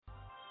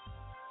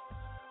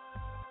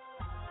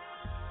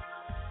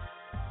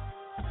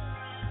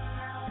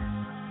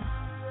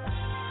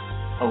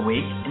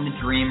Awake in the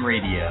Dream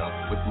Radio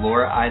with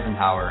Laura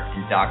Eisenhower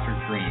and Dr.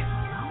 Dream.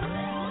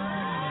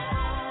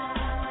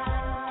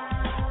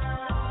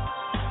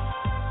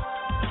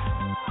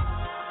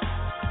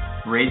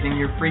 Raising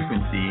your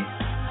frequency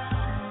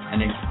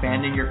and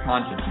expanding your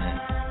consciousness,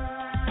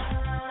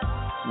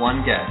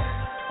 one guest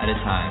at a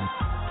time.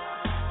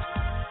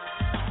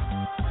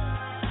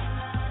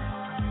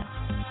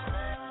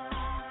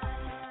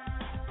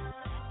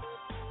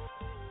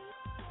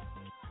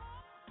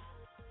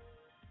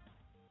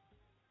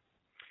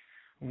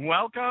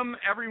 Welcome,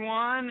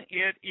 everyone.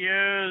 It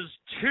is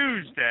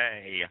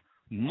Tuesday,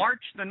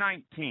 March the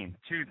 19th,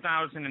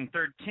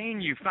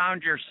 2013. You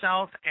found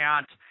yourself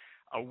at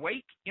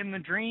Awake in the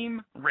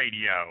Dream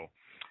Radio.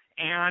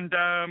 And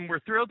we're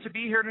thrilled to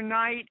be here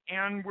tonight,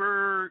 and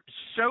we're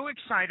so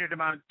excited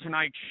about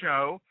tonight's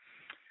show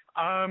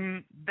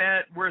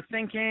that we're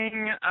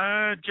thinking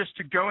just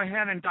to go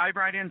ahead and dive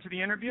right into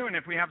the interview. And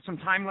if we have some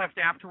time left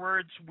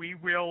afterwards, we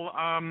will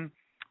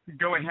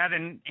go ahead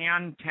and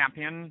tap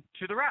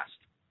into the rest.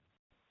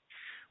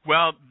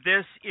 Well,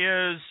 this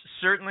is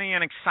certainly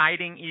an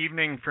exciting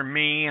evening for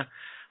me,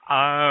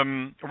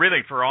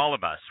 really for all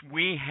of us.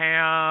 We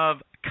have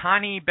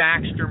Connie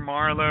Baxter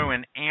Marlow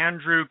and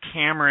Andrew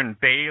Cameron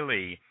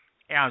Bailey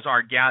as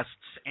our guests,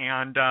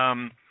 and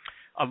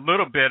a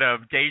little bit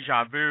of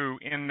deja vu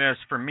in this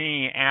for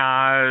me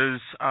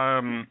as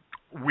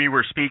we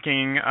were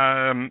speaking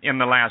in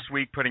the last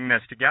week putting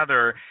this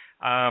together,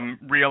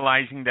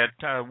 realizing that,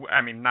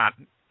 not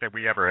that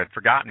we ever had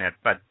forgotten it,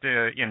 but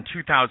in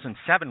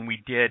 2007 we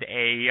did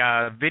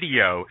a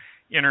video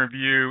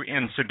interview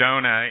in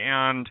Sedona,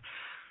 and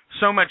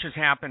so much has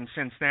happened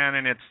since then,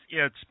 and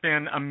it's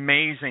been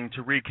amazing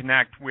to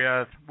reconnect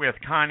with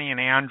Connie and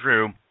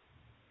Andrew,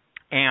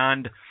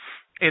 and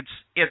it's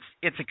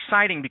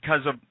exciting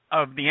because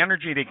of the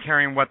energy they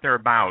carry and what they're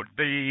about.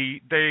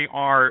 They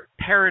are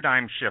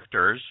paradigm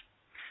shifters.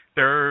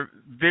 They're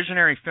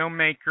visionary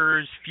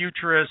filmmakers,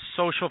 futurists,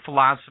 social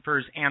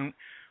philosophers, and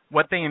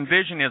what they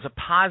envision is a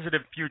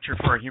positive future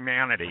for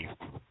humanity.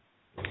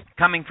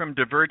 Coming from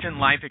divergent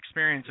life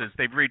experiences,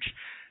 they've reached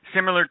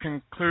similar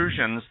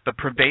conclusions. The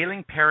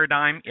prevailing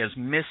paradigm is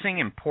missing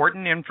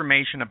important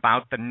information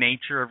about the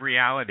nature of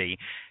reality,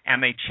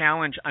 and they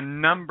challenge a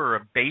number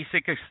of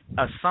basic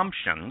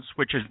assumptions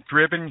which has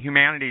driven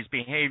humanity's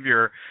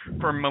behavior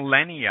for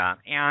millennia.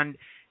 And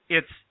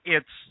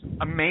it's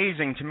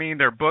amazing to me.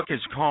 Their book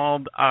is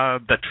called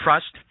The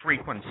Trust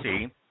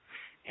Frequency,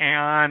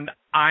 and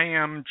I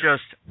am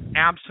just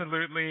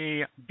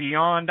absolutely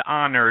beyond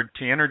honored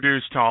to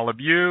introduce to all of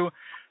you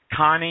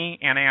Connie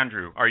and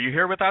Andrew. Are you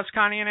here with us,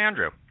 Connie and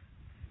Andrew?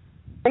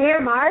 I'm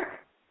here, Mark.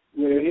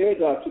 We're here,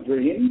 Dr.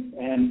 Dream,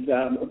 and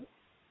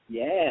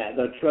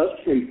the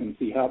trust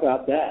frequency. How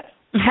about that?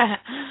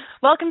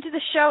 Welcome to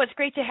the show. It's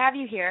great to have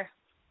you here.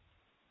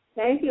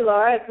 Thank you,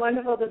 Laura. It's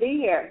wonderful to be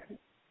here.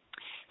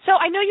 So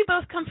I know you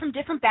both come from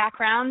different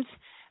backgrounds,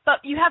 but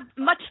you have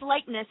much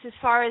likeness as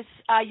far as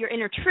your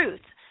inner truth.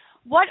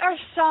 What are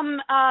some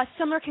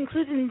similar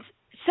conclusions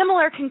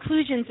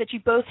that you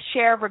both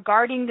share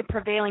regarding the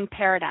prevailing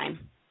paradigm?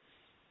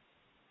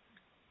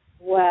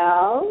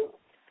 Well,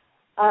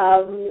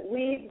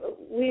 we've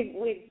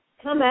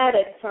come at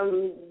it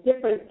from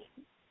different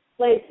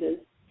places,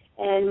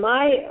 and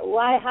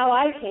how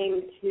I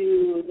came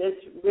to this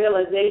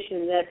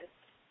realization that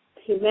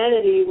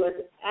humanity was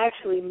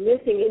actually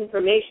missing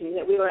information,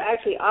 that we were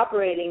actually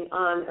operating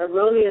on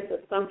erroneous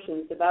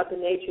assumptions about the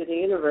nature of the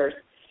universe,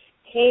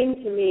 came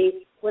to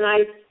me when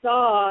I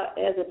saw,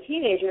 as a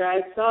teenager,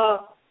 I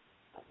saw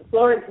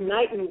Florence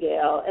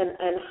Nightingale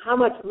and how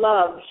much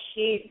love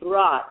she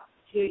brought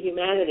to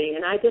humanity.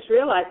 And I just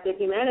realized that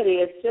humanity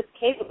is just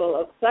capable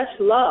of such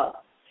love,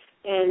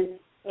 and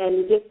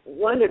just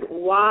wondered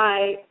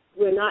why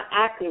we're not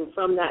acting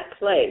from that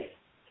place.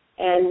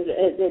 And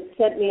it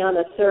set me on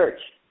a search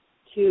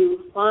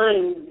to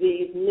find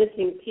these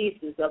missing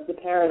pieces of the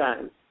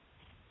paradigm.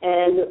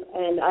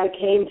 And I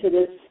came to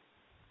this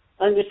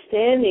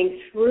understanding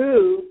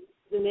through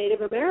the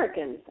Native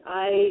Americans.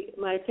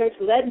 My search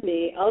led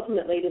me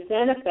ultimately to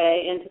Santa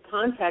Fe and to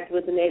contact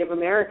with the Native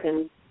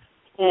Americans,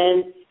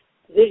 and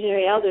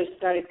visionary elders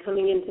started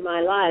coming into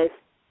my life,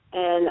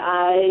 and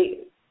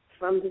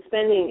from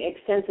spending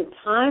extensive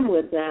time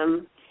with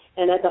them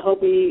and at the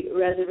Hopi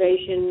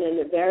Reservation and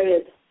the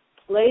various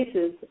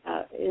places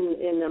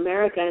in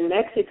America and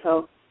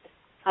Mexico,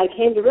 I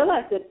came to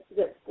realize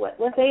that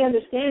what they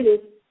understand is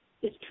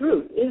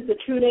truth, is the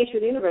true nature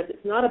of the universe.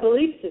 It's not a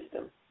belief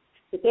system.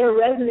 That they're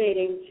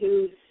resonating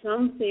to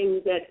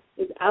something that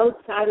is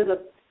outside of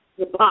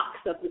the box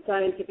of the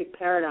scientific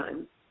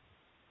paradigm.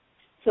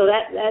 So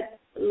that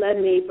led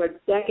me for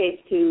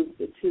decades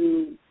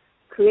to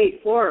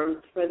create forums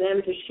for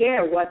them to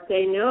share what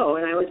they know,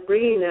 and I was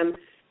bringing them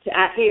to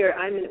here.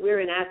 We're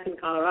in Aspen,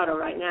 Colorado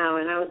right now,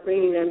 and I was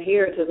bringing them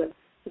here to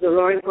the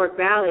Roaring Fork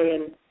Valley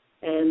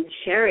and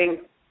sharing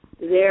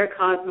their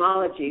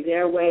cosmology,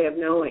 their way of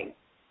knowing.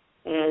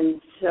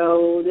 And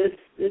so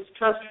this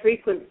trust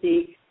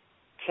frequency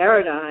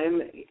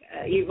paradigm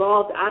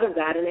evolved out of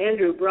that, and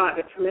Andrew brought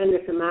a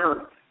tremendous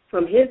amount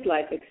from his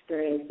life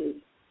experiences.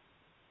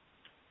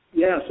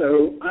 Yeah,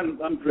 so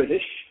I'm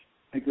British.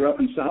 I grew up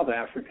in South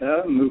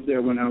Africa, moved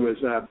there when I was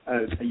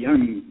a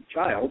young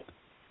child.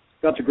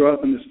 Got to grow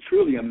up in this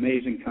truly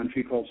amazing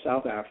country called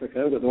South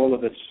Africa with all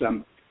of its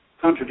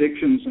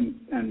contradictions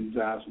and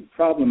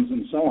problems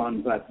and so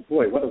on. But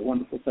boy, what a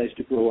wonderful place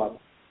to grow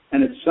up.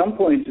 And at some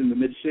point in the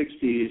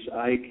mid-'60s,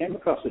 I came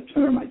across a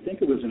term, I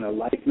think it was in a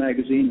Life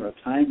magazine or a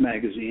Time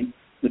magazine.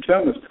 The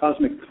term was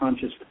cosmic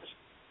consciousness.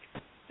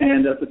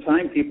 And at the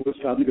time, people were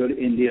starting to go to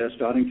India,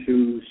 starting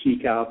to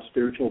seek out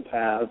spiritual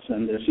paths,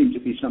 and there seemed to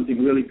be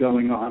something really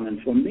going on.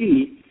 And for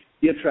me,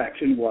 the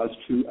attraction was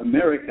to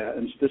America,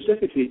 and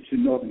specifically to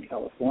Northern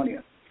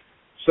California.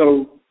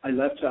 So I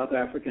left South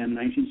Africa in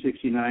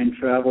 1969,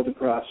 sailed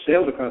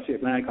across the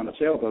Atlantic on a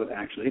sailboat,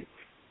 actually.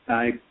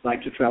 I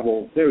like to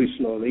travel very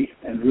slowly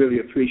and really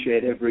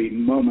appreciate every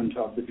moment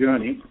of the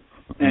journey,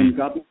 and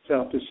got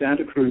myself to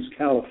Santa Cruz,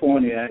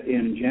 California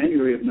in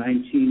January of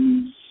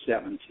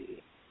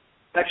 1970.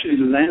 Actually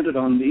landed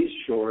on these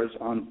shores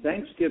on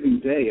Thanksgiving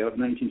Day of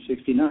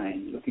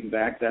 1969. Looking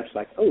back, that's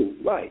like, oh,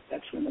 right,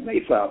 that's when the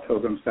Mayflower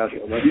Pilgrims got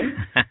here, wasn't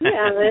it?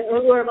 Yeah,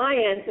 they were my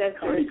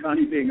ancestors.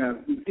 Connie being a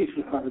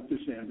Mayflower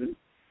descendant.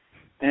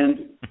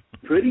 And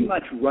pretty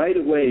much right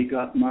away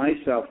got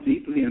myself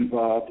deeply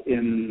involved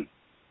in,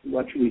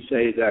 what should we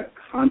say, the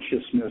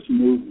consciousness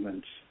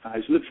movement. I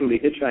was literally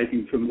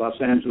hitchhiking from Los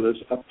Angeles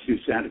up to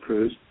Santa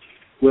Cruz,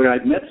 where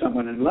I'd met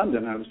someone in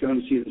London. I was going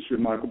to see this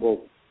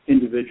remarkable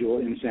individual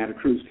in Santa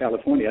Cruz,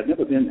 California. I'd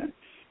never been there.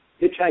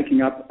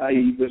 Hitchhiking up, I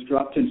was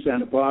dropped in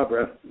Santa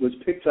Barbara, was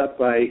picked up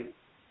by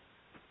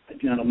a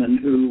gentleman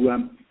who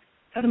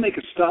had to make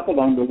a stop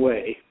along the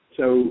way.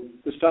 So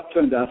the stop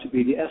turned out to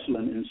be the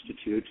Esalen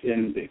Institute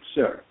in Big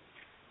Sur.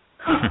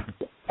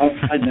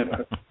 I'd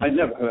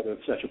never heard of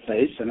such a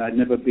place, and I'd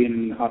never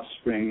been in hot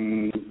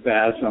spring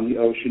baths on the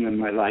ocean in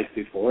my life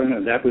before,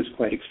 and that was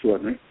quite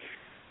extraordinary.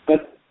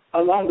 But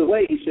along the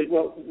way, he said,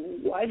 well,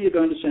 why are you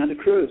going to Santa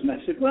Cruz? And I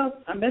said, well,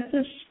 I met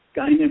this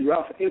guy named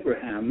Ralph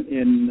Abraham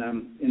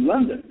in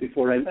London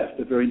before I left,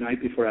 the very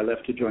night before I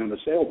left to join the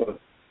sailboat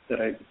that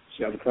I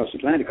sailed across the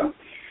Atlantic on.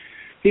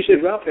 He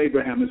said, Ralph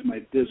Abraham is my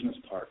business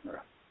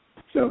partner.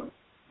 So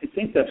I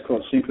think that's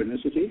called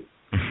synchronicity.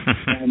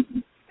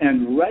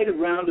 And right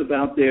around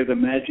about there, the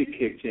magic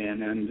kicked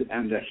in,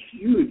 and a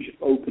huge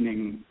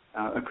opening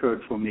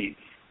occurred for me.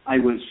 I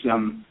was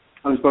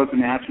both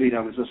an athlete,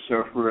 I was a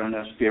surfer and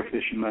a spear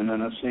fisherman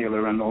and a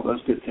sailor and all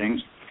those good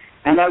things.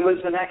 And I was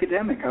an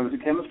academic. I was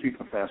a chemistry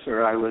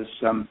professor. I was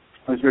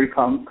very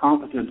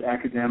competent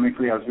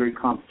academically. I was very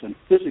competent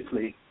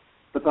physically.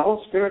 But the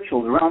whole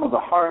spiritual, the realm of the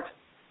heart,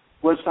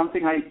 was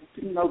something I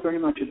didn't know very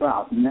much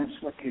about. And that's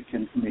what kicked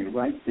in for me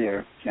right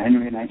there,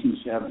 January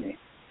 1970.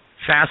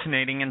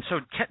 Fascinating. And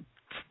so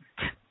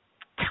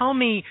tell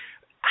me,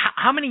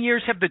 how many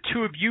years have the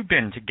two of you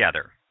been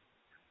together?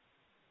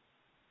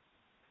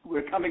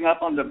 We're coming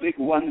up on the big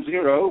 10.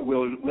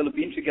 We'll have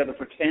been together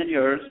for 10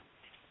 years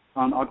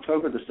on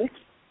October the 6th.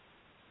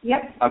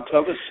 Yep.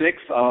 October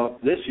 6th of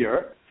this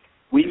year.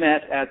 We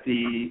met at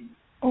the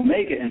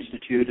Omega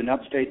Institute in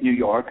upstate New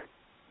York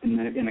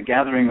in a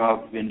gathering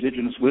of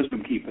indigenous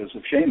wisdom keepers,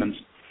 of shamans,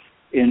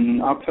 in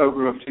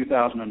October of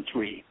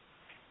 2003.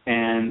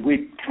 And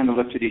we kind of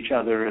looked at each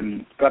other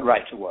and got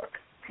right to work.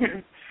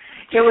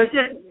 It was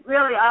just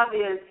really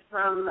obvious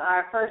from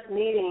our first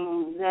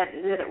meeting that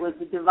it was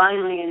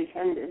divinely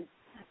intended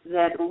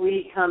that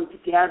we come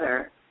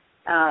together.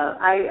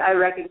 I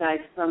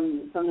recognized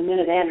from the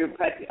minute Andrew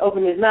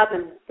opened his mouth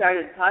and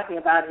started talking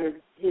about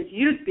his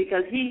youth,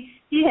 because he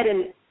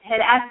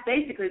had asked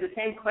basically the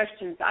same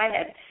questions I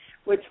had,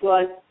 which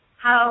was,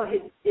 how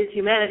is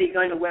humanity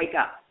going to wake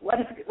up?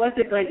 What's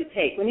it going to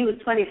take? When he was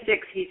 26,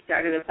 he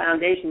started a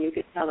foundation. You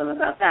could tell them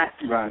about that.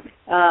 Right.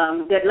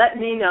 That let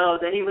me know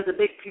that he was a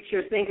big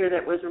picture thinker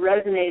that was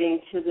resonating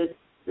to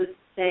the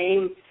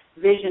same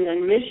vision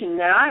and mission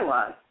that I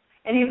was.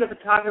 And he was a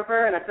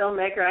photographer and a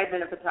filmmaker. I'd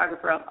been a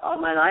photographer all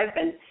my life,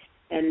 and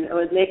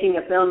was making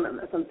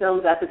some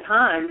films at the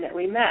time that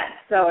we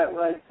met. So it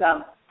was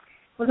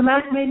a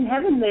match made in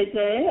heaven, they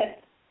say.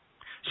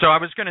 So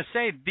I was going to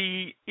say,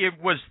 it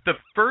was the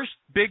first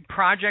big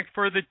project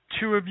for the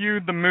two of you,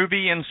 the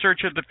movie In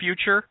Search of the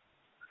Future?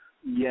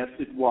 Yes,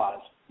 it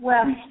was.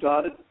 Well, we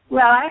started.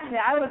 Well, actually,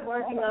 I was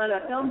working on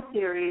a film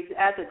series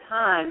at the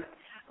time.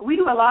 We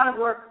do a lot of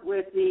work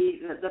with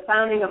the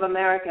founding of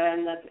America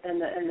and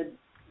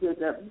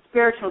the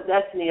spiritual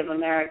destiny of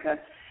America.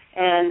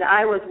 And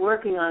I was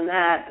working on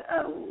that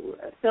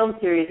film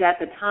series at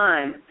the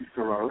time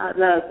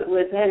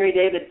with Henry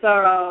David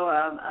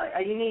Thoreau,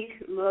 a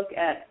unique look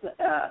at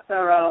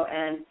Thoreau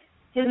and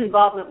his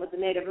involvement with the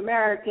Native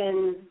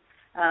Americans,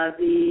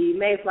 the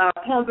Mayflower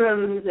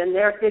Pilgrims and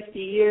their 50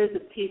 years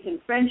of peace and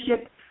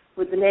friendship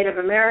with the Native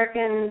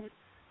Americans.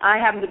 I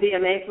happen to be a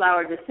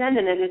Mayflower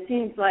descendant, and it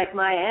seems like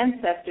my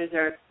ancestors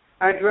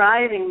are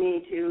driving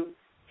me to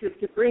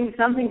bring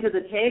something to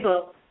the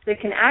table that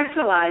can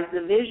actualize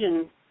the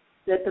vision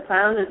that the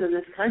founders of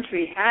this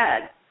country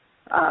had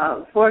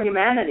for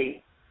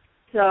humanity.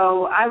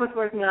 So I was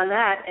working on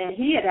that, and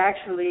he had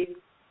actually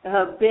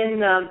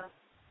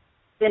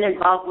been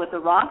involved with the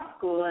Ross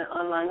School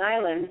on Long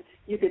Island,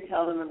 you could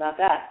tell them about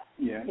that.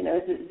 Yeah. You know,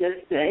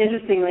 just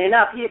interestingly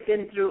enough, he had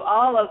been through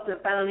all of the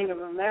founding of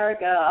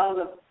America,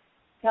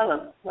 tell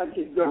them what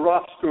you. The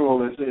Ross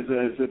School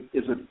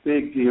is a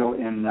big deal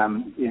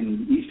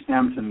in East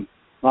Hampton,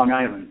 Long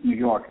Island, New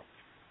York,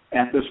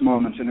 at this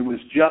moment, and it was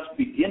just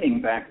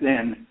beginning back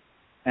then.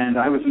 And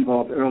I was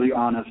involved early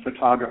on as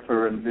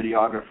photographer and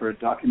videographer,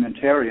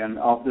 documentarian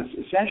of this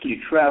essentially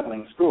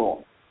traveling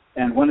school.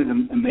 And one of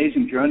the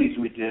amazing journeys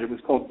we did, it was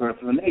called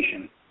Birth of a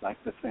Nation, like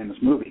the famous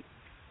movie,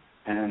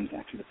 and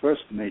actually the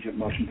first major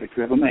motion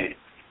picture ever made.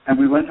 And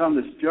we went on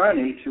this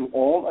journey to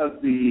all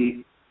of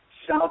the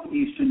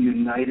southeastern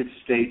United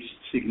States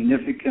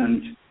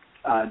significant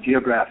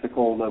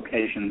geographical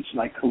locations,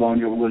 like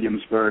Colonial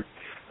Williamsburg,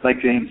 like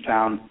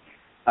Jamestown,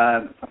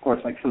 of course,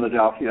 like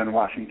Philadelphia and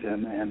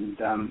Washington,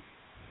 and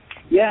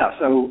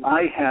so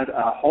I had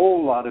a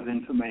whole lot of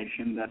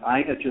information that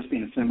I had just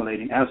been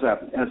assimilating as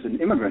an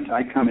immigrant.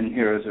 I come in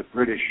here as a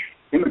British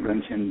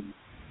immigrant in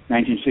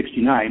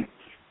 1969.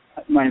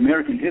 My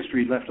American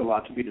history left a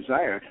lot to be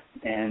desired,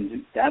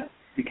 and that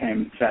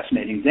became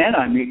fascinating. Then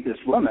I meet this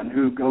woman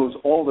who goes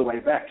all the way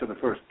back to the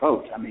first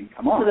boat. I mean,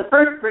 come on. So the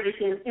first British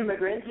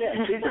immigrant.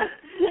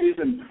 She's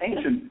an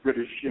ancient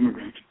British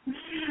immigrant.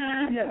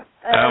 Yeah.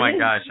 Oh, my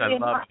gosh, I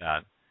love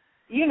that.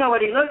 You know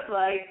what he looks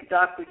like,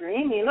 Dr.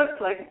 Dream. He looks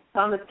like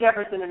Thomas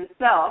Jefferson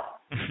himself.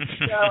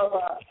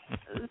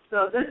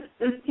 So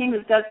this team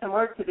has got some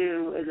work to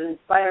do with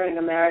inspiring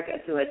America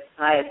to its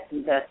highest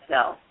and best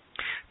self.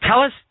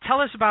 Tell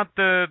us about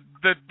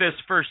this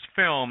first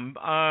film,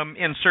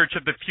 In Search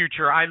of the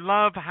Future. I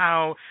love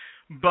how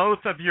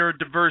both of your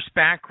diverse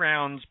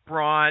backgrounds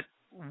brought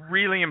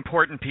really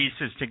important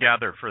pieces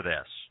together for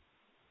this.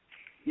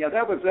 Yeah,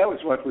 that was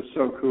what was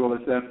so cool,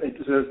 is that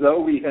it's as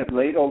though we had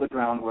laid all the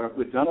groundwork,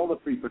 we'd done all the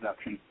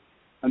pre-production.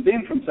 And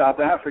being from South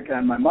Africa,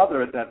 and my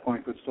mother at that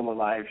point was still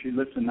alive. She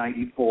lived to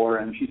 94,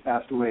 and she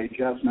passed away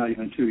just not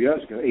even 2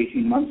 years ago,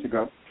 18 months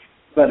ago.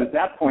 But at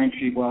that point,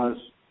 she was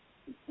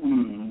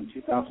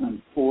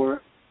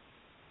 2004,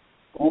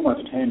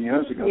 almost 10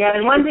 years ago. Yeah,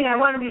 and one thing I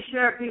want to be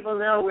sure people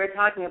know, we're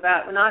talking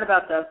about, not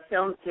about the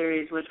film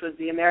series, which was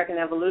the American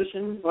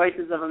Evolution,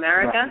 Voices of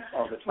America.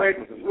 Right.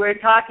 We're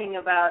talking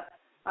about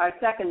our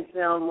second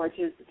film, which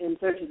is In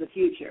Search of the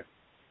Future.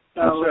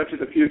 In Search of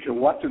the Future,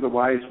 what do the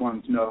wise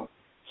ones know?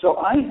 So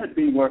I had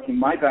been working,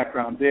 my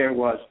background there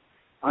was,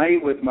 I,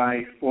 with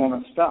my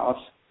former spouse,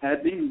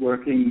 had been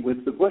working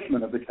with the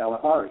Bushmen of the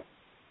Kalahari,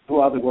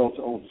 who are the world's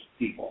oldest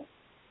people.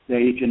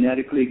 They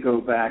genetically go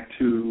back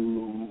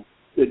to,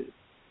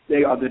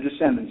 they are the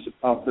descendants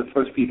of the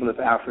first people of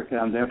Africa,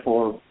 and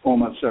therefore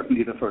almost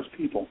certainly the first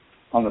people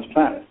on this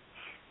planet.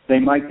 They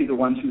might be the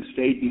ones who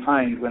stayed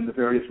behind when the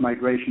various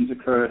migrations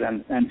occurred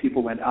and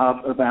people went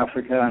out of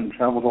Africa and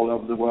traveled all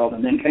over the world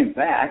and then came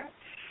back.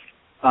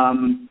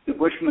 The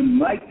Bushmen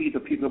might be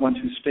the ones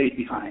who stayed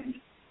behind.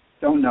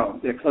 Don't know.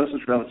 Their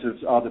closest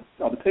relatives are the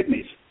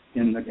Pygmies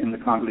in the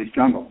Congolese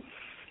jungle.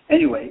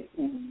 Anyway,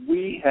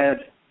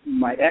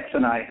 my ex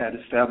and I had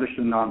established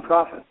a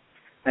nonprofit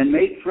and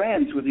made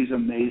friends with these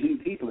amazing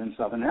people in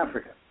Southern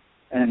Africa.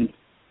 And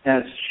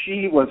as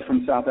she was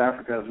from South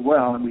Africa as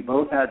well, and we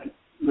both had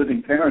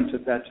living parents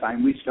at that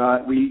time,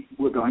 we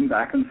were going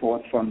back and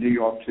forth from New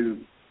York to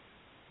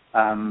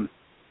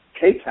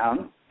Cape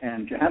Town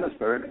and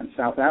Johannesburg and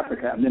South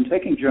Africa, and then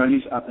taking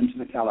journeys up into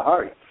the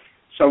Kalahari.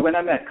 So when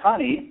I met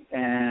Connie,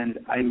 and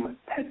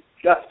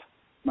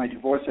my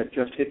divorce had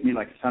just hit me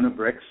like a ton of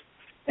bricks,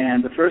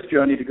 and the first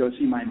journey to go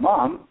see my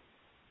mom,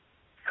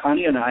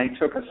 Connie and I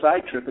took a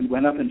side trip and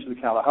went up into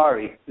the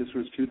Kalahari. This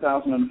was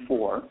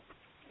 2004,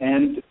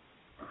 and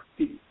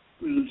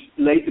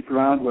laid the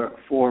groundwork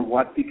for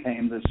what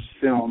became this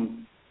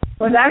film.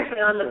 It was actually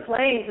on the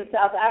plane to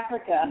South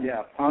Africa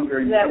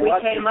that we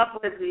came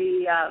up with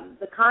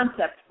the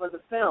concept for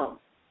the film,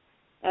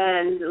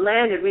 and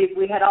landed.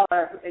 We had all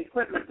our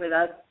equipment with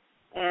us,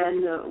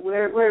 and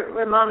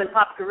we're mom and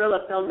pop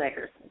guerrilla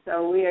filmmakers.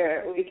 So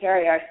we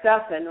carry our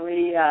stuff, and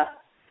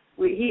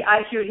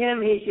I shoot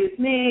him, he shoots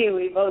me.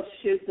 We both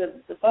shoot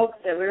the folks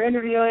that we're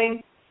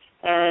interviewing,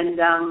 and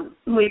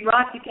we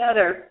brought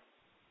together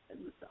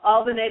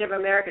all the Native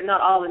American,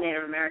 not all the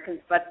Native Americans,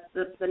 but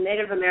the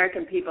Native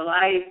American people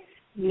I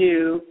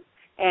knew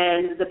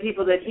and the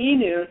people that he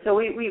knew. So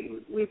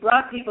we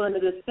brought people into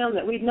this film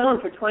that we'd known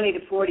for 20 to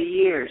 40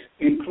 years.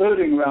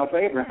 Including Ralph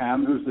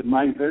Abraham, who's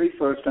my very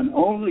first and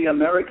only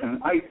American.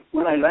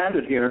 When I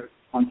landed here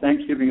on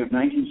Thanksgiving of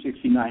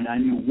 1969, I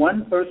knew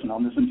one person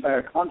on this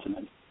entire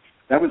continent.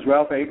 That was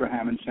Ralph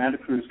Abraham in Santa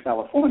Cruz,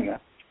 California.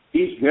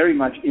 He's very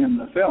much in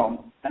the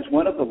film as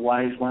one of the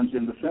wise ones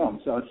in the film.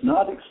 So it's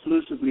not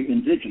exclusively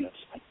indigenous.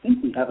 I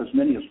think we have as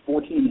many as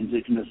 14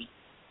 indigenous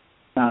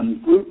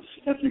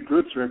ethnic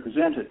groups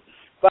represented.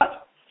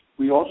 But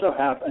we also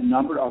have a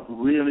number of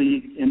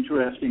really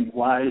interesting,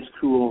 wise,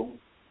 cool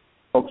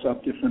folks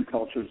of different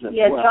cultures as well.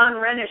 Yeah, John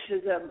Renish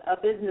is a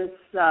business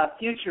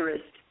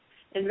futurist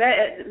and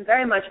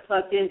very much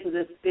plugged into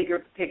this bigger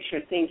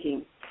picture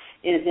thinking.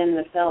 is in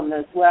the film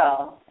as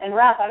well. And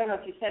Ralph, I don't know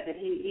if you said that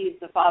he's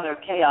the father of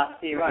chaos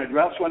theory. Right.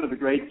 Ralph's one of the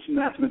great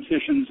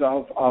mathematicians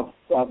of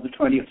the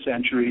 20th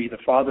century, the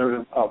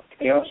father of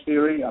chaos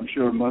theory. I'm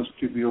sure most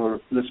of your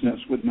listeners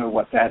would know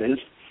what that is.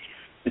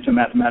 It's a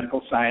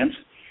mathematical science.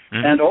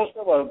 Mm-hmm. And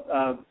also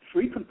a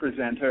frequent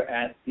presenter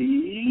at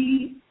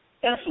the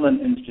Esalen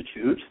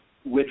Institute,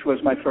 which was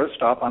my first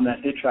stop on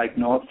that hitchhike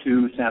north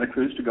to Santa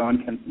Cruz to go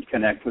and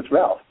connect with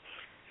Ralph.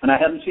 And I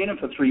hadn't seen him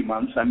for 3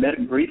 months. I met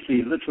him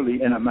briefly,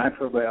 literally in a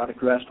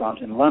macrobiotic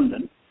restaurant in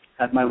London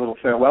at my little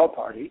farewell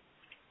party,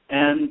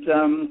 and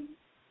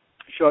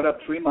showed up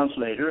 3 months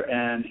later,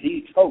 and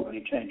he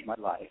totally changed my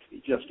life. He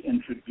just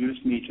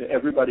introduced me to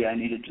everybody I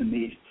needed to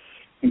meet,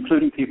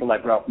 including people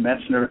like Ralph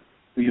Messner,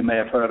 who you may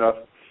have heard of,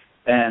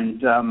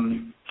 and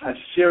a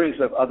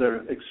series of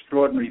other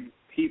extraordinary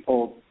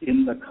people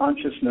in the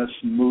consciousness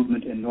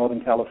movement in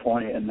Northern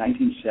California in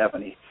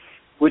 1970,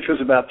 which was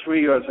about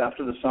 3 years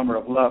after the Summer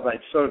of Love. I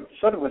sort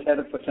of was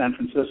headed for San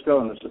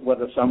Francisco and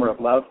the Summer of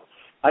Love.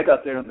 I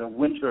got there in the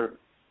winter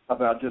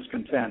of our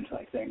discontent,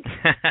 I think.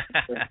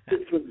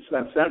 It was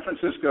San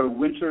Francisco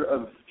winter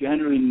of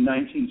January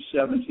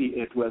 1970.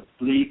 It was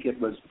bleak, it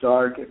was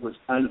dark, it was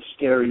kind of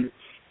scary.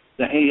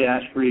 The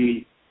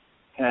Haight-Ashbury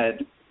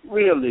had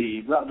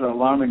really rather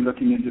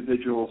alarming-looking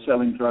individuals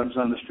selling drugs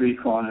on the street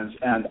corners,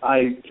 and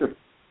I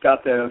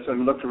got there and sort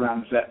of looked around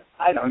and said,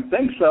 I don't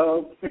think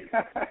so.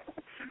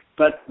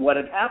 But what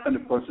had happened,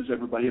 of course, is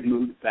everybody had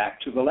moved back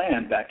to the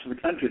land, back to the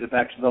country. The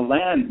back to the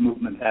land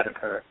movement had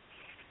occurred.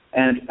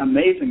 And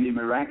amazingly,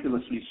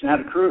 miraculously,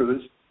 Santa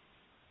Cruz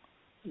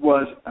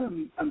was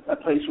a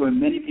place where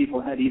many people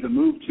had either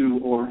moved to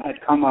or had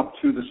come up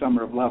to the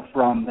Summer of Love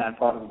from that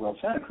part of the world.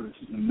 Santa Cruz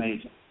is an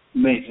amazing,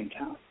 amazing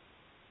town.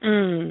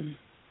 Mm.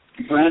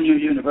 Brand new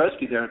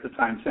university there at the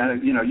time.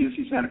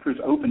 UC Santa Cruz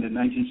opened in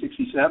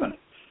 1967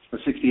 or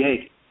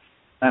 68.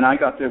 And I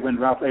got there when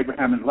Ralph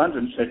Abraham in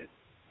London said,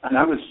 and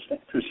I was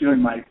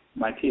pursuing my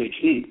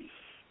PhD,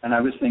 and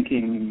I was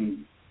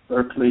thinking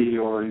Berkeley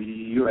or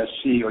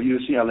USC or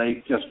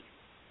UCLA, just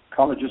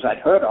colleges I'd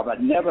heard of.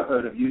 I'd never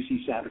heard of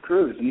UC Santa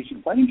Cruz. And he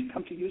said, why didn't you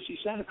come to UC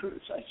Santa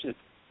Cruz? I said,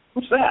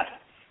 what's that?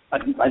 I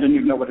didn't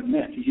even know what it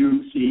meant.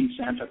 UC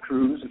Santa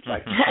Cruz. It's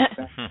like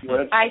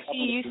I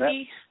see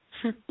UC.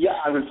 Yeah,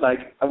 I was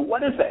like,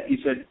 what is that? He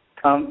said,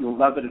 come, you'll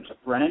love it. It's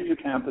a brand new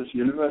campus,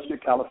 University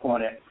of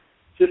California,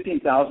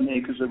 15,000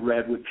 acres of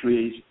redwood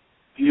trees,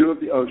 view of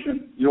the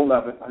ocean. You'll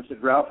love it. I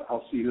said, Ralph,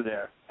 I'll see you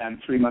there. And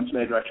 3 months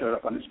later, I showed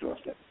up on his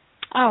doorstep.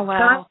 Oh,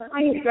 wow.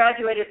 I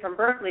graduated from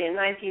Berkeley in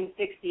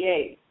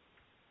 1968,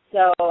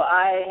 so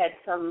I had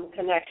some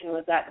connection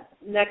with that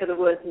neck of the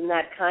woods and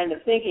that kind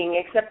of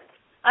thinking, except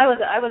I was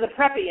a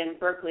preppy in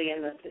Berkeley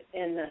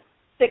in the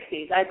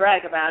 60s. I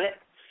brag about it.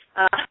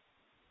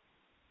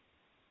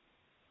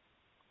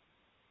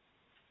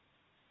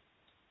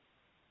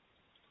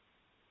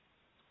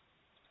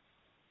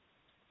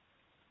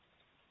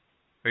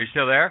 Are you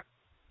still there?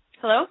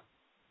 Hello?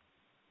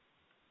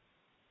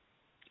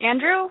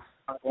 Andrew?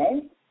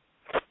 Okay.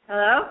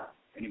 Hello?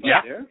 Anybody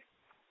there?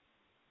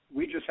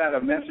 We just had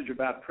a message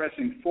about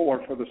pressing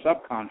 4 for the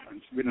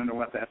sub-conference. We don't know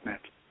what that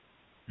meant.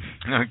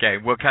 Okay,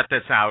 we'll cut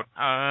this out.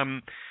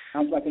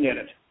 Sounds like an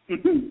edit.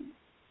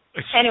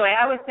 Anyway,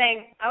 I was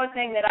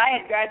saying that I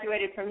had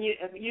graduated from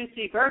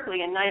UC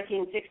Berkeley in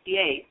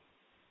 1968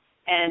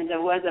 and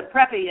was a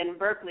preppy in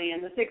Berkeley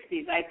in the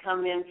 60s. I'd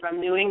come in from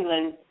New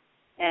England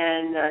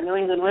and New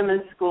England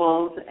women's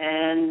schools,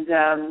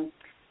 and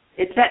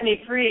it set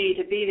me free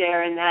to be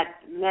there in that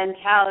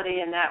mentality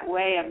and that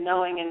way of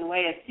knowing and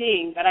way of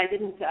seeing. But I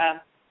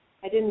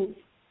didn't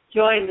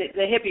join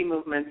the hippie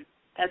movement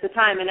at the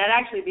time, and that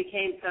actually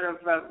became sort of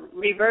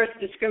reverse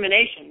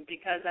discrimination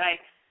because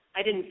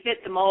I didn't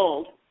fit the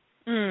mold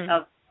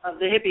of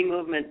the hippie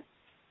movement.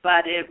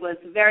 But it was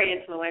a very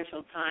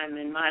influential time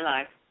in my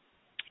life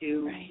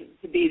to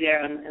be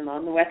there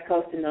on the West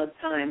Coast in those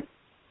times.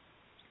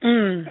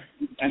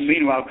 And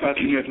meanwhile,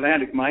 crossing the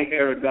Atlantic, my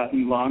hair had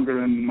gotten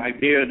longer and my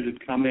beard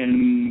had come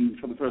in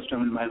for the first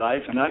time in my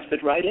life, and I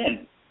fit right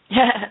in.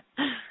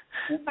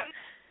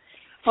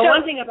 Well,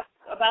 one thing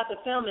about the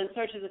film In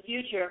Search of the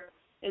Future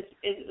is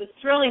it was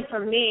thrilling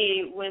for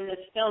me when this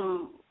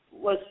film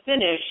was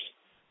finished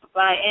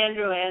by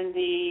Andrew and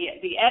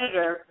the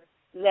editor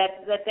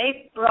that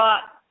they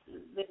brought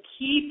the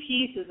key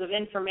pieces of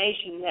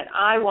information that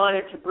I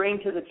wanted to bring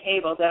to the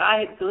table, that I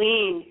had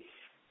gleaned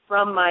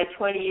from my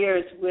 20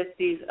 years with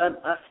these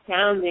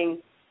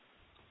astounding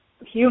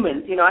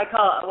humans. You know, I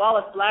call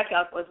Wallace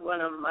Blackout was one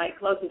of my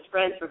closest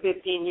friends for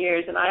 15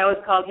 years, and I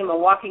always called him a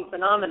walking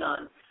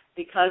phenomenon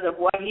because of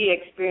what he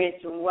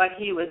experienced and what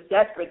he was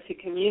desperate to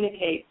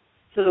communicate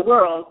to the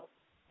world.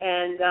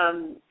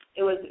 And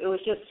it was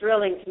just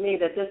thrilling to me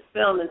that this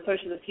film, In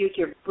Search of the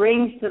Future,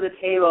 brings to the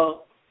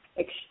table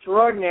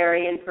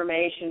extraordinary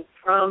information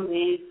from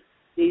these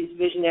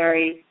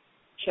visionary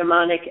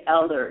shamanic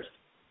elders.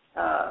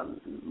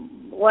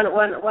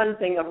 One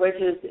thing of which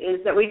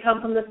is that we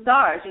come from the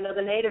stars. You know,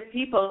 the native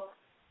people,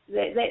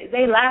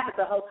 they laugh at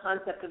the whole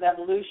concept of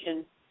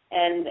evolution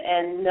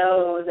and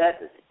know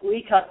that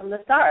we come from the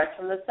stars,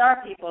 from the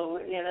star people,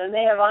 and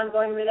they have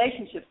ongoing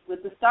relationships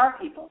with the star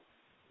people.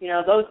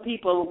 Those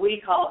people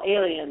we call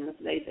aliens,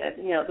 they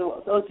said.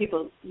 Those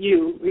people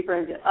you,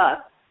 referring to us,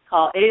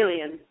 call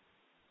aliens.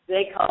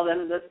 They call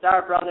them the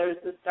Star Brothers,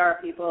 the Star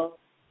People.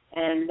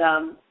 And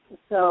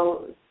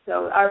so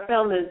our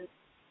film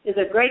is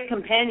a great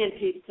companion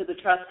piece to the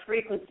Trust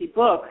Frequency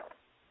book,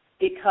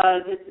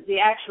 because it's the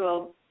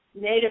actual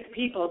native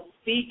people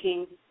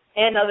speaking,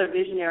 and other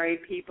visionary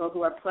people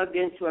who are plugged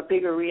into a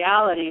bigger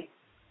reality,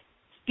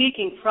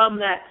 speaking from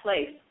that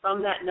place,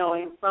 from that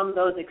knowing, from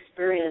those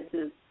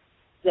experiences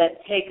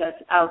that take us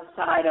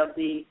outside of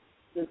the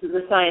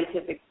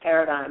scientific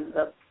paradigm,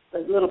 the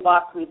little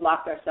box we've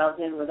locked ourselves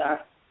in with our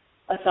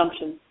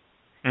assumptions.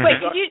 Mm-hmm.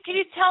 Wait, could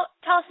you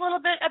tell us a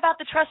little bit about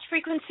the Trust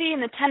Frequency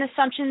and the 10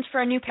 assumptions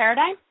for a new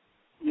paradigm?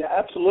 Yeah,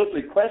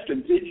 absolutely.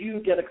 Question: did you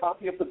get a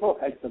copy of the book?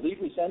 I believe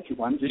we sent you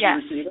one. Did you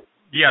receive it?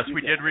 Yes, we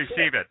did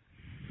receive it.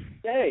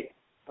 Yay.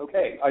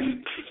 Okay.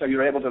 So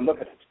you're able to look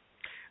at it?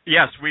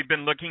 Yes, we've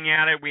been looking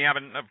at it. We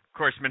haven't, of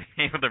course, been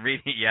able to read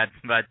it yet,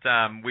 but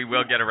we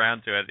will get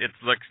around to it. It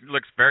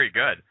looks very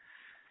good.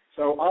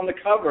 So on the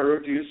cover,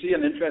 do you see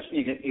an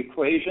interesting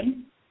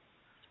equation?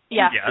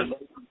 Yeah. Yes.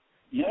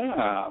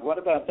 Yeah. What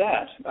about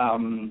that?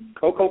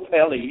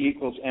 Kokopelli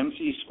equals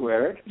MC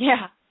squared.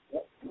 Yeah.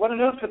 What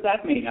on earth could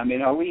that mean? I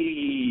mean, are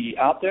we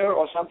out there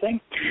or something?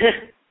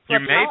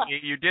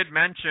 You did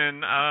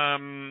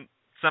mention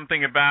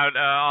something about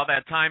all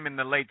that time in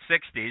the late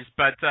 60s,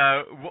 but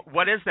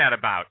what is that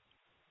about?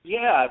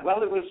 Yeah,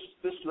 well, it was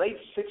this late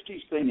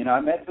 60s thing.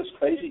 I met this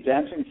crazy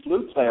dancing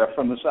flute player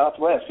from the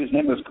Southwest. His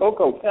name was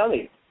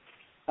Kokopelli.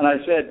 And I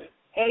said,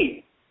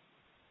 hey,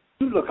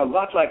 you look a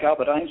lot like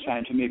Albert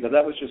Einstein to me, but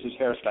that was just his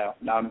hairstyle.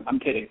 No, I'm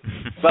kidding.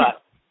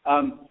 But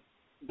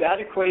that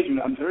equation,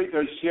 I'm very,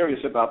 very serious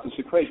about this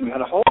equation. We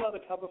had a whole other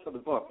cover for the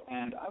book,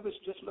 and I was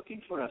just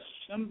looking for a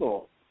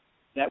symbol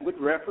that would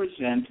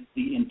represent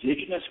the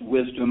indigenous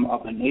wisdom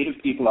of the native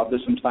people of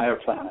this entire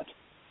planet.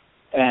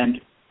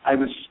 And I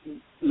was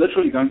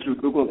literally going through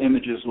Google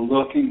Images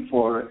looking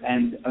for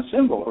a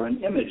symbol or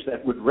an image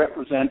that would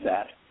represent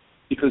that,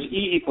 because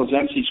E equals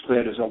MC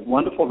squared is a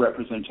wonderful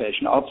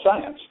representation of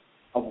science,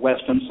 of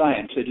Western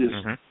science. It is,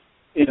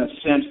 in a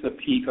sense, the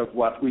peak of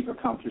what we've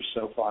accomplished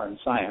so far in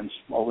science,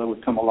 although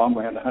we've come a long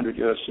way in the 100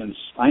 years since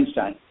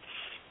Einstein.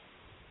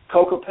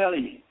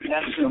 Kokopelli,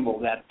 that symbol,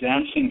 that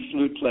dancing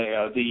flute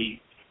player, the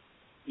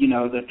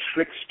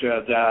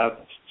trickster, the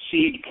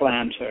seed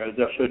planter,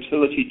 the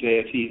fertility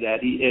deity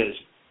that he is,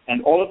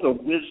 and all of the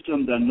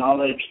wisdom, the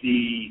knowledge,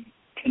 the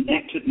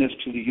connectedness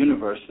to the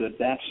universe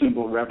that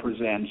symbol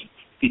represents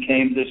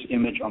became this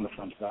image on the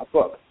front of our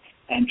book.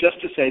 And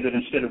just to say that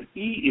instead of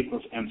E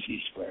equals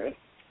MC squared,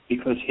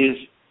 because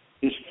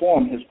his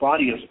form, his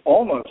body is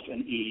almost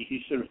an E,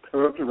 he's sort of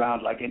curved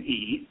around like an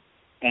E,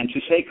 and to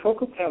say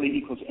Kokopelli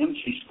equals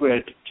MC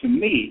squared to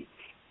me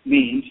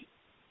means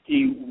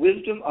the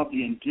wisdom of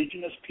the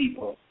indigenous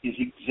people is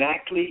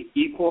exactly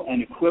equal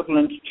and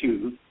equivalent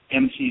to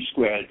MC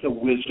squared, the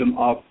wisdom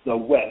of the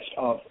West,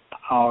 of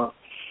our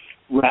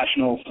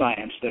rational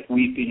science that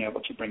we've been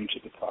able to bring to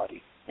the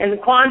party. And the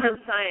quantum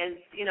science,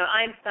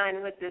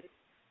 Einstein with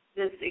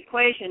this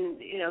equation,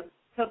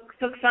 took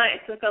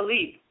science a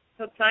leap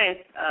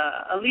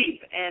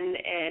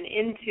and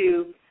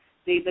into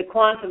the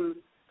quantum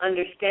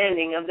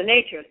understanding of the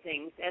nature of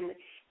things.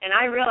 And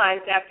I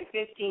realized after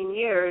 15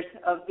 years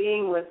of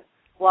being with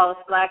Wallace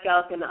Black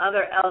Elk and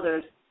other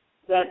elders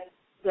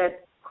that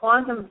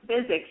quantum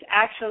physics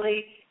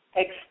actually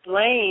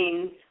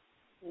explains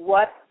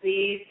what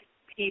these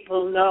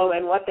people know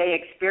and what they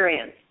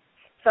experience.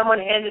 Someone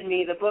handed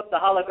me the book, The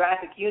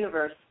Holographic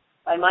Universe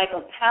by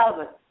Michael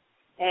Talbot,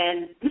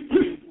 and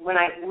when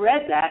I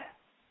read that,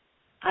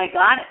 I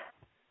got it.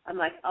 I'm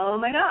like, oh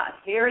my God,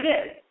 here it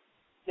is.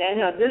 Then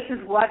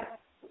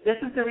this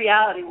is the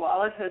reality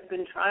Wallace has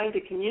been trying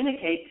to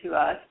communicate to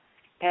us,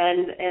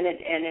 and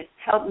it's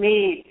helped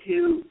me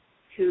to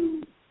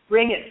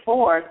bring it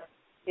forth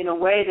in a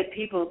way that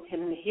people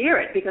can hear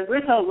it, because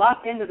we're so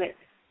locked into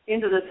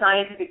the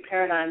scientific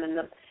paradigm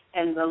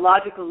and the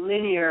logical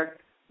linear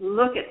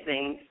look at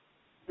things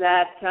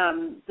that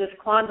this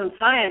quantum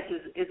science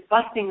is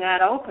busting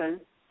that open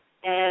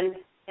and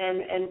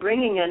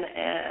bringing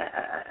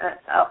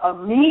a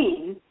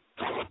means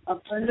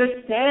of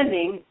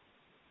understanding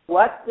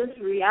what this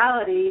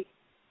reality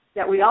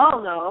that we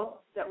all know,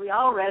 that we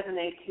all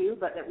resonate to,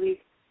 but that we've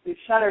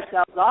shut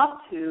ourselves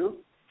off to.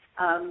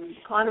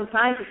 Quantum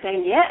science is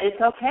saying, yeah,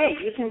 it's okay.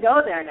 You can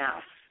go there now.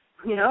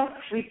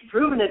 We've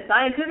proven it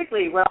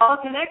scientifically. We're all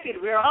connected.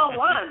 We're all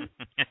one.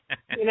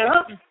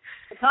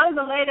 The time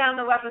to lay down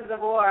the weapons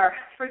of war.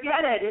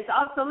 Forget it. It's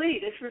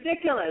obsolete. It's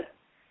ridiculous.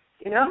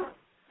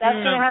 That's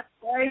going to happen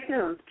very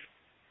soon.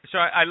 So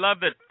I love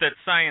that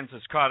science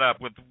has caught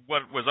up with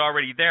what was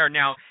already there.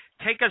 Now,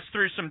 take us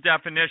through some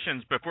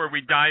definitions before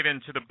we dive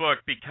into the book,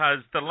 because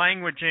the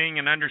languaging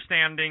and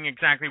understanding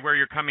exactly where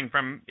you're coming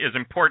from is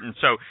important.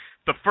 So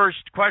the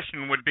first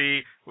question would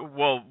be,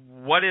 well,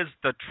 what is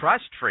the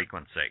trust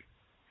frequency?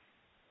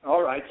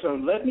 All right, so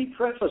let me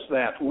preface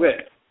that with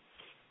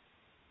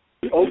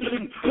the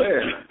opening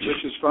prayer,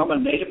 which is from a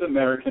Native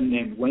American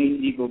named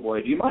Wayne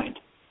Eagleboy. Do you mind?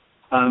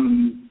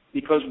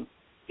 Because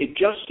it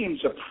just seems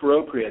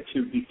appropriate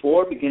to,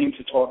 before beginning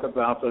to talk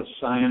about the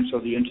science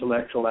or the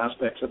intellectual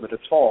aspects of it at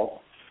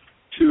all,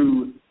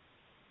 to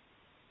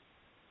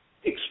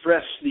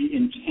express the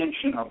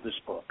intention of this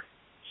book.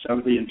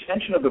 So the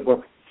intention of the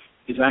book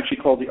is actually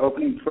called the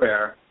opening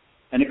prayer,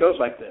 and it goes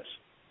like this.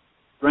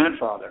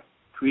 Grandfather,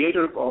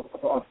 creator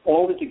of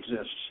all that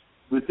exists,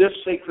 with this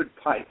sacred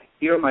pipe,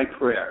 hear my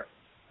prayer.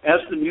 As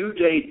the new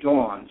day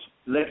dawns,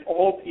 let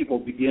all people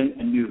begin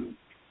anew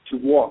to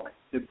walk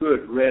the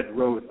good red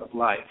road of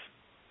life.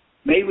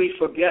 May we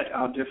forget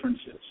our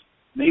differences.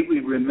 May we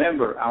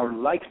remember our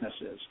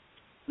likenesses.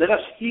 Let us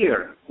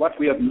hear what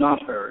we have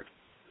not heard.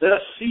 Let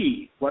us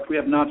see what we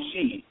have not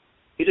seen.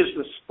 It is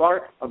the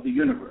spark of the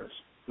universe,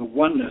 the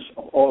oneness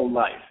of all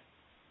life.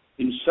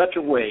 In such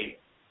a way,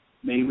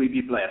 may we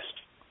be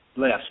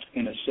blessed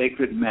in a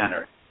sacred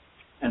manner.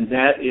 And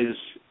that is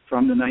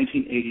from the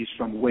 1980s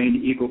from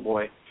Wayne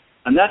Eagleboy.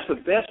 And that's the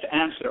best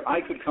answer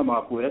I could come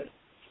up with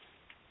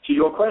to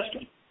your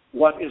question.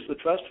 What is the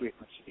trust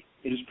frequency?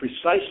 It is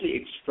precisely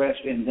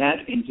expressed in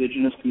that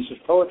indigenous piece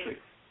of poetry.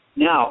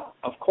 Now,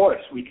 of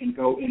course, we can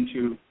go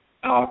into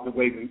the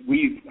way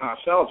we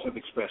ourselves have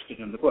expressed it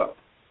in the book.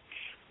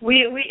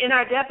 We in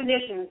our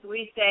definitions,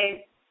 we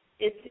say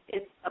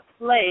it's a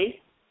place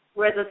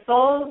where the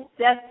soul's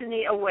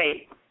destiny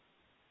awaits,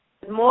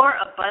 with more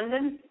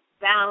abundance,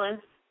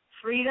 balance,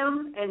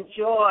 freedom, and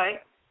joy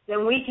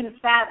than we can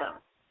fathom,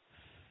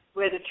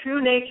 where the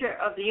true nature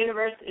of the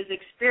universe is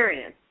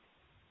experienced.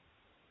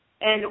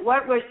 And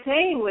what we're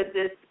saying with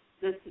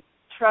this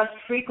trust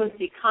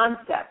frequency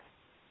concept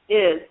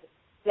is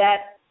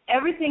that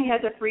everything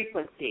has a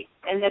frequency,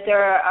 and that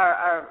there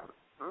are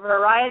a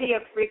variety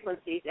of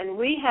frequencies, and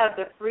we have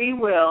the free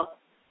will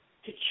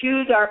to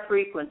choose our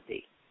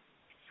frequency.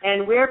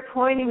 And we're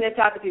pointing this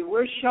out to people.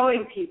 We're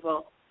showing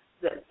people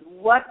that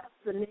what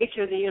the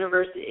nature of the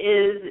universe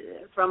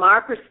is from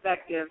our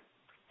perspective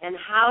and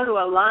how to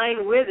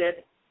align with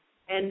it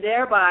and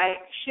thereby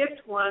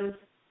shift one's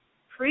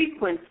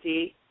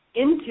frequency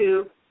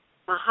into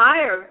a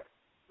higher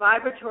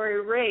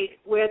vibratory rate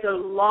where the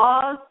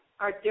laws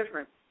are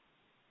different.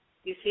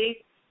 You see,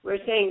 we're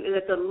saying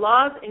that the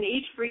laws in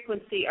each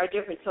frequency are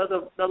different.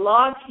 So the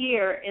laws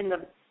here in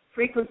the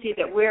frequency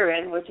that we're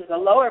in, which is a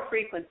lower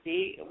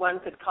frequency, one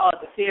could call it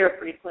the fear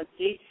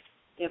frequency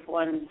if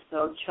one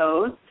so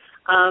chose,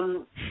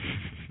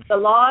 the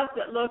laws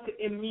that look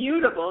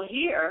immutable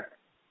here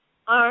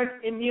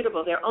aren't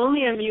immutable. They're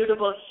only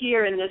immutable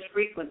here in this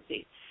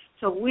frequency.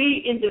 So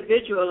we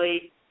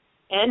individually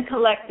and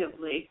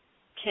collectively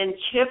can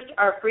shift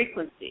our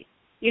frequency.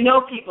 You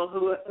know, people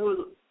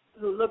who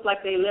look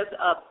like they lived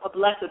a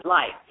blessed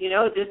life. You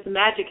know, just the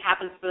magic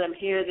happens for them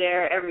here,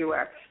 there,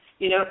 everywhere.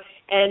 You know,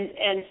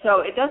 and so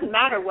it doesn't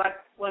matter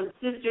what one's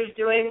sister's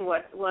doing,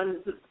 what one's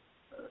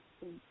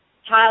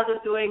child is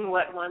doing,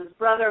 what one's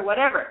brother,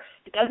 whatever.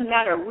 It doesn't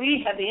matter.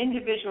 We have the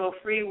individual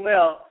free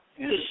will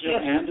to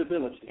shift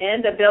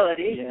and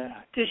ability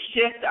to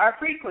shift our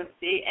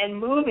frequency and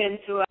move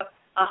into a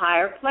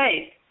higher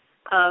place.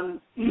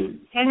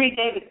 Henry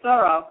David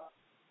Thoreau,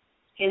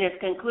 in his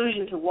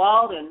conclusion to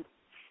Walden,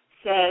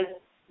 says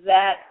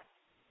that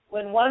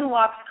when one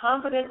walks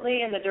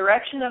confidently in the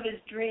direction of his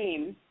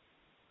dreams,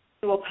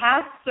 he will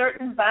pass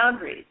certain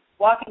boundaries.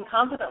 Walking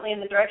confidently in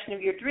the direction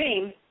of your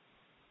dreams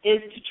is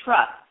to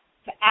trust,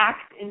 to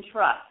act in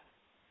trust.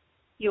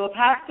 You will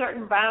pass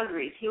certain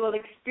boundaries. He will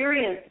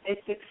experience a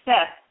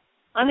success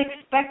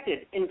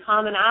unexpected in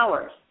common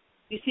hours.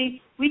 You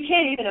see, we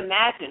can't even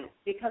imagine,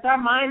 because our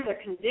minds are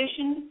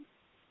conditioned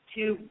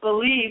to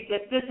believe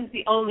that this is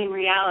the only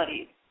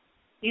reality.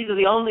 These are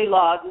the only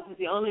laws. This is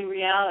the only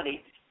reality.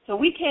 So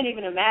we can't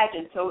even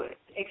imagine. So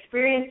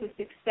experience a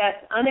success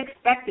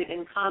unexpected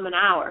in common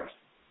hours.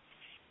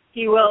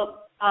 He will,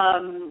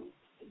 the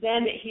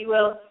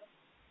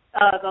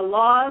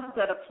laws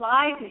that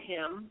apply to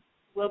him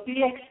will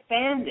be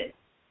expanded,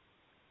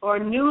 or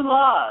new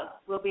laws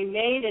will be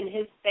made in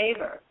his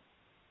favor,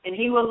 and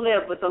he will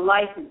live with the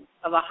license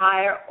of a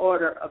higher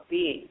order of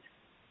beings.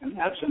 And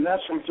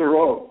that's from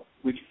Thoreau,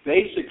 which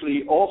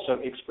basically also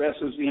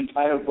expresses the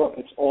entire book.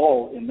 It's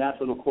all in that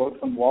little quote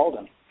from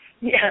Walden.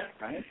 Yeah.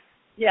 Right?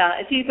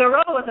 Yeah. See,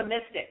 Thoreau was a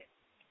mystic,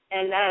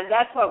 and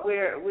that's what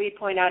we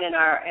point out in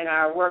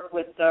our work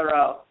with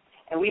Thoreau,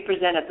 and we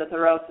present at the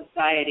Thoreau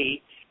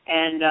Society,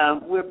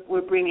 and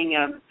we're bringing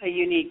a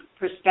unique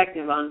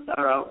perspective on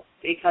Thoreau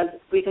because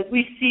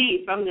we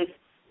see from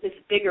this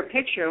bigger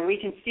picture, and we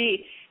can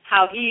see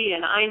how he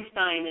and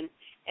Einstein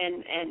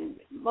and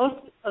most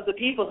of the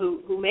people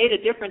who made a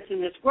difference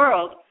in this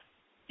world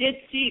did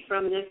see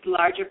from this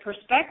larger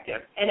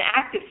perspective and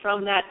acted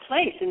from that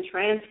place and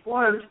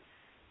transformed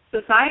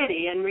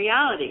society and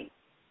reality.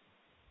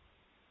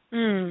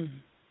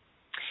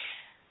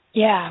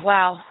 Yeah,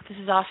 wow, this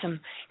is awesome.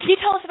 Can you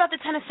tell us about the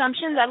 10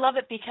 assumptions? I love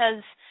it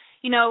because,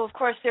 you know, of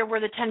course, there were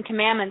the 10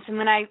 commandments, and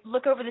when I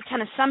look over the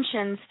 10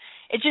 assumptions,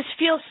 it just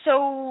feels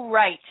so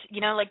right.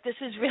 Like this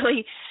is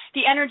really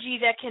the energy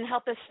that can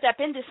help us step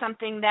into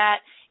something that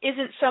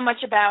isn't so much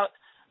about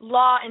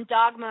law and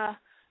dogma,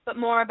 but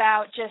more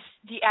about just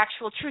the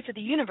actual truth of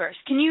the universe.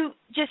 Can you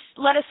just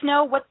let us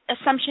know what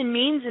assumption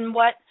means and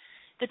what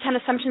the 10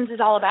 assumptions is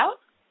all about?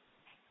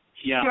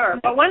 Yeah. Sure.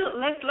 But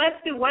let's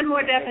do one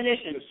more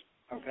definition.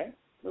 Okay.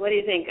 What do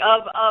you think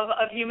of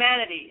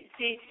humanity?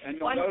 See, and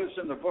you'll notice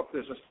in the book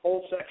there's a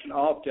whole section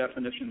of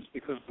definitions,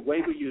 because the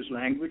way we use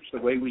language, the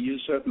way we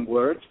use certain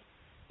words,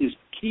 is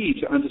key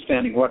to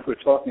understanding what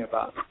we're talking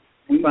about.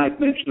 We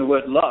might mention the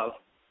word love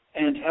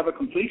and have a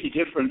completely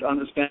different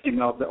understanding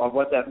of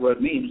what that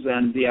word means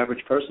than the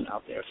average person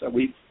out there. So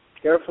we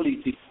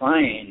carefully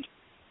defined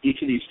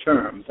each of these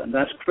terms, and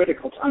that's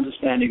critical to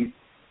understanding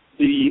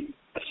the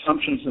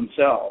assumptions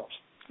themselves.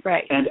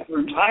 Right. And our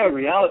entire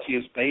reality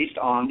is based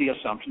on the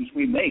assumptions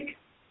we make.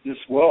 This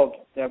world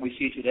that we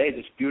see today,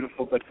 this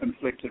beautiful but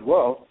conflicted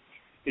world,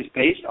 is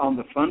based on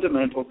the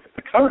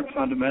current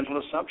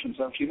fundamental assumptions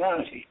of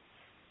humanity.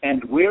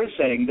 And we're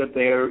saying that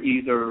they're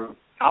either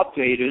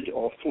outdated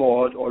or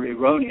flawed or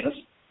erroneous,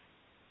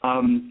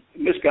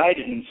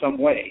 misguided in some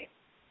way.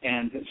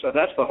 And so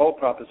that's the whole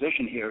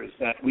proposition here, is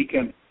that we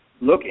can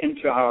look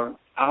into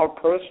our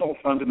personal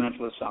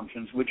fundamental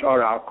assumptions, which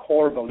are our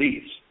core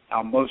beliefs,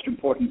 our most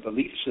important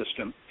belief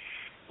system,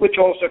 which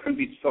also can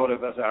be thought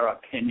of as our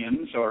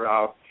opinions or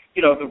our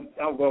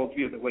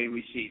worldview, the way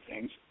we see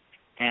things.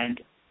 And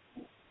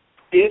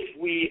if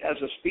we as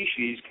a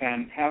species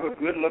can have a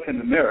good look in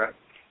the mirror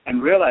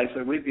and realize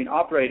that we've been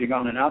operating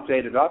on an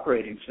outdated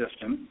operating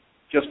system,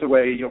 just the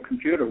way your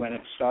computer, when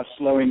it starts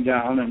slowing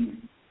down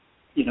and,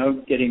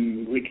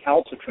 getting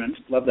recalcitrant,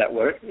 love that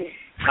word,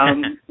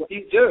 what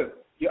do?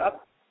 You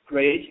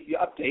upgrade, you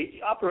update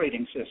the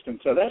operating system.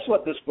 So that's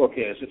what this book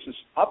is. It's this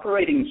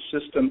operating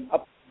system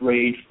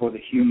upgrade for the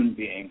human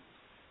being.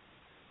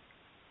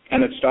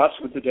 And it starts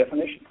with the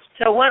definitions.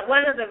 So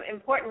one of the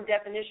important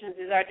definitions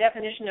is our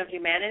definition of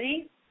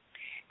humanity.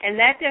 And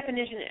that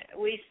definition,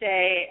 we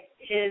say,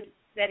 is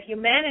that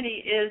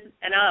humanity is,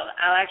 and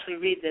I'll actually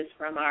read this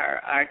from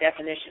our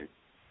definition.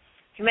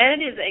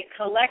 Humanity is a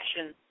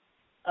collection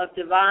of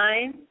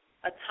divine,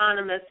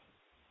 autonomous,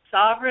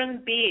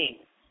 sovereign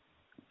beings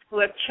who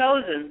have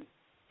chosen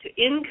to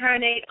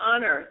incarnate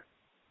on earth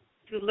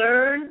to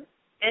learn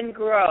and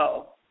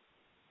grow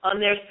on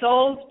their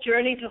soul's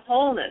journey to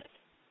wholeness,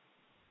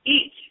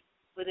 each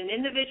with an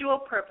individual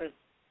purpose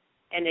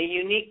and a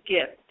unique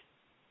gift.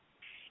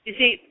 You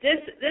see,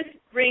 this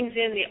brings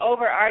in the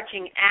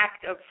overarching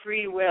act of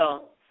free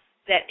will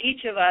that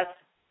each of us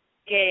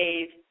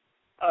gave,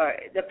 or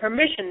the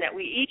permission that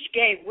we each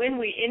gave when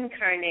we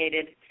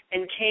incarnated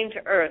and came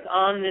to earth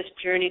on this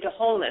journey to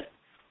wholeness.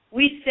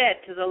 We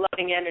said to the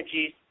loving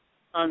energies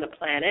on the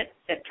planet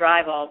that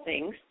drive all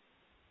things,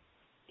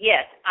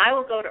 yes, I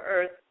will go to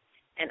earth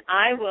and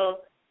I will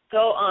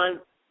go on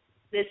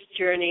this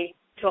journey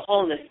to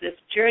wholeness, this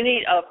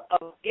journey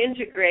of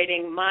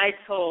integrating my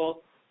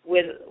soul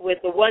with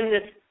the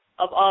oneness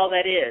of all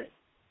that is.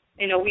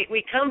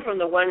 We come from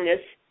the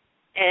oneness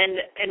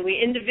and we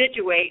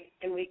individuate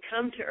and we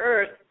come to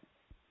earth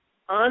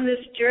on this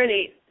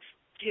journey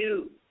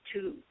to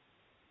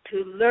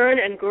learn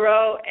and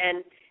grow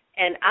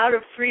and out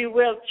of free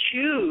will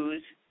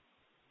choose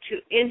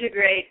to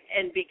integrate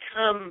and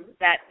become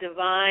that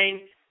divine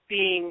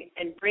being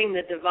and bring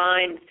the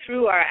divine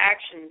through our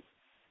actions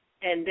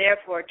and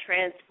therefore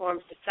transform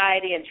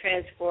society and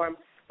transform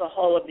the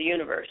whole of the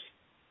universe.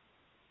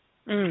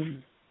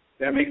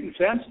 That making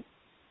sense?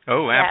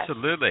 Oh,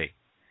 absolutely.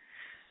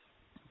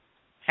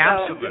 Yes.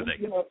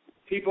 Absolutely.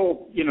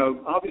 People,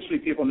 obviously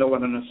people know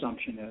what an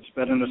assumption is,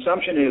 but an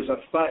assumption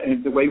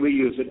is, the way we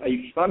use it,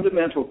 a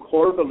fundamental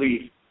core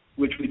belief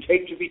which we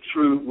take to be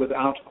true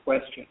without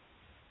question.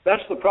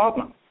 That's the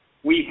problem.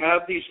 We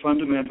have these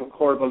fundamental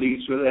core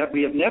beliefs that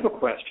we have never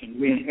questioned.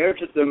 We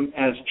inherited them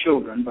as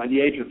children by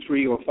the age of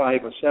 3 or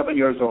 5 or 7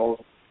 years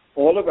old.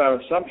 All of our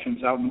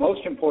assumptions, our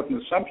most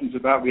important assumptions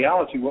about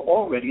reality, were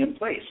already in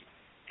place,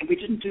 and we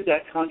didn't do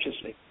that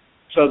consciously.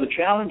 So the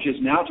challenge is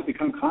now to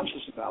become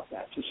conscious about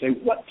that, to say,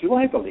 what do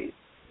I believe?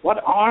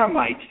 What are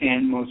my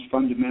 10 most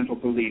fundamental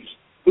beliefs?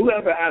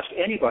 Whoever asked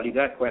anybody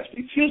that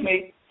question, excuse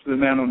me, to the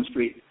man on the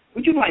street,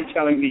 would you mind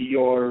telling me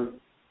your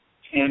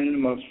 10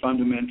 most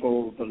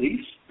fundamental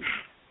beliefs?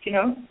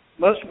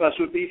 Most of us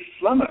would be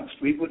flummoxed.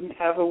 We wouldn't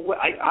have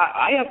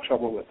I have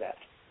trouble with that.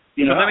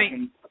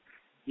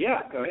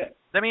 Go ahead.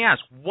 Let me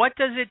ask, what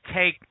does it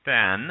take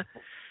then?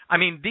 I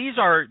mean, this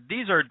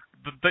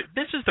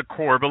is the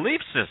core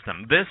belief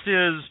system. This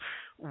is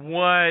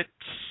what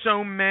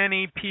so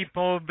many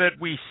people that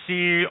we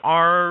see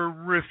are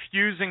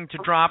refusing to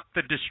drop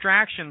the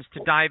distractions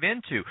to dive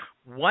into.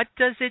 What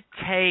does it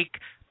take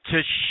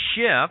to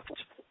shift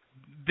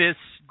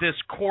this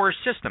core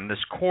system,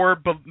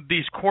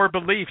 these core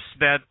beliefs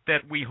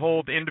that we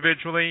hold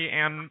individually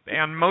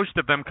and most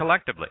of them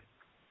collectively?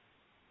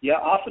 Yeah,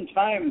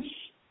 oftentimes,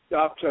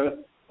 Doctor,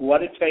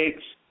 what it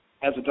takes,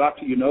 as a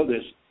doctor you know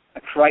this,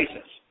 a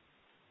crisis,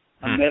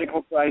 a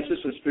medical crisis,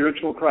 a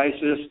spiritual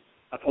crisis,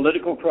 a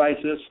political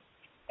crisis,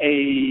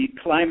 a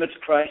climate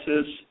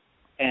crisis,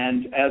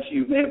 and as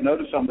you may have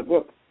noticed on the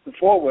book, the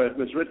foreword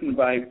was written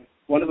by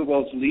one of the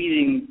world's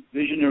leading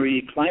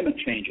visionary climate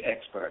change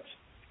experts,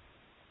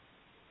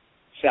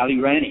 Sally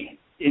Ranney.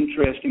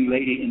 Interesting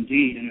lady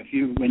indeed,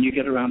 and when you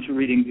get around to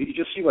reading, you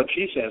just see what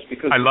she says.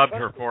 Because I loved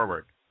her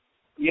foreword.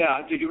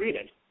 Yeah, did you read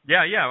it?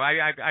 Yeah.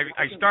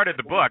 I started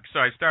the book, so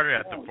I started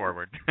at the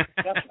foreword.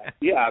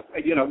 Yeah,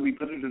 we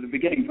put it at the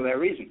beginning for that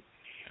reason.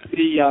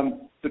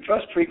 The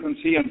trust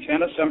frequency and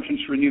 10 assumptions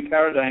for a new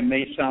paradigm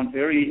may sound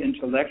very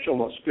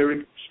intellectual or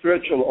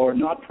spiritual or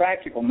not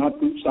practical, not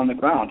boots on the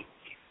ground.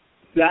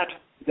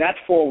 That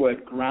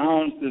foreword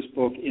grounds this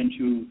book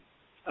into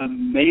a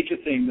major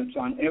thing that's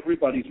on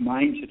everybody's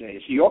mind today.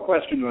 So your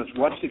question was,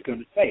 what's it going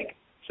to take?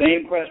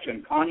 Same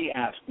question Connie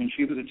asked when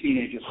she was a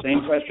teenager.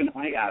 Same question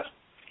I asked.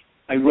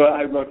 I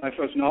wrote my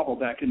first novel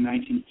back in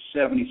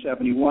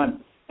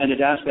 1970-71, and it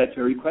asked that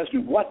very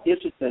question. What's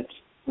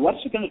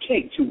it going to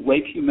take to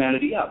wake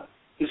humanity up?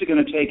 Is it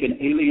going to take an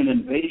alien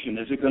invasion?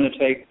 Is it going to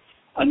take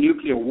a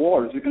nuclear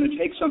war? Is it going to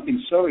take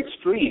something so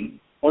extreme?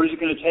 Or is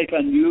it going to take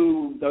that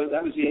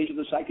was the age of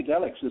the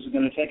psychedelics. Is it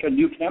going to take a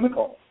new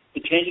chemical?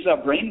 It changes our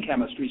brain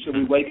chemistry so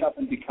we wake up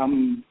and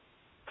become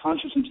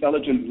conscious,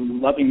 intelligent,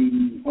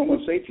 loving Homo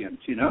sapiens,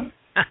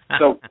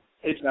 So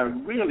it's a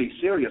really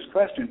serious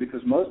question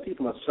because most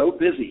people are so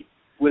busy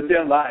with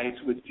their lives,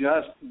 with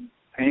just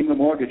paying the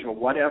mortgage or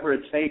whatever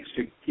it takes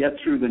to get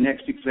through the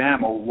next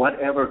exam or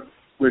whatever.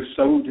 We're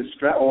so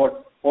distracted,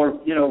 or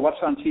what's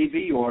on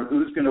TV or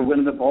who's going to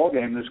win the ball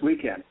game this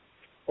weekend.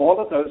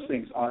 All of those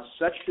things are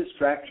such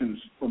distractions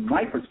from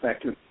my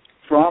perspective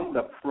from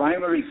the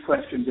primary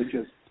question, which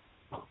is,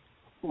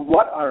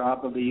 what are our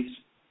beliefs?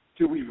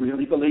 Do we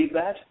really believe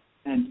that?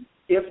 And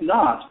if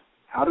not,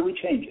 how do we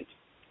change it?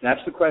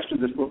 That's the question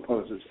this book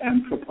poses,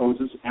 and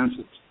proposes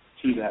answers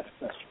to that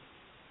question.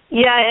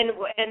 Yeah,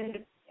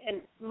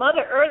 and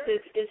Mother Earth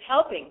is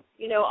helping.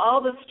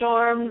 All the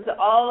storms,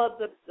 all of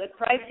the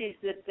crises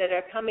that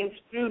are coming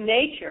through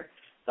nature.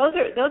 Those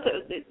are,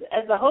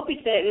 as the Hopi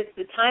said, it's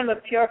the time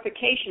of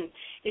purification.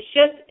 It's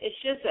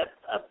just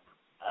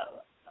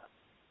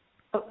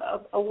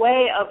a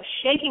way of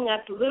shaking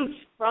us loose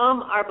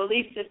from our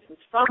belief systems,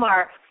 from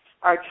our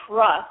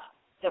trust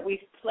that we've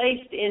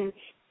placed in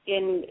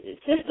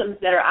systems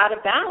that are out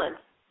of balance.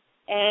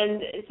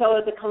 And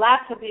so the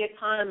collapse of the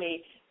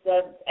economy,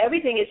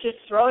 everything is just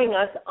throwing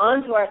us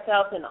onto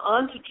ourselves and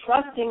onto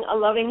trusting a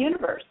loving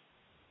universe.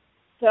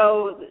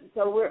 So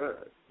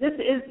this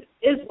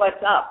is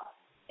what's up,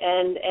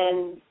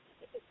 and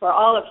for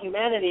all of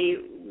humanity,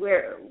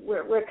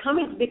 we're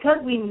coming because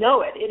we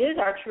know it. It is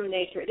our true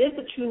nature. It is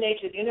the true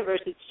nature of the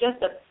universe. It's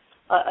just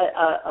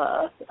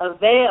a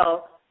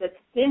veil that's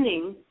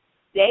thinning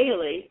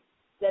daily,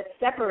 that's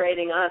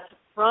separating us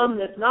from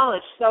this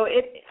knowledge. So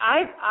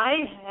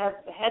I have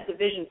had the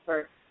vision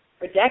for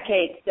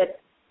decades that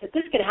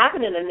this can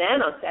happen in a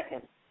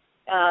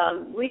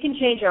nanosecond. We can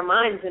change our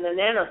minds in a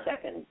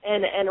nanosecond.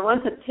 And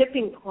once a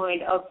tipping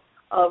point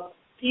of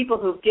people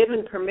who've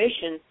given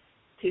permission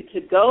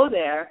to go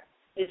there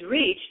is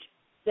reached,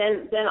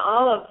 then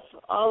all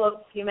of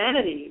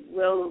humanity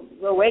will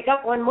wake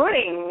up one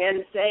morning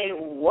and say,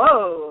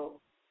 "Whoa,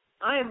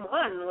 I'm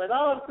one with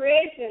all of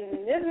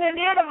creation. Isn't it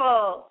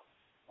beautiful?"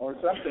 Or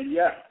something,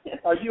 yeah.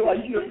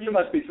 You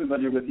must be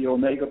familiar with the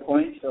Omega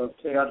Point of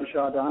Teilhard de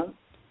Chardin?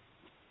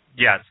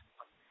 Yes.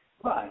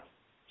 Right.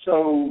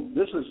 So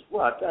this is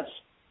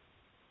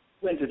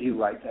when did he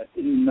write that?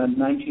 In the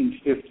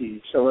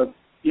 1950s. So, a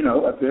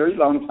very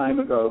long time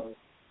ago,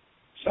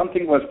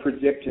 something was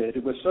predicted.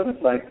 It was sort of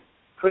like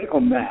critical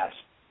mass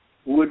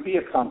would be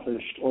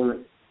accomplished or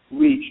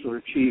reached or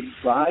achieved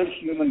by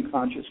human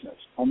consciousness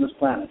on this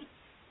planet.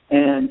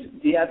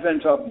 And the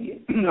advent of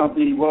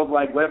the World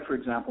Wide Web, for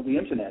example, the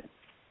Internet,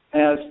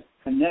 has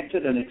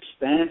connected and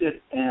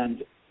expanded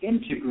and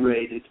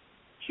integrated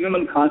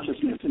human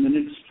consciousness in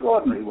an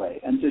extraordinary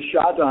way. And de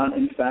Chardin,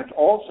 in fact,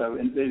 also,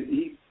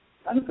 he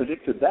kind of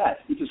predicted that.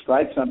 He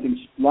described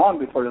something long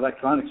before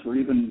electronics were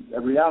even a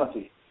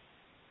reality.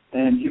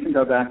 And you can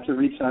go back to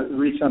read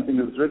something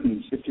that was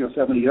written 60 or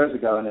 70 years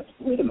ago, and it's,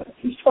 wait a minute,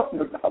 he's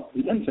talking about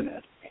the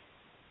Internet.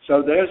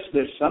 So there's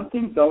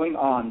something going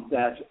on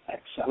that's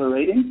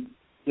accelerating.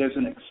 There's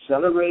an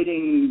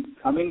accelerating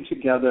coming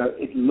together.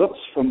 It looks,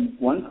 from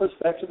one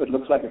perspective, it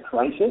looks like a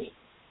crisis.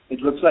 It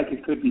looks like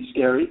it could be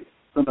scary.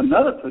 From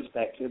another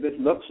perspective, it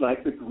looks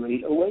like the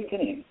Great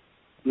Awakening.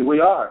 Here we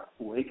are.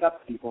 Wake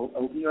up, people.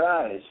 Open your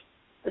eyes.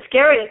 The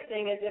scariest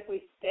thing is if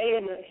we stay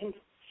in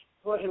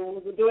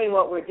doing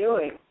what we're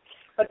doing.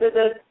 But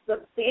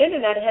the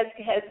Internet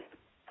has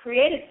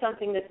created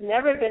something that's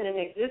never been in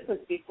existence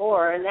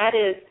before, and that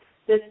is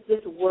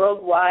this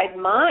worldwide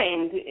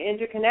mind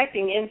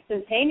interconnecting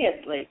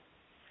instantaneously.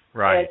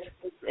 Right.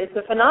 It's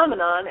a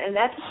phenomenon, and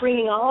that's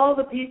bringing all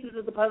the pieces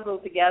of the puzzle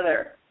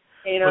together,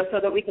 so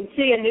that we can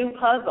see a new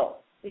puzzle.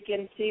 We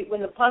can see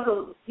when the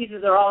puzzle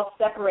pieces are all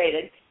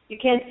separated. You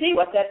can't see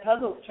what that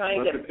puzzle's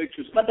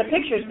what the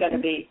picture's going to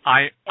be.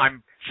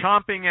 I'm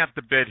chomping at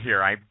the bit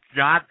here. I've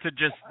got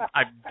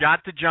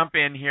to jump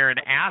in here and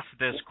ask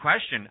this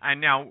question. And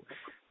now,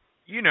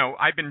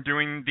 I've been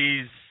doing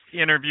these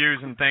interviews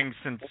and things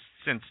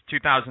since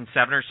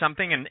 2007 or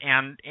something,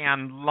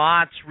 and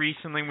lots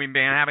recently we've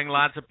been having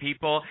lots of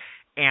people,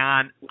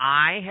 and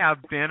I have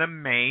been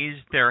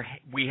amazed.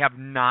 We have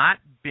not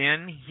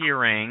been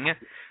hearing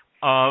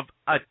of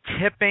a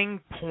tipping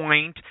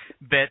point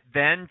that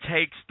then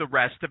takes the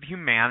rest of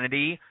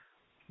humanity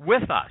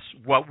with us.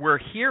 What we're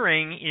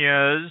hearing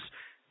is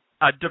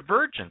a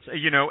divergence,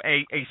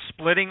 a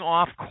splitting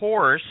off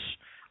course,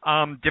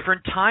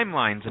 different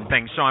timelines and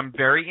things. So I'm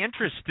very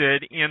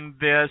interested in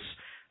this,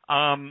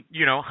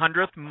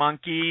 100th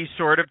monkey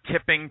sort of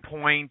tipping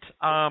point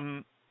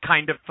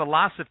kind of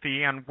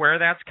philosophy and where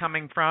that's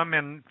coming from,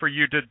 and for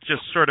you to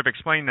just sort of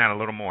explain that a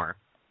little more.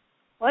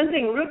 One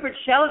thing, Rupert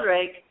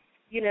Sheldrake,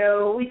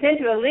 we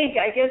sent you a link.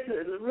 I guess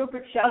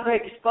Rupert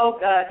Sheldrake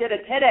did a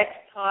TEDx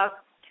talk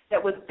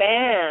that was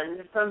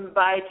banned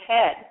by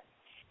TED,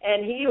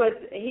 and he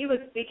was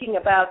speaking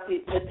about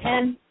the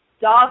 10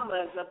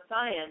 dogmas of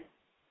science,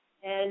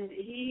 and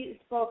he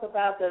spoke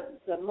about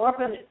the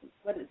morphin.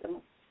 What is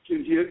the?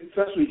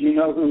 Firstly, do you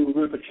know who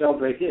Rupert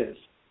Sheldrake is?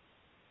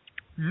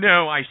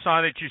 No, I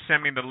saw that you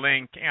sent me the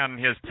link and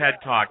his TED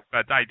talk,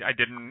 but I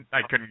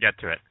couldn't get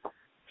to it.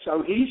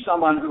 So he's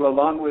someone who,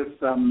 along with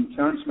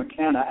Terence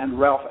McKenna and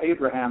Ralph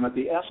Abraham at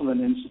the Esalen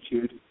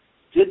Institute,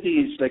 did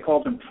these, they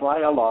called them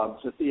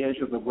trialogues at the edge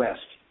of the West.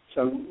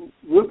 So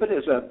Rupert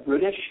is a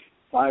British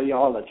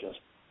biologist,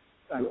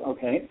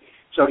 okay?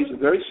 So he's a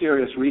very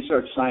serious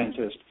research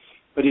scientist,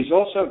 but he's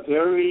also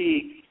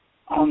very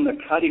on the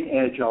cutting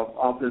edge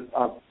of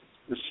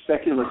the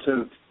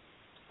speculative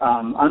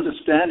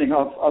understanding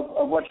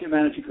of what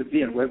humanity could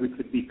be and where we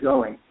could be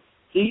going.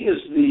 He is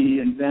the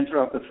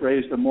inventor of the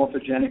phrase the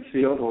morphogenic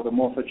field or the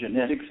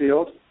morphogenetic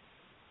field.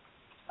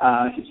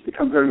 He's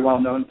become very well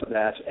known for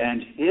that,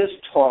 and his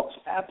talks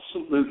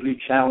absolutely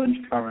challenge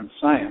current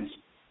science.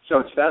 So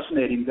it's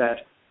fascinating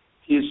that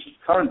his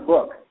current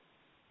book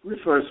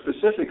refers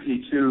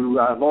specifically to,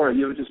 Laura,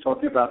 you were just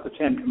talking about the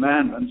 10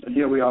 Commandments, and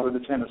here we are with the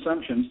 10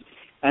 Assumptions,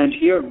 and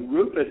here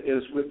Rupert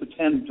is with the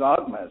 10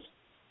 Dogmas.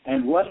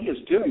 And what he is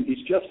doing,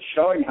 he's just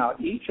showing how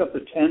each of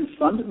the 10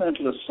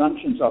 fundamental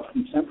assumptions of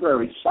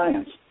contemporary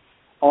science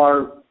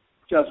are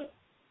just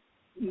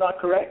not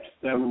correct.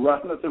 They're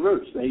rotten at the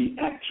roots. They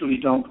actually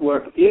don't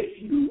work if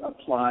you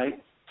apply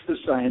the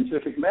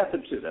scientific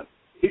method to them.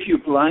 If you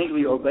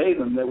blindly obey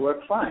them, they work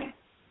fine,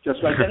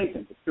 just like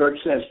anything. The church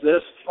says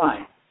this,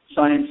 fine.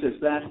 Science says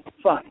that,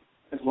 fine.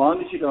 As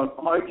long as you don't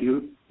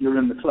argue, you're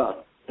in the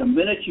club. The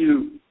minute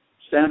you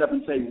stand up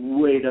and say,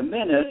 wait a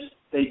minute,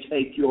 they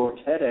take your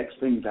TEDx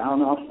thing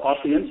down off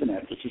the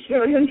internet, which is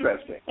very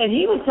interesting. And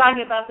he was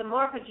talking about the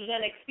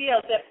morphogenetic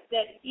field,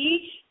 that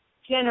each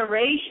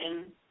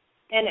generation,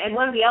 and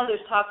one of the elders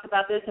talks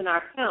about this in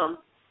our film,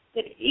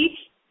 that each,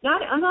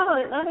 not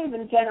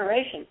even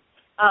generation,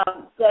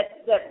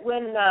 that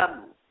when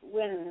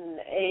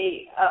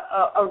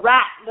a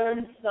rat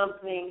learns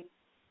something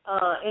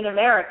in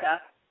America,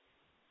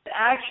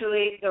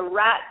 actually the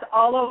rats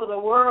all over the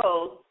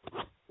world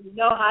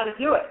know how to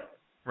do it.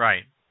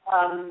 Right.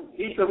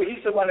 He's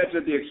the one who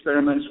did the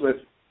experiments with,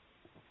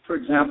 for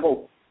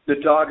example, the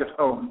dog at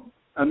home,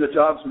 and the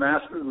dog's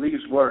master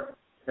leaves work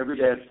every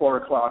day at 4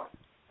 o'clock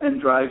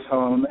and drives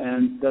home,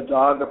 and the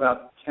dog,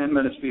 about 10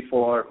 minutes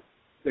before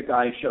the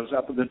guy shows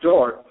up at the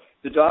door,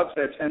 the dog's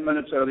there 10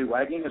 minutes early,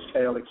 wagging his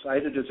tail,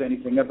 excited as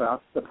anything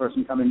about the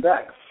person coming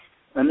back.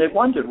 And they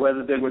wondered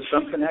whether there was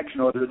some connection,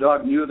 or the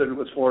dog knew that it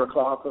was 4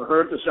 o'clock, or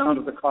heard the sound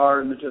of the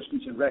car in the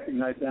distance and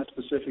recognized that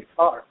specific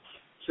car.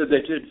 So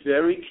they did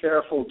very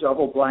careful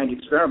double-blind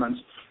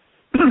experiments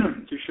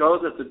to show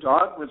that the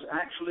dog was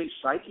actually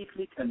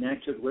psychically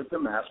connected with the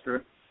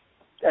master,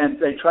 and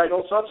they tried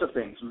all sorts of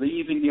things,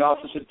 leaving the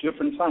office at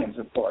different times,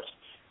 of course,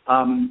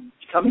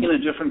 coming in a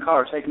different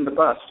car, taking the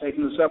bus,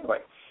 taking the subway,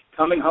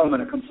 coming home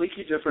in a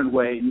completely different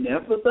way.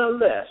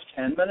 Nevertheless,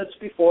 10 minutes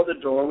before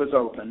the door was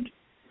opened,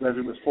 whether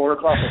it was 4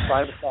 o'clock or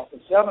 5 o'clock or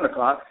 7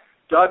 o'clock,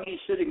 doggy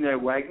sitting there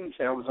wagging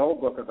tail. There's a whole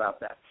book about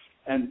that.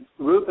 And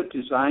Rupert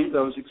designed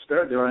those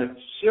experiments. There are a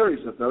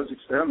series of those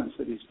experiments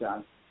that he's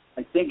done.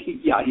 I think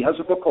he has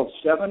a book called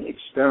 7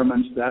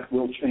 Experiments That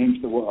Will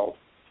Change the World.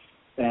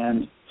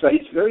 And so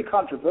it's very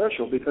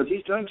controversial because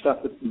he's doing stuff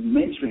that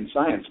mainstream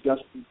science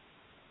just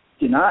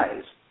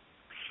denies.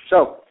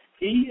 So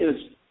he is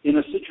in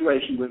a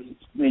situation with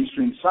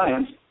mainstream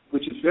science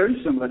which is very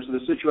similar to the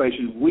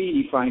situation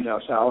we find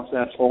ourselves,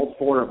 that's all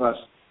 4 of us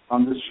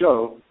on this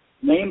show,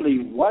 namely,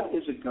 what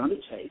is it going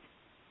to take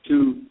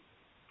to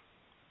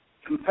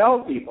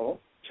compel people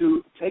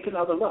to take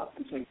another look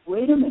and say,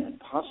 wait a minute,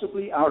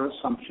 possibly our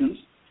assumptions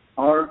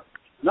are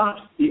not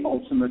the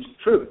ultimate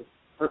truth.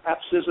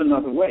 Perhaps there's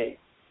another way.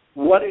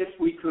 What if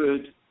we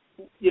could,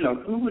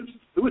 who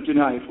would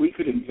deny if we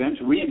could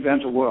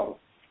reinvent a world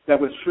that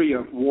was free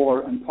of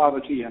war and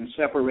poverty and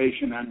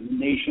separation and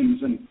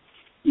nations and,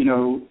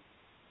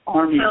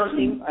 armies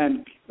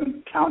and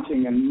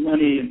counting and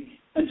money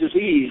and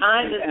disease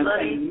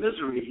and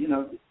misery.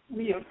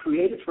 We have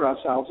created for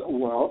ourselves a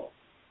world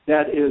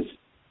that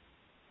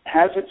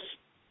has its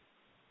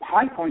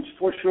high points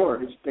for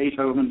sure. It's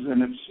Beethoven's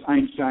and it's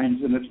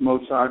Einstein's and it's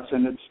Mozart's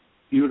and it's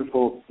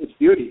beautiful. It's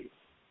beauty.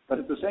 But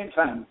at the same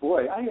time,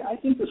 boy, I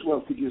think this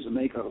world could use a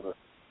makeover.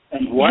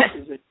 And what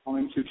is it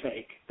going to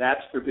take?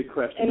 That's the big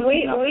question. And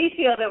we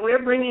feel that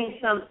we're bringing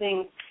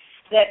something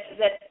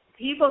that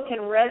people can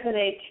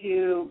resonate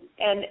to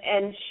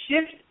and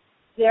shift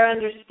their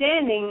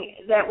understanding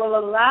that will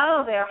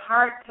allow their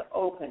heart to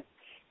open.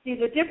 See,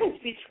 the difference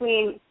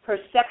between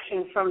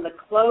perception from the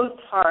closed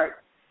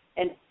heart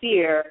and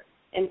fear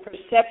and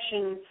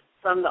perception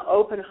from the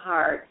open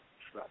heart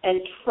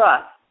and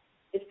trust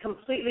is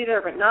completely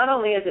different. Not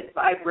only is it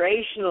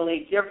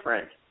vibrationally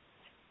different,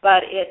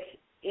 but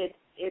it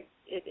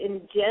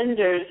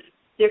engenders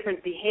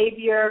different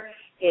behavior.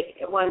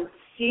 One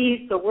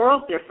sees the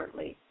world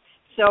differently.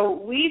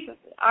 So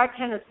our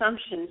 10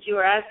 assumptions, you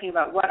were asking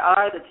about what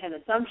are the 10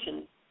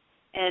 assumptions,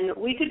 and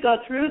we could go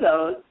through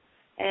those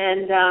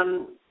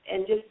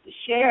and just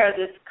share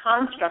this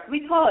construct.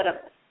 We call it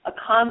a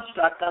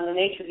construct on the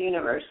nature of the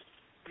universe.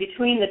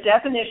 Between the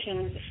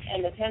definitions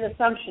and the 10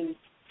 assumptions,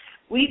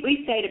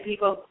 we say to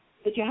people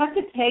that you have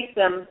to take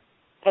them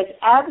as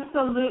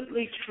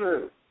absolutely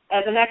true,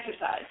 as an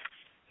exercise.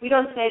 We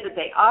don't say that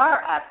they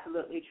are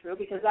absolutely true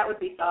because that would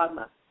be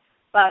dogma.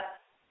 But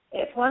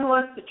if one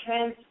wants to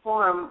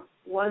transform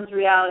one's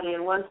reality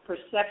and one's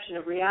perception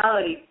of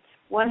reality,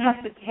 one has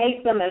to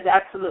take them as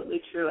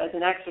absolutely true, as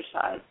an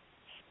exercise.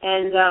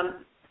 And,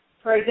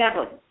 for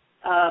example,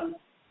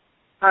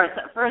 our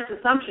first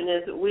assumption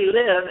is that we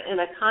live in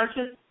a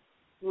conscious,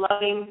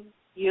 loving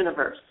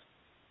universe.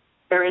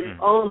 There is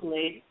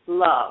only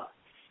love.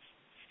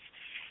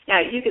 Now,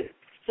 you could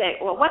say,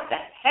 well, what the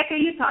heck are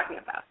you talking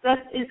about?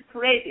 That is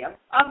crazy.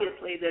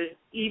 Obviously, there's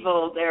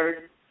evil,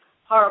 there's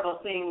horrible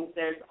things,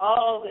 there's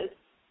all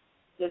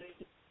this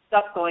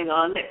stuff going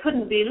on that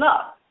couldn't be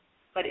love.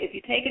 But if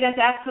you take it as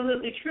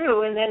absolutely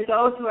true and then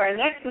go to our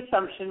next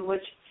assumption,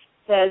 which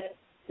says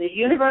the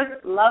universe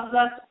loves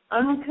us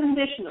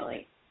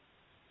unconditionally,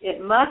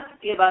 it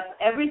must give us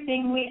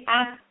everything we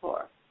ask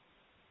for.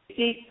 You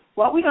see,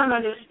 what we don't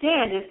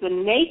understand is the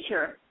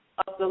nature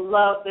of the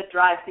love that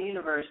drives the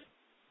universe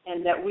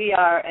and that we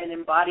are an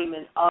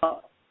embodiment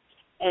of.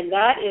 And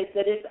that is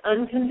that it's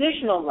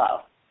unconditional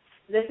love.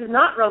 This is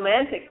not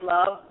romantic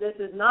love. This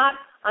is not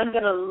I'm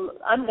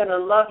gonna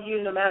love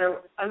you no matter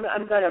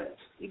I'm gonna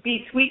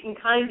be sweet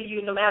and kind to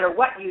you no matter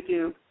what you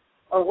do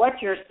or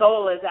what your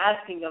soul is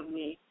asking of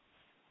me.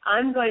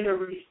 I'm going to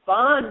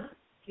respond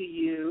to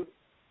you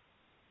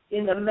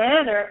in the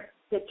manner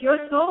that your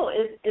soul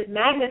is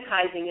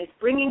magnetizing, is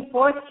bringing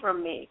forth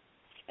from me.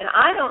 And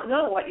I don't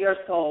know what your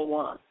soul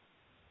wants.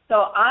 So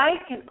I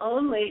can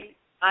only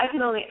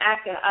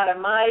act out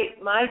of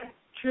my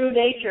true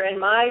nature and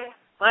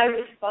my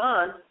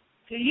response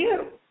to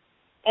you.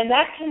 And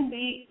that can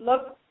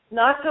look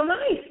not so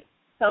nice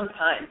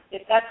sometimes,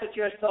 if that's what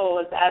your soul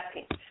is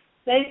asking.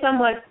 Say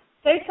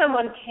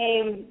someone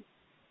came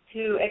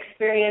to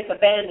experience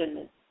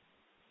abandonment,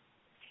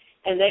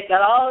 and they've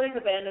got all these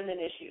abandonment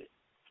issues.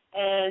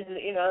 And,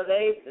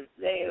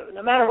 they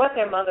no matter what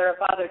their mother or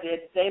father did,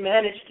 they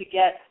managed to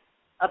get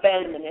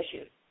abandonment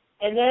issues.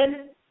 And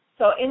then,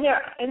 so in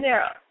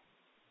their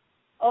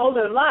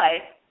older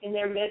life, in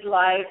their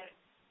midlife,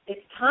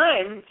 it's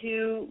time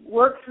to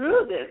work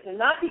through this and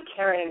not be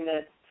carrying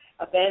this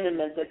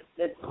abandonment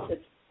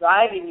that's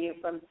driving you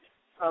from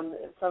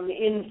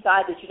the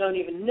inside that you don't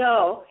even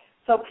know.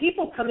 So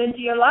people come into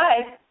your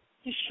life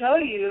to show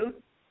you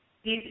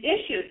these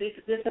issues,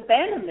 this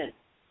abandonment.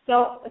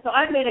 So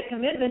I've made a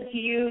commitment to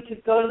you to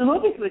go to the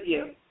movies with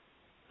you.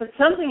 But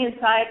something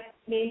inside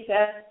me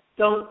says,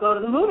 don't go to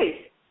the movies.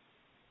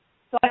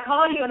 So I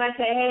call you and I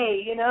say,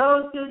 hey,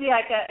 Susie,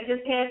 I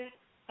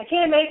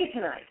can't make it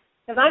tonight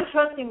because I'm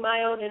trusting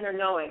my own inner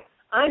knowing.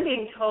 I'm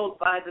being told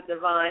by the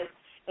divine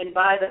and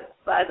by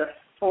the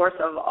force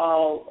of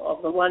all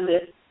of the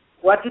oneness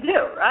what to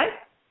do, right?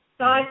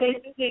 So I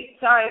say, Susie,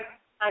 sorry,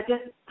 I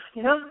just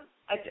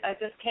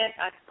can't.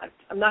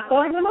 I'm not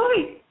going to the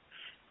movies.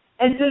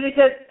 And Susie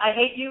says, I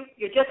hate you.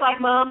 You're just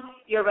like Mom.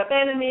 You've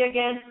abandoned me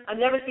again. I'm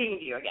never seeing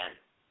you again.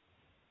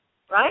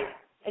 Right?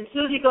 And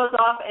Susie goes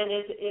off and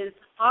is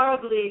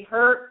horribly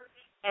hurt,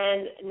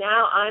 and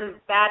now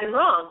I'm bad and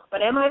wrong.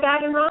 But am I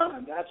bad and wrong?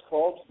 And that's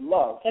called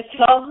love. It's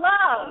called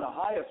love. On the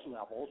highest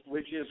level,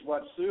 which is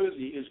what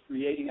Susie is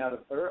creating out of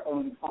her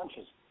own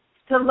consciousness.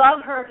 To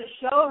love her, to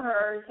show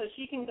her, so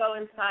she can go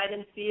inside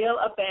and feel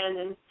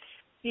abandoned,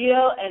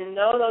 feel and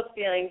know those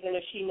feelings, and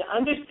if she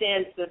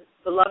understands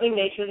the loving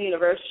nature of the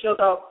universe, she'll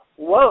go,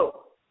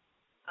 whoa,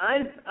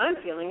 I'm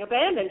feeling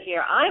abandoned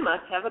here. I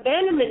must have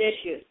abandonment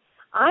issues.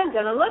 I'm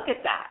going to look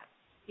at that,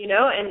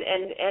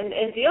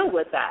 and deal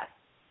with that.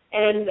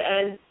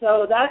 And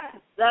so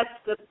that's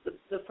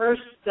the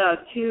first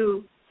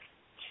two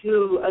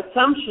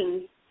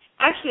assumptions.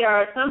 Actually,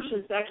 our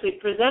assumptions actually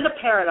present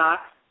a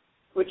paradox,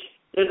 which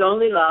there's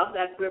only love.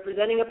 We're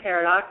presenting a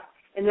paradox.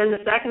 And then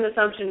the second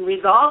assumption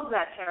resolves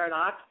that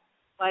paradox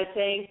by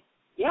saying,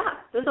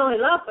 yeah, there's only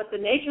love, but the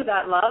nature of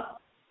that love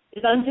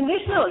is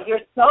unconditional.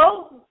 You're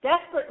so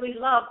desperately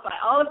loved by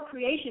all of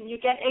creation, you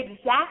get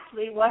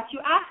exactly what you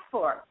ask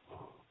for.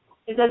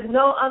 There's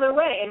no other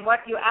way. And what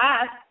you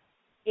ask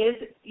is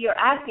you're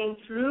asking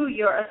through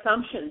your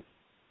assumptions.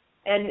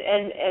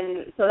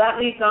 And so that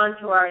leads on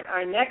to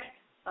our next.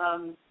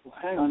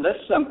 Hang on, let's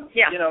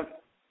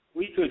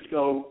we could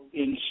go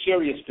in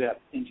serious depth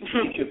into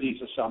each of these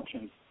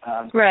assumptions.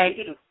 Right.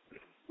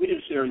 We did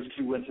a series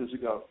 2 winters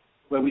ago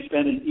where we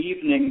spent an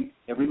evening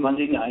every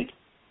Monday night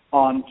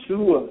on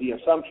 2 of the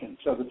assumptions.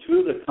 So the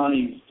 2 that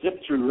Connie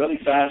zipped through really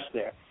fast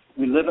there.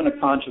 We live in a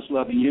conscious,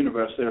 loving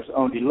universe. There's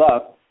only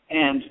love.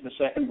 And the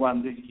second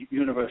one, the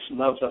universe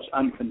loves us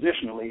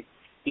unconditionally.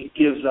 It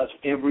gives us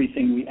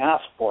everything we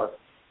ask for.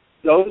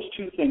 Those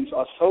 2 things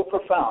are so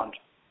profound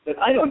that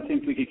I don't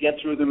think we could get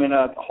through them in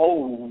a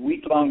whole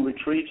week-long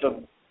retreat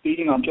of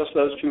feeding on just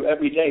those 2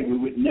 every day. We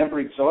would never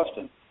exhaust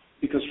them.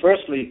 Because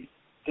firstly,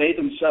 they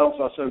themselves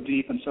are so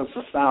deep and so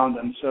profound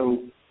and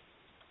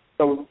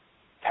so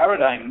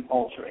paradigm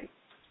altering.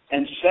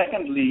 And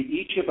secondly,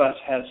 each of us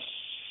has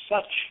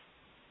such,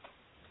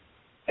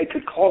 I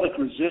could call it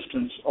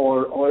resistance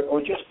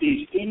or just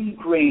these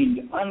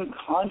ingrained,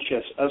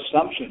 unconscious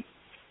assumptions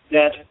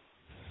that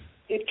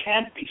it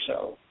can't be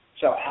so.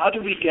 So how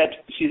do we this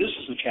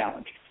is the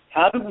challenge.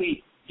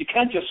 You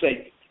can't just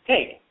say,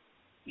 hey,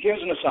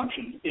 here's an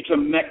assumption. It's a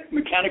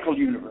mechanical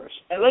universe.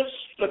 And let's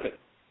flip it.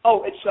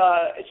 Oh,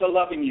 it's a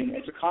loving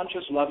universe. It's a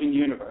conscious, loving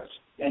universe.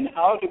 And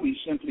how do we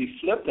simply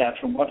flip that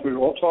from what we were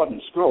all taught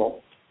in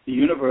school? The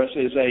universe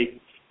is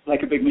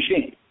like a big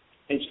machine.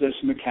 It's this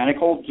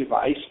mechanical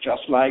device,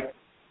 just like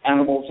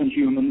animals and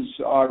humans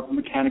are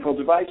mechanical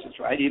devices,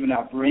 right? Even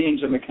our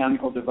brain's a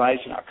mechanical device,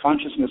 and our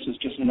consciousness is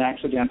just an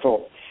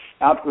accidental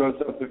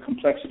outgrowth of the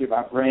complexity of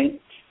our brain.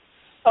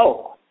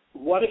 Oh,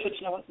 what if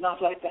it's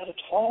not like that at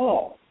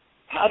all?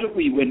 How do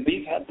we, when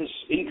we've had this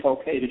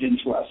inculcated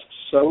into us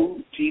so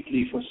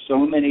deeply for so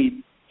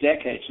many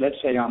decades, let's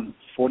say I'm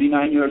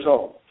 49 years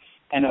old,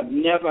 and I've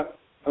never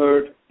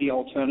heard the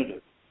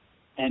alternative.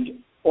 And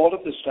all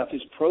of this stuff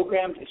is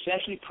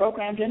essentially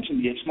programmed into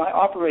me. It's my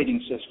operating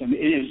system.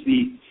 It is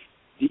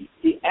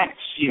the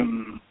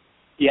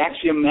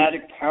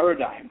axiomatic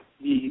paradigm,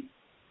 the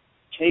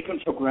taken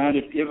for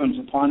granted givens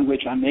upon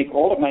which I make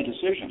all of my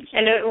decisions.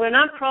 And we're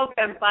not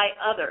programmed by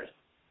others.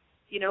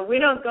 We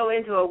don't go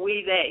into a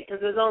we, they,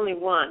 because there's only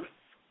one.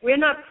 We're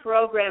not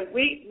programmed.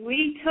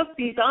 We took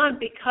these on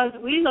because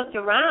we looked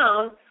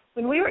around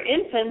when we were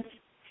infants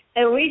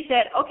and we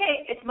said,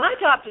 okay, it's my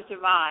job to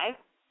survive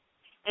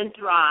and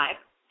thrive,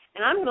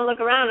 and I'm going to look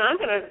around and I'm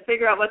going to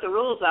figure out what the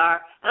rules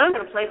are, and I'm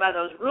going to play by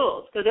those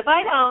rules, because if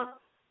I don't,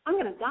 I'm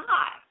going to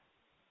die.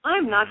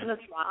 I'm not going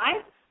to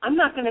thrive. I'm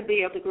not going to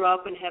be able to grow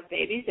up and have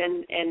babies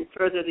and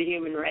further the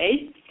human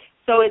race.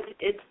 So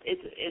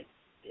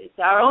it's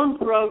our own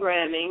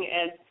programming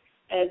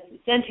as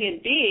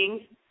sentient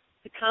beings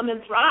to come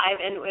and thrive.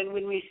 And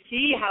when we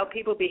see how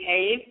people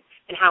behave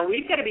and how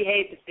we've got to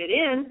behave to fit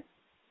in,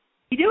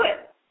 we do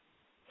it.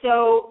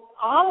 So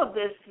all of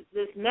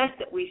this mess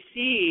that we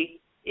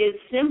see is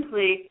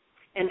simply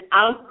an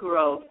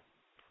outgrowth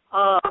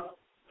of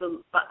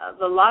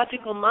the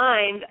logical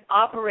mind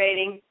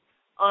operating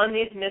on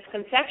these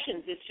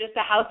misconceptions. It's just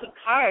a house of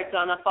cards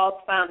on a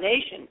false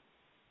foundation.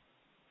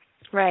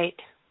 Right.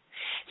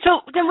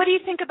 So then what do you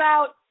think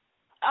about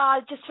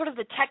just sort of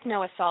the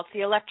techno-assaults,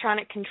 the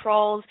electronic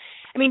controls?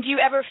 I mean, do you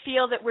ever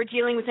feel that we're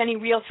dealing with any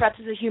real threats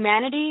as a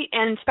humanity,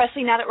 and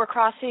especially now that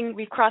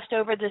we've crossed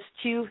over this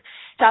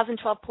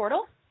 2012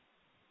 portal?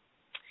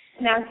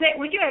 Now,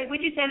 would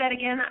you say that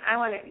again? I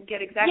want to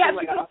get exactly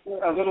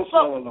what. A little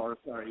slower, Laura.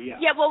 Sorry. Yeah.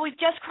 Yeah. Well, we've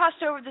just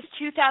crossed over this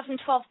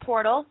 2012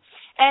 portal,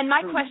 and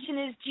my question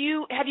is: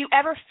 have you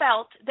ever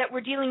felt that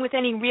we're dealing with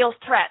any real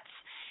threats,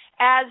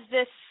 as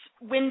this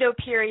window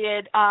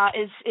period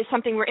is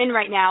something we're in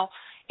right now,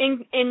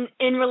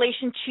 in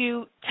relation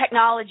to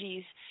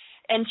technologies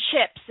and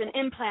chips and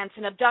implants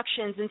and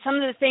abductions and some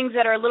of the things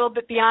that are a little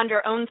bit beyond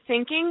our own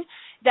thinking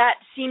that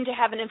seem to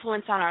have an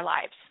influence on our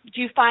lives?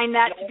 Do you find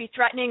that to be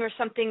threatening, or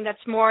something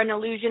that's more an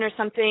illusion, or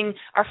something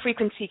our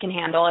frequency can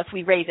handle if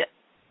we raise it?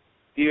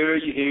 Here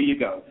you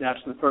go. That's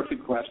the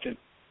perfect question.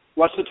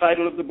 What's the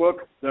title of the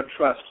book? The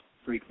Trust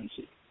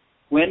Frequency.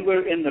 When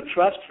we're in the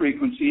trust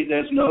frequency,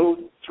 there's no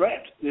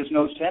threat. There's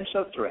no sense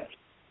of threat.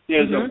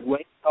 There's a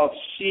way of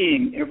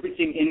seeing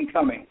everything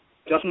incoming.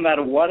 Doesn't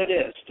matter what it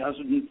is.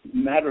 Doesn't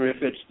matter if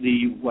it's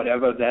the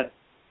whatever that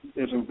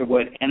there's the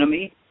word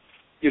enemy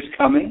is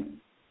coming.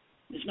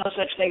 There's no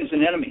such thing as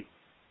an enemy.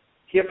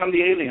 Here come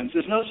the aliens.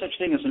 There's no such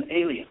thing as an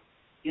alien.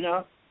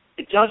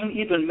 It doesn't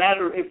even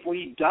matter if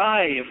we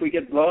die, if we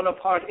get blown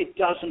apart. It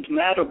doesn't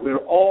matter. We're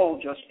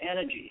all just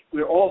energy.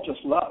 We're all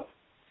just love.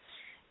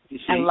 You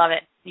see? I love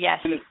it. Yes.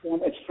 And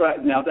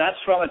now that's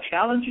from a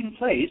challenging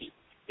place.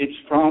 It's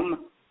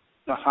from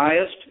the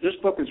highest. This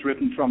book is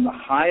written from the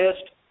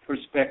highest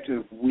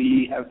perspective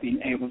we have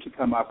been able to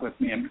come up with,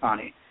 me and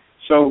Connie.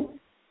 So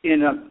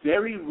in a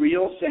very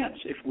real sense,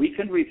 if we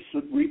can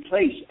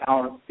replace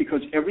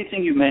because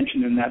everything you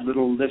mentioned in that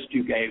little list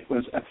you gave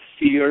was a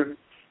fear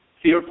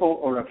fearful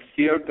or a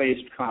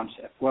fear-based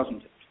concept,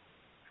 wasn't it?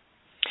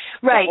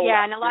 Right,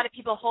 yeah, and a lot of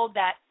people hold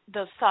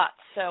those thoughts,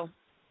 so.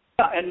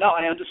 And no,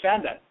 I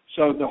understand that.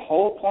 So the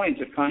whole point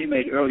that Connie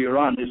made earlier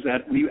on is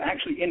that we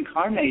actually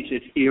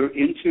incarnated here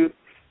into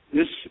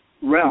this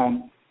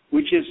realm,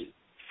 which is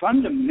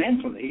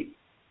fundamentally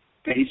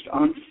based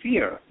on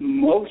fear.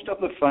 Most of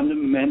the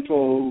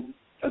fundamental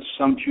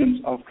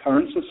assumptions of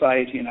current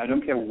society, and I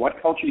don't care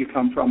what culture you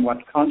come from, what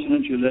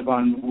continent you live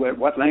on,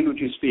 what language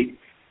you speak,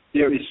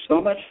 there is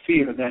so much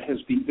fear that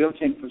has been built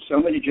in for so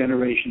many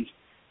generations.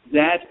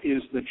 That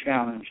is the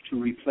challenge,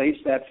 to replace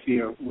that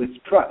fear with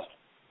trust.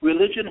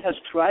 Religion has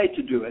tried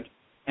to do it,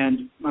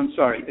 and I'm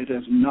sorry, it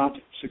has not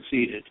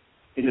succeeded.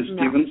 It has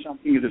given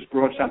something, it has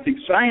brought something.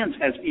 Science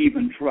has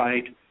even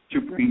tried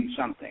to bring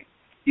something.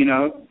 You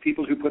know,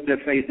 people who put their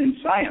faith in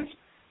science,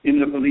 in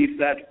the belief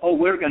that,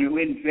 we're going to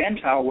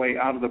invent our way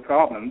out of the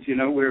problems. You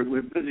know, we're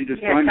busy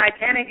destroying. Yes,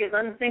 Titanic is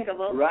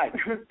unthinkable. Right.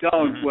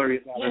 Don't worry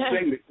about a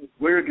thing, because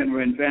we're going to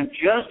invent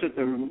just at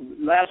the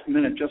last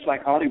minute, just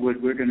like Hollywood,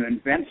 we're going to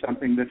invent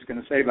something that's going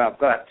to save our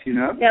butts, you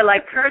know? Yeah,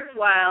 like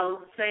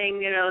Kurzweil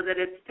saying,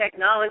 that it's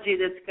technology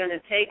that's going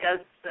to take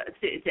us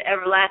to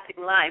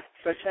everlasting life.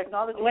 But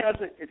technology has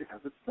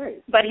its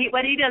place. But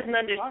what he doesn't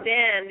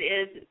understand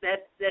is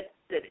that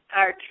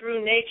our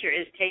true nature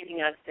is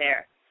taking us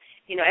there.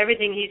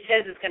 Everything he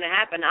says is going to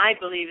happen, I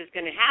believe is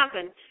going to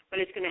happen, but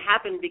it's going to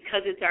happen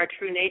because it's our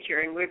true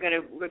nature, and we're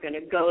going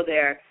to go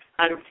there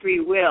out of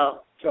free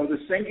will. So the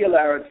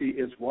singularity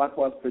is what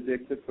was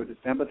predicted for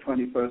December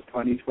 21st,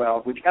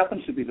 2012, which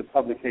happens to be the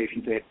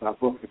publication date of our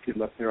book, if you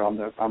look there on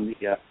the I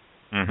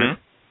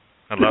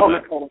love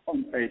that.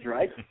 Homepage,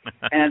 right?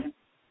 and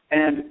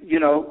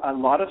a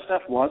lot of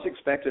stuff was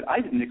expected. I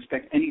didn't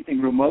expect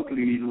anything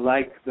remotely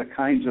like the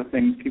kinds of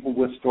things people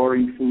were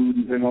storing food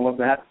and doing all of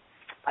that.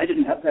 I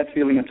didn't have that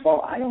feeling at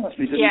all. I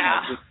honestly didn't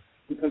have this,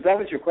 because that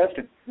was your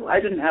question.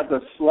 I didn't have the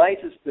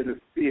slightest bit of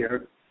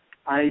fear.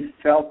 I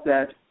felt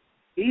that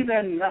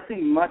either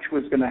nothing much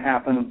was going to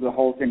happen, the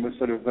whole thing was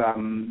sort of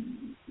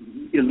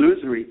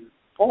illusory,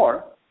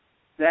 or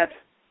that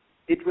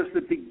it was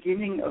the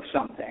beginning of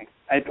something.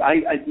 I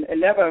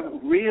never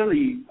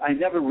really,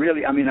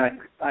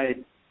 I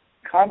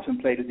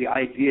contemplated the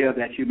idea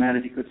that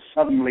humanity could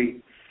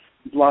suddenly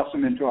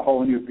blossom into a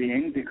whole new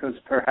being, because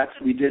perhaps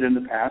we did in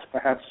the past.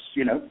 Perhaps,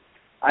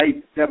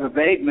 I have a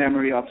vague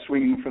memory of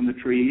swinging from the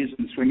trees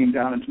and swinging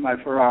down into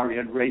my Ferrari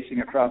and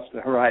racing across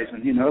the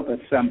horizon, but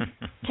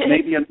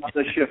maybe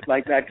another shift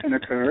like that can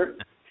occur.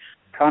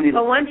 Connie,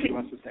 one wants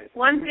to say something.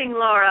 One thing,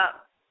 Laura,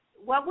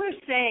 what we're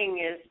saying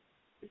is,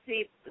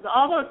 see,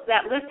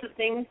 that list of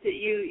things that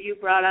you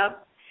brought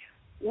up,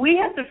 we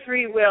have the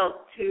free will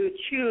to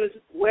choose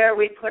where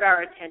we put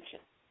our attention,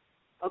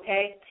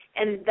 okay?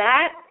 And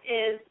that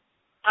is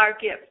our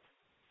gift.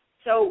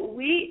 So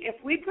if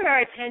we put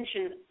our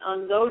attention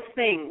on those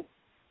things,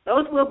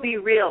 those will be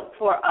real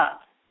for us.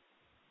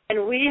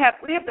 And we have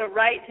the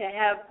right to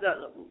have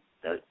the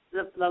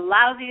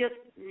lousiest,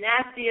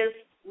 nastiest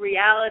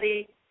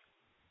reality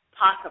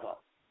possible.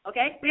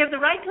 Okay? We have the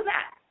right to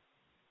that.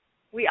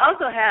 We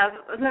also have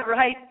the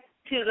right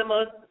to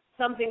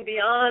something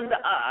beyond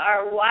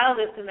our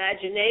wildest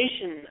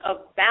imagination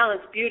of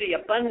balance, beauty,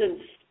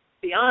 abundance,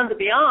 beyond the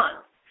beyond.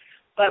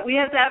 But we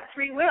have that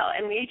free will,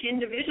 and we each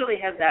individually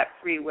have that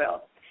free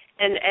will.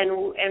 And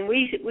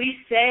we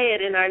say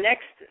it in our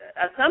next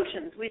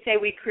assumptions. We say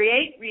we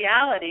create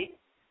reality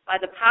by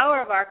the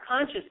power of our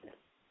consciousness.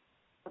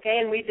 Okay,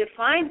 and we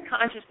define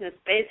consciousness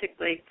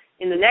basically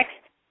in the next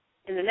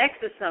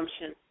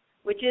assumption,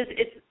 which is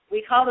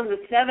we call them the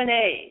 7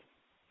 A's.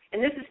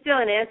 And this is still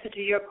an answer to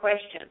your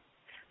question.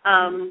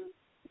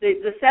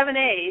 The 7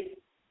 A's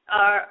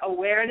are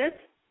awareness,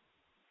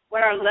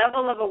 what our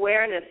level of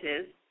awareness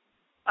is,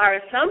 our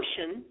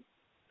assumption.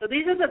 So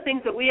these are the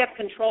things that we have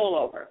control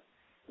over,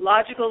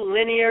 logical,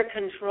 linear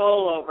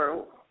control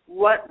over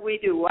what we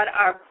do, what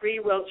our free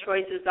will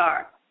choices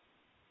are,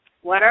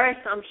 what our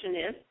assumption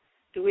is.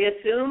 Do we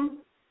assume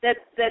that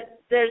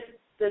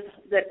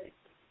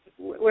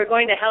we're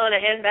going to hell in a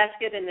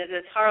handbasket and that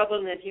it's horrible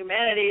and that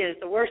humanity is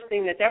the worst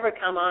thing that's ever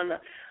come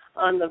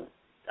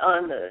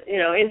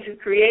into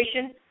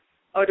creation?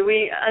 Or do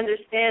we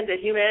understand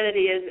that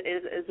humanity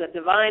is a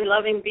divine,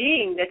 loving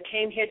being that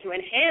came here to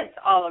enhance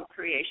all of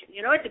creation?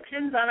 It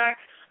depends on our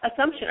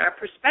assumption, our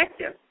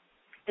perspective.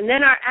 And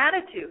then our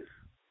attitude.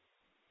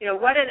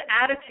 What an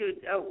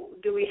attitude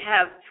do we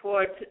have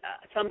towards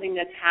something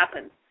that's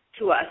happened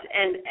to us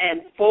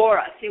and for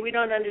us? See, we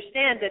don't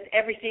understand that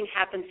everything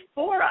happens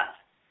for us.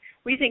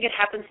 We think it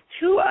happens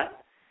to us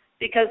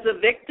because the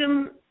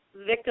victim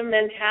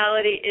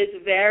mentality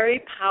is a very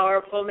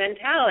powerful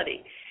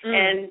mentality.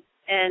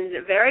 And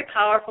a very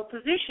powerful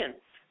position.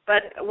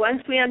 But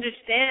once we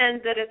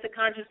understand that it's a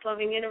conscious,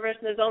 loving universe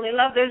and there's only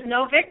love, there's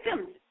no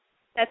victims.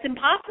 That's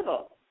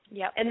impossible.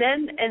 Yep. And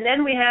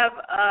then we have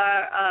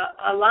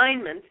our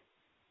alignment.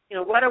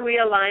 What are we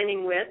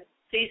aligning with?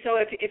 See, so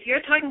if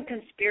you're talking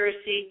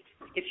conspiracy,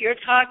 if you're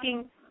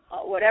talking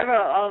whatever,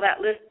 all that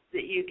list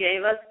that you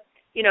gave us,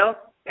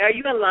 are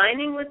you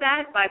aligning with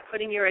that by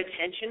putting your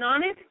attention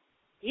on it?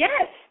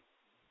 Yes,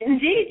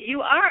 indeed,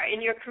 you are,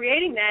 and you're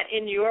creating that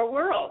in your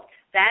world.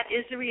 That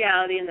is the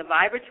reality and the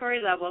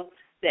vibratory level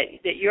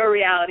that your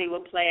reality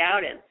will play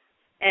out in.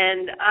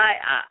 And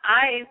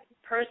I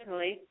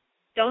personally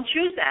don't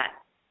choose that.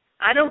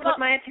 I don't put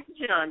my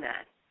attention on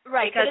that.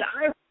 Right. Because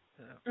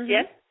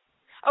yes?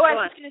 Oh, I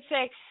was just going to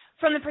say,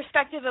 from the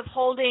perspective of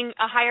holding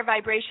a higher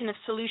vibration of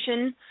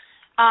solution,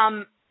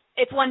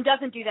 if one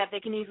doesn't do that, they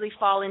can easily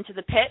fall into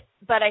the pit.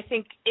 But I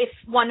think if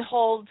one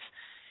holds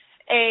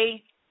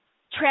a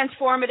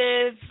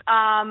transformative,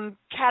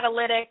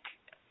 catalytic,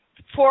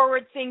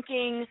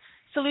 forward-thinking,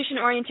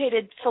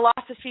 solution-orientated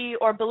philosophy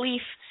or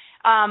belief,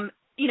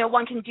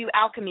 one can do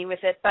alchemy with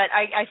it. But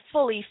I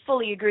fully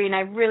agree, and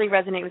I really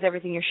resonate with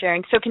everything you're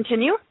sharing. So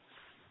continue.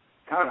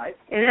 All right.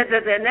 And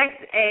the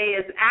next A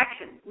is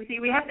action.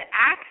 We have to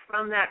act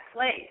from that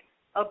place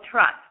of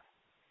trust,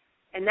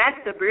 and that's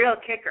the real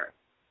kicker.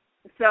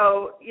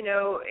 So,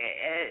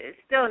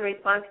 still in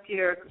response to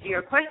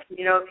your question,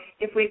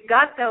 if we've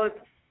got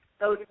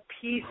those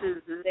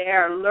pieces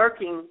there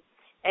lurking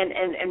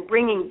and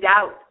bringing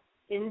doubt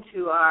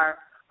into our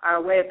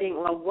way of being,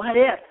 well, what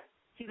if?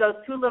 See those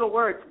two little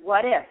words,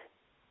 what if?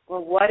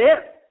 Well, what if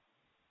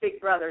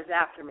Big Brother's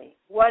after me?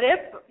 What if,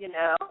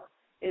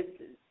 is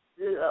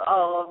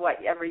all of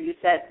whatever you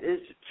said is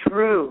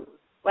true?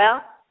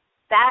 Well,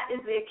 that is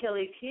the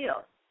Achilles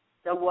heel.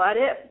 The what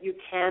if. You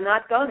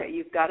cannot go there.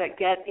 You've got to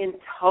get in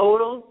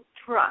total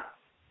trust.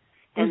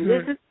 And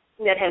this is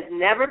something that has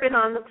never been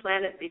on the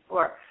planet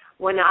before.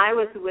 When I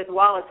was with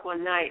Wallace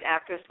one night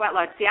after a sweat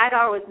lodge, see, I'd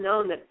always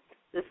known that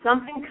there's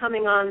something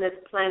coming on this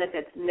planet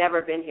that's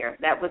never been here.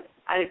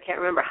 I can't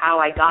remember how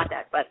I got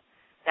that, but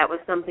that was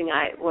something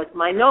was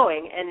my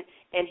knowing.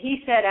 And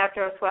he said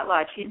after a sweat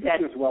lodge, he said,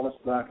 "This is Wallace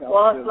Black Elk."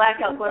 Wallace Black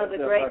Elk, one of the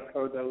great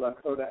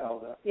Lakota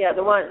elder. Yeah,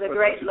 the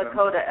great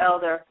Lakota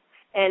elder.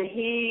 And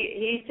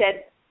he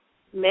said,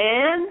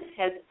 man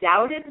has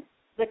doubted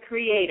the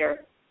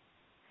Creator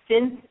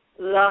since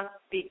the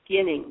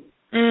beginning.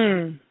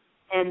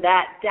 And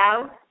that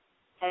doubt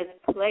has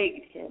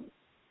plagued him.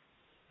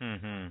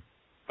 And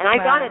I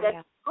got it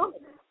at the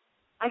moment.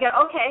 I got,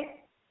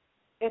 okay.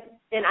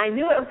 And I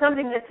knew it was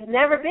something that's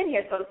never been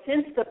here. So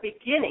since the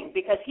beginning,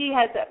 because he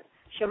has a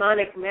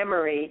shamanic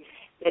memory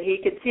that he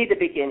could see the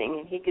beginning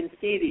and he can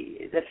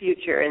see the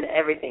future and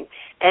everything.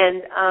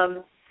 And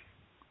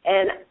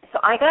so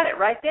I got it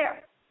right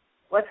there.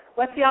 What's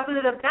the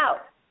opposite of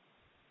doubt?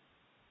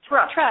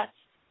 Trust.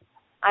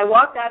 I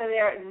walked out of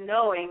there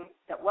knowing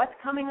that what's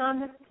coming on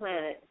this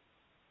planet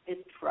is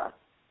trust.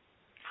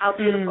 How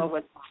beautiful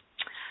was that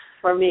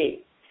for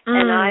me?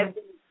 And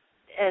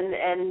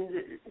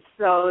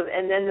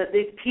then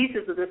these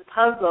pieces of this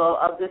puzzle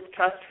of this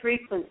trust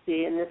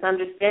frequency and this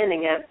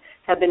understanding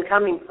have been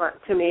coming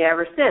to me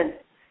ever since.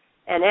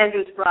 And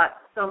Andrew's brought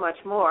so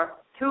much more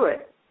to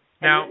it.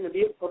 Now, and written a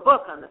beautiful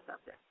book on the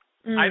subject.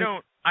 I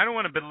don't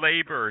want to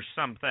belabor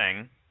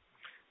something,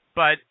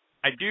 but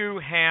I do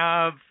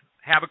have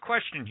a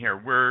question here.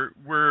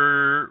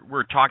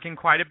 We're talking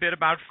quite a bit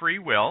about free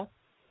will.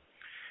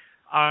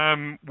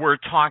 We're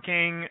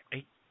talking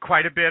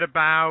quite a bit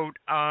about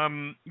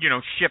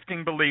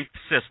shifting belief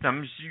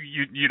systems.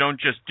 You don't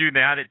just do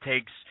that. It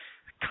takes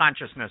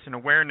consciousness and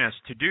awareness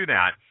to do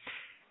that.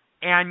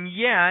 And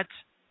yet,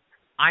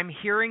 I'm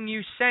hearing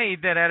you say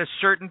that at a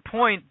certain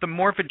point, the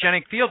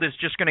morphogenic field is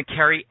just going to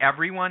carry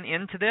everyone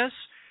into this.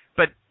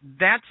 But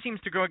that seems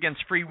to go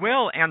against free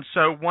will. And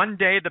so one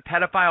day the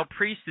pedophile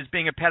priest is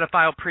being a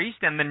pedophile priest,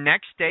 and the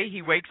next day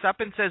he wakes up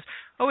and says,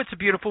 oh, it's a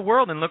beautiful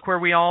world, and look where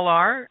we all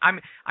are.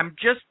 I'm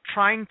just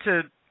trying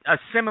to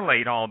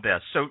assimilate all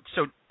this. So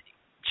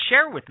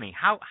share with me,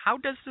 how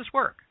does this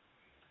work?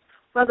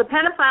 Well, the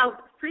pedophile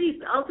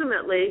priest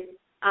ultimately,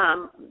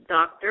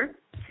 doctor,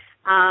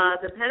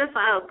 the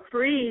pedophile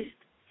priest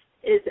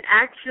is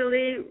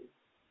actually,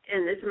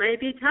 and this may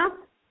be tough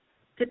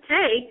to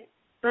take,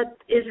 but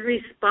is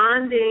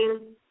responding.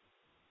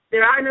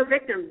 There are no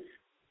victims,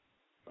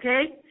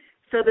 okay?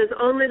 So there's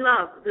only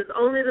love. There's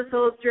only the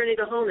soul's journey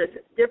to wholeness.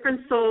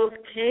 Different souls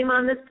came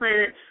on this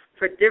planet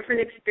for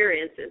different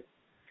experiences.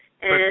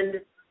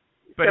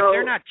 But if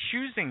they're not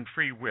choosing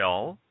free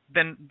will,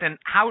 then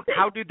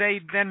how do they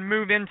then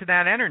move into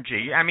that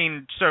energy? I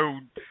mean, so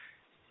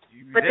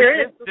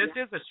this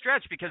is a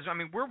stretch because, I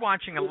mean, we're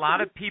watching a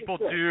lot of people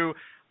do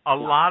a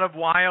lot of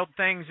wild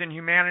things in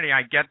humanity.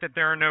 I get that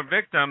there are no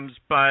victims,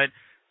 but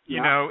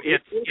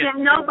it's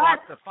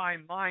walks a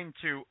fine line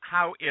to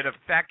how it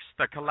affects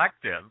the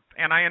collective.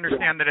 And I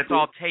understand that it's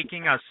all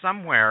taking us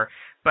somewhere,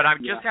 but I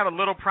just have a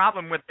little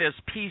problem with this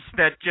piece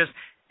that just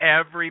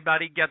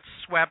everybody gets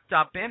swept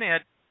up in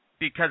it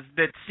because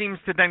that seems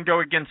to then go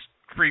against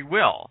free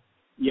will.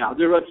 Yeah,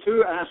 there are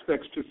two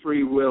aspects to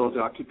free will,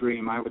 Dr.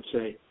 Dream, I would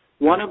say.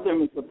 One of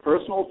them is the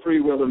personal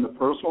free will and the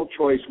personal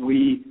choice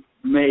we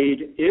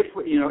made, if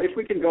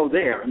we can go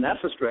there, and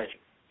that's a stretch,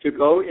 to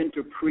go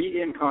into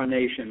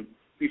pre-incarnation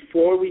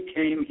before we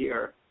came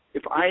here.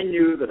 If I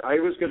knew that I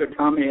was going to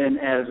come in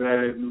as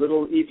a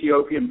little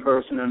Ethiopian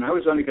person and I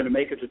was only going to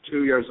make it to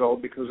 2 years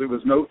old because there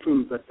was no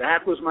food, but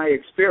that was my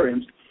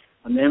experience,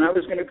 and then I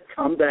was going to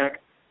come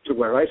back to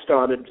where I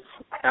started,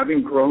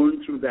 having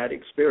grown through that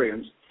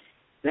experience,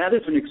 that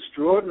is an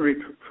extraordinary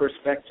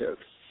perspective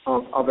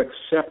of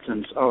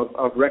acceptance,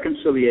 of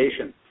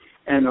reconciliation,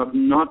 and of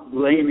not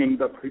blaming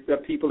the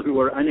people who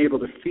were unable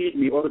to feed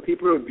me, or the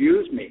people who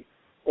abused me,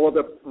 or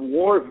the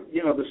war,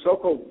 the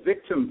so-called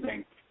victim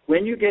thing.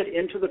 When you get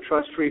into the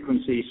trust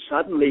frequency,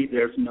 suddenly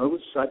there's no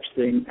such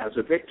thing as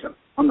a victim.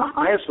 On the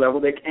highest level,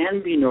 there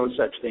can be no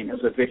such thing as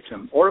a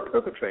victim or a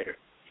perpetrator.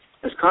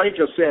 As Connie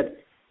just said,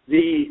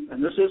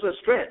 and this is a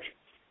stretch,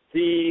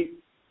 the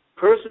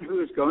person who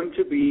is going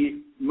to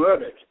be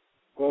murdered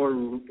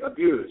or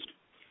abused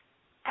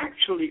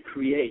actually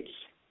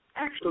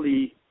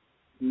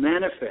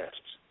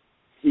manifests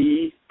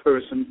the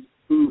person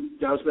who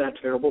does that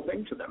terrible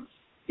thing to them.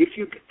 If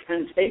you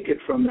can take it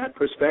from that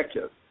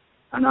perspective,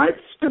 and I've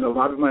spent a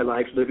lot of my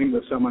life living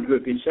with someone who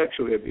had been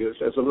sexually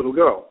abused as a little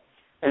girl,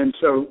 and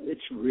so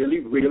it's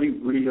really, really,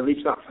 really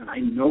tough, and I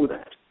know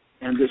that.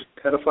 And this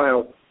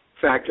pedophile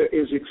factor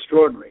is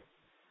extraordinary.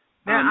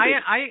 Now,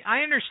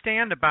 I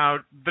understand about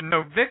the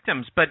no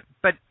victims, but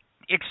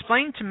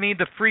explain to me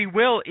the free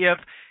will.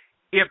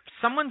 If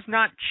someone's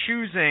not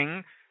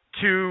choosing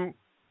to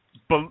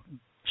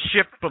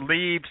shift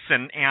beliefs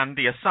and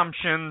the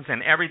assumptions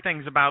and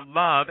everything's about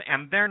love,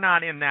 and they're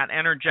not in that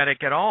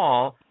energetic at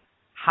all,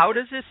 how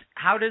does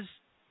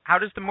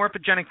the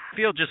morphogenic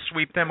field just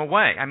sweep them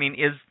away? I mean,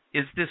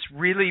 is this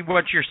really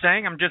what you're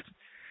saying?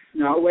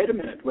 No, wait a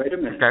minute.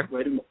 Okay.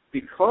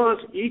 Because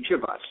each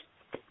of us,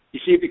 you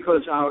see,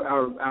 because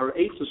our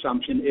eighth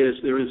assumption is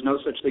there is no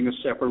such thing as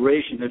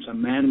separation. It's a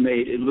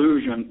man-made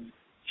illusion.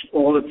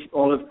 All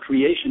of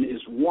creation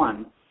is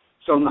one.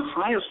 So on the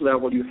highest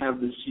level, you have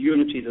this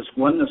unity, this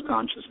oneness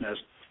consciousness.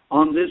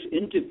 On this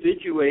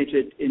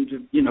individuated,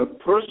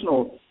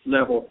 personal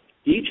level,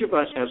 each of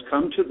us has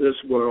come to this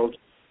world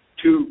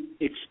to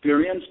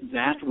experience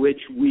that which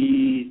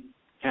we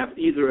have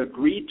either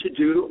agreed to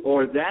do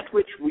or that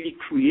which we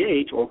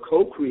create or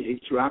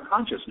co-create through our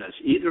consciousness,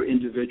 either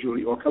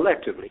individually or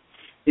collectively.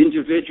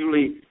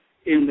 Individually,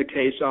 in the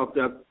case of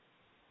the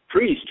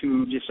priest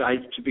who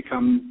decides to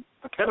become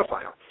a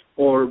pedophile,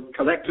 or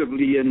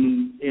collectively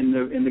in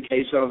the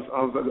case of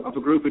a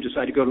group who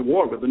decide to go to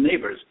war with the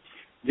neighbors.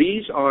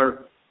 These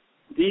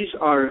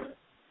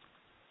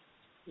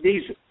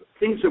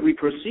things that we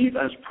perceive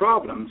as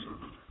problems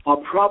are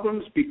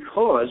problems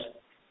because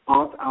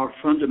of our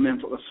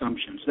fundamental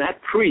assumptions. That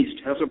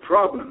priest has a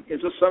problem. His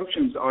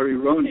assumptions are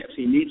erroneous.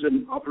 He needs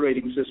an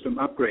operating system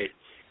upgrade.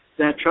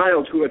 That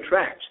child who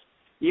attracts,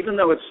 even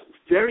though it's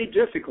very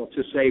difficult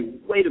to say,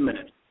 wait a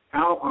minute,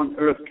 how on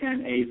earth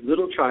can a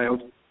little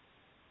child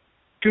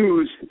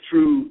choose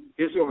through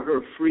his or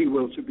her free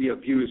will to be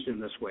abused in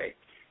this way?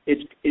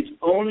 It's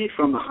only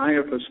from the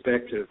higher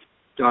perspective,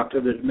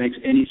 Doctor, that it makes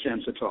any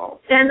sense at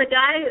all. And the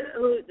guy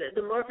who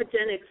the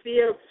morphogenic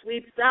field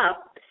sweeps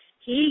up,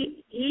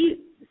 he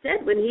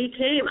said when he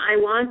came, I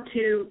want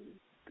to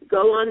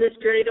go on this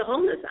journey to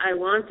wholeness. I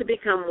want to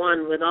become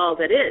one with all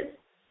that is.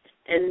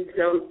 And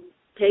so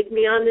take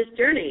me on this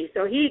journey.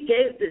 So he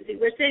gave this.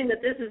 We're saying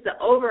that this is the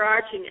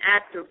overarching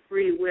act of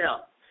free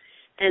will.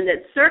 And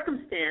that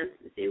circumstance,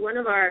 see, one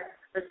of our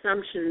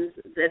assumptions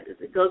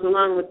that goes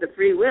along with the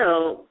free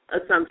will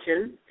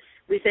assumption,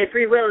 we say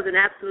free will is an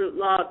absolute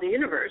law of the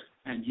universe.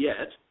 And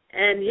yet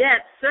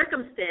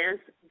circumstance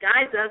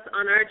guides us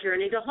on our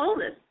journey to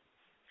wholeness.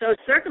 So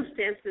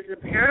circumstance is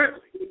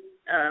apparently,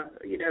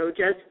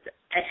 just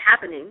a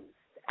happening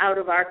out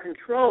of our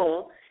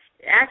control.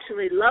 It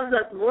actually loves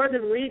us more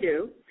than we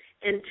do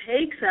and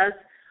takes us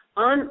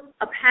on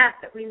a path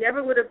that we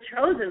never would have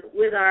chosen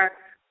with our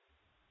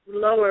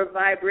lower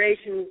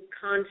vibration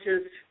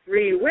conscious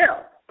free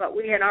will. But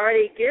we had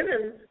already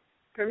given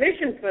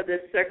permission for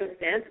this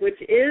circumstance, which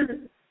is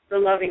the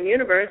loving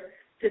universe,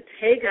 to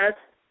take us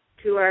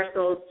to our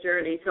soul's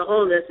journey to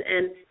wholeness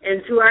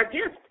and to our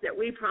gift that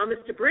we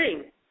promised to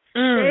bring.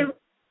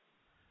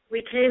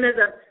 We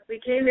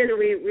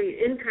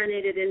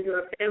incarnated into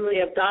a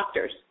family of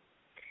doctors,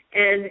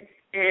 and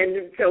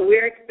so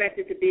we're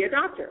expected to be a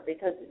doctor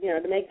because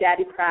to make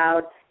Daddy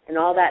proud and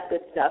all that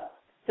good stuff.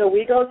 So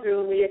we go through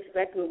and we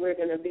expect that we're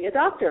going to be a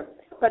doctor.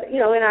 But in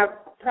our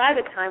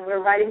private time,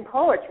 we're writing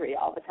poetry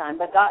all the time.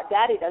 But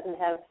Daddy doesn't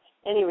have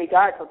any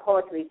regard for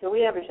poetry, so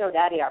we never show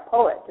Daddy our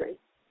poetry.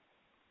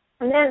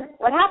 And then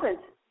what happens?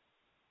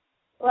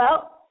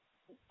 Well,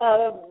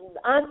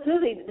 Aunt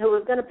Susie, who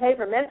was going to pay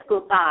for med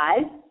school,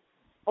 dies,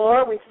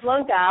 or we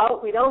flunk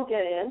out, we don't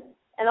get in,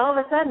 and all of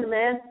a sudden,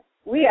 man,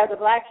 we are the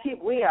black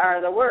sheep. We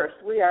are the worst.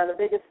 We are the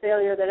biggest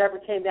failure that ever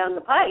came down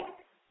the pike.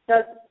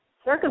 Because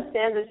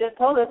circumstances just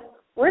told us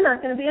we're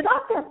not going to be a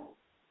doctor.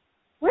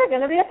 We're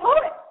going to be a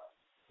poet.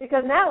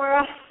 Because now we're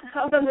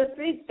out on the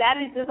street.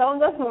 Daddy just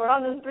owns us, and we're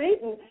on the street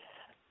and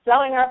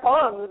selling our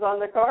poems on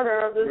the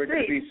corner of the street. We're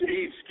going to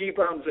be ski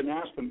bums in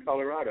Aspen,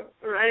 Colorado.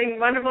 Writing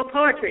wonderful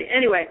poetry.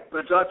 Anyway.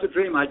 But Dr.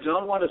 Dream, I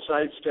don't want to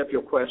sidestep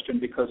your question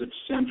because it's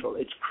central.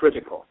 It's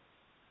critical.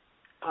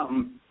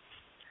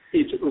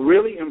 It's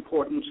really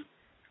important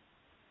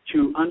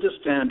to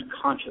understand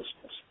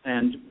consciousness.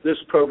 And this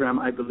program,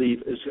 I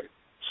believe, is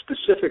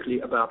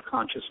specifically about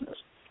consciousness.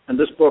 And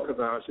this book of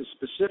ours is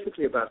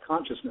specifically about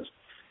consciousness.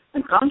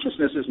 And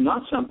consciousness is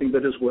not something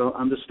that is well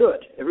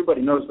understood.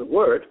 Everybody knows the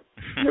word,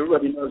 and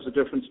everybody knows the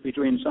difference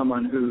between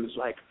someone who's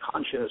like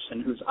conscious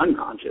and who's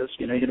unconscious.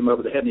 You know, you hit him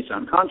over the head and he's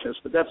unconscious,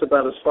 but that's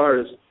about as far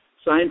as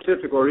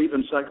scientific or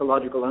even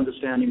psychological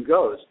understanding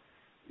goes.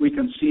 We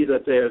can see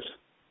that there's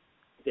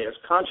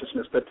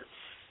consciousness, but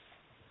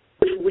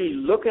if we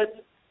look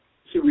at,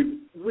 we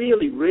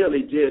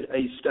really did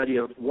a study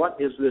of what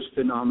is this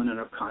phenomenon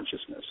of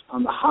consciousness.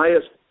 On the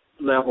highest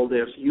level,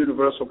 there's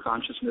universal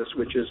consciousness,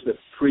 which is the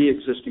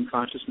pre-existing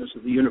consciousness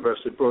of the universe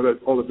that brought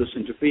all of this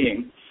into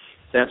being.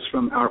 That's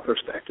from our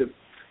perspective.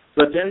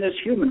 But then there's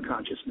human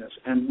consciousness,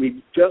 and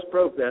we just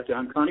broke that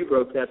down. Connie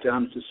broke that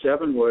down into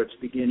 7 words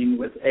beginning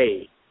with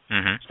A,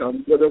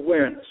 starting with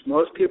awareness.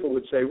 Most people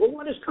would say, well,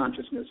 what is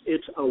consciousness?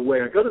 It's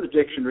aware. Go to the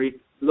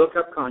dictionary, look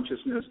up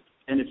consciousness,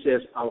 and it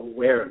says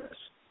awareness.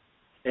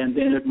 And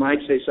then it might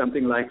say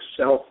something like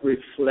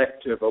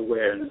self-reflective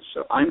awareness.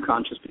 So I'm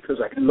conscious because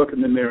I can look in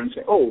the mirror and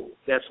say, oh,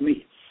 that's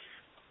me.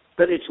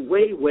 But it's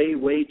way, way,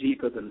 way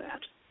deeper than that.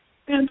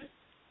 And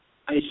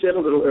I said a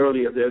little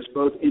earlier, there's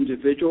both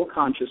individual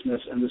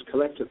consciousness and this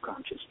collective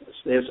consciousness.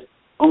 There's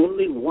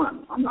only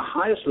one. On the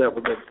highest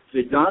level, the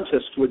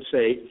Vedantists would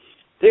say,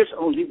 there's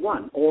only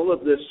one. All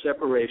of this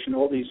separation,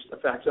 all these, in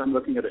fact, I'm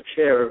looking at a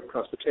chair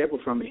across the table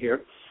from me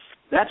here,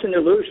 that's an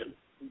illusion.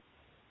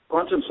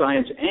 Quantum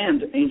science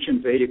and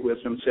ancient Vedic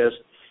wisdom says,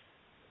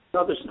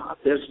 no, there's not.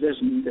 There's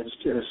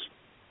just,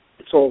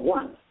 it's all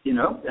one, you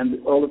know,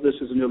 and all of this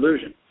is an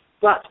illusion.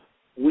 But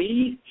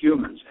we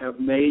humans have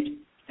made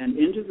an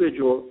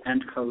individual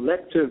and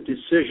collective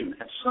decision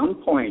at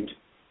some point,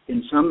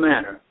 in some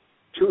manner,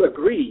 to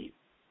agree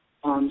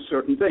on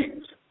certain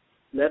things.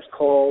 Let's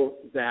call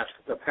that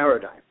the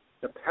paradigm.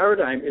 The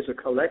paradigm is a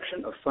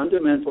collection of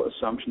fundamental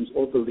assumptions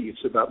or beliefs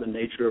about the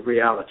nature of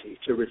reality,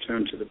 to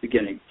return to the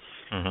beginning.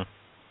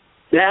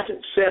 That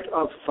set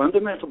of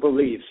fundamental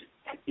beliefs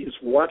is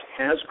what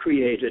has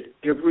created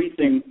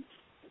everything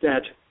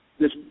that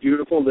this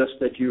beautiful list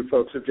that you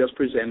folks have just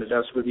presented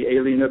us with, the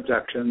alien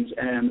abductions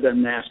and the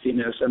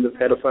nastiness and the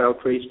pedophile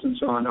priest and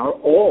so on, are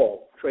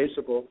all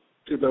traceable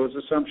to those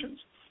assumptions.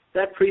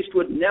 That priest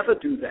would never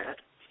do that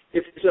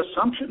if his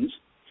assumptions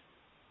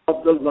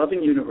of the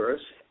loving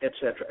universe,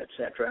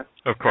 etc.,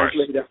 of course,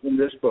 as laid out in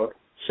this book,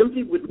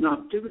 simply would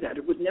not do that.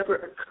 It would never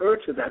occur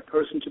to that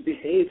person to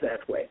behave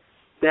that way.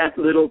 That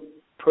little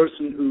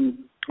person who...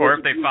 Or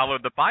if they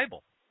followed the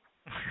Bible.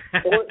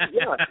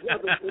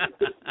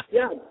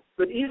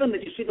 But even,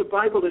 you see, the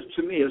Bible is,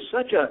 to me, is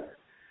such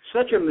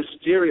a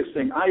mysterious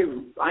thing.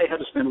 I had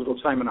to spend a little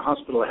time in a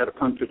hospital. I had a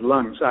punctured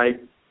lungs.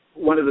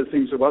 One of the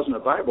things that wasn't a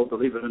Bible,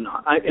 believe it or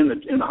not, in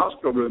the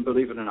hospital room,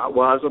 believe it or not,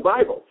 was a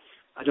Bible.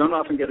 I don't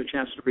often get a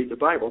chance to read the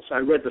Bible, so I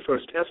read the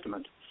First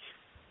Testament,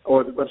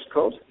 or what's it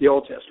called? The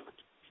Old Testament.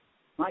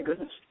 My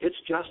goodness, it's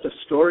just a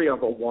story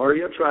of a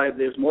warrior tribe.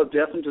 There's more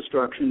death and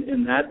destruction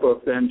in that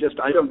book than just,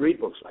 I don't read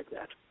books like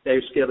that.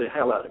 They scare the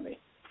hell out of me.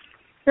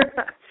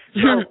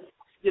 So,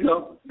 you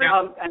know,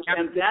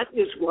 and that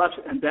is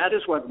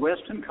what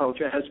Western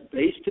culture has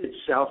based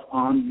itself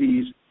on,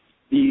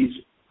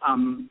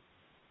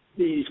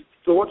 these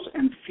thoughts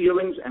and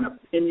feelings and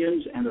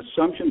opinions and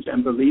assumptions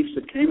and beliefs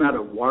that came out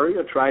of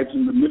warrior tribes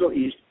in the Middle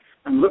East.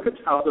 And look at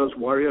how those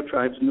warrior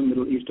tribes in the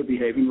Middle East are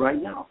behaving right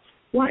now.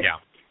 Why? Yeah.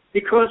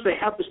 Because they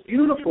have this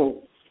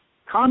beautiful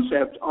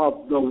concept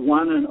of the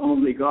one and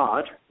only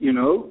God, you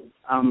know.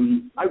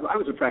 I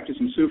was a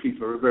practicing Sufi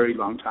for a very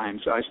long time,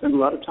 so I spent a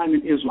lot of time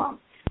in Islam.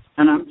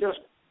 And I'm just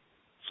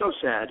so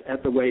sad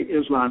at the way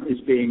Islam is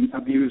being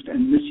abused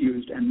and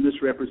misused and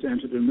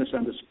misrepresented and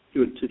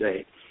misunderstood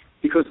today,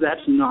 because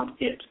that's not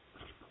it.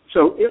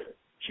 So if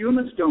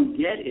humans don't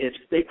get it,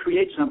 they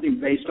create something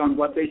based on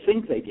what they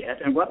think they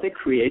get, and what they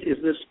create is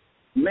this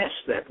mess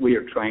that we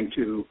are trying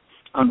to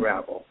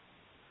unravel.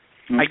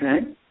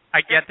 Okay. I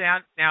get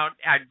that. Now,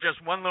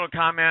 just one little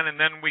comment, and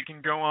then we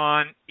can go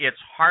on. It's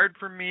hard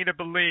for me to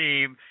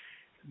believe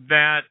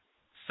that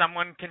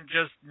someone can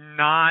just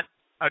not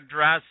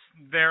address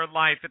their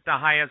life at the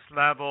highest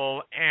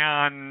level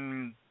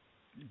and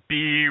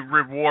be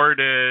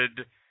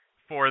rewarded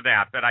for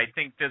that. But I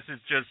think this is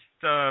just,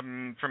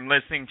 from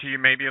listening to you,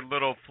 maybe a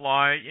little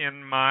flaw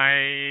in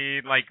my,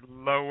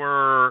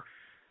 lower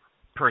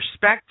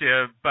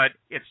perspective, but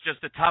it's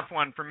just a tough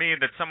one for me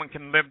that someone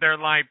can live their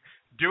life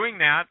doing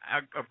that.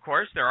 Of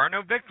course, there are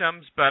no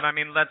victims, but,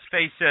 let's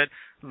face it,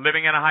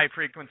 living at a high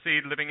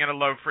frequency, living at a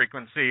low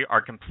frequency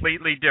are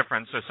completely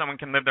different. So someone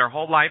can live their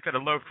whole life at a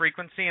low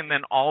frequency, and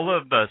then all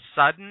of a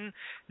sudden,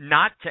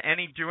 not to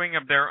any doing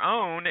of their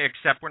own,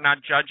 except we're not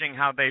judging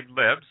how they've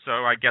lived,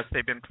 so I guess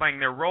they've been playing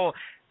their role,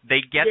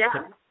 they get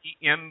to be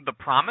in the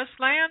promised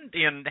land,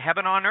 in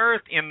heaven on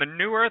earth, in the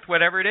new earth,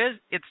 whatever it is.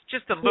 It's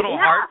just a little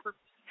hard for me.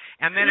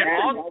 And then it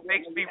also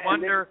makes me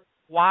wonder,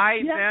 why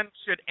then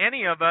should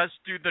any of us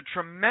do the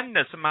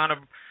tremendous amount of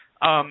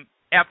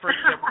effort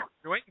that we're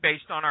doing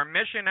based on our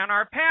mission and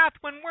our path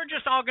when we're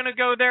just all going to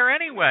go there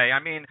anyway?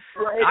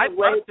 I'd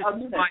love to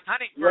do my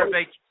hunting for a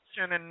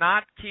vacation and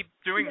not keep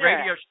doing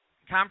radio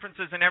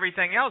conferences and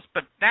everything else,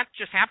 but that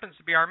just happens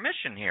to be our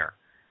mission here.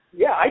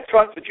 Yeah, I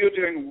trust that you're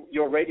doing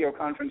your radio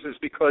conferences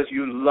because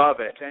you love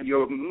it, and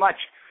you're much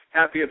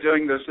happier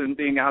doing this than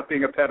being a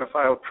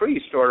pedophile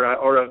priest or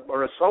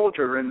a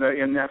soldier in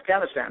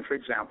Afghanistan, for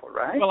example,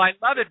 right? Well, I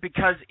love it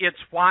because it's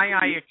why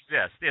I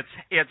exist. It's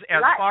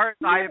as far as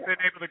I have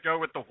been able to go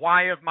with the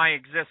why of my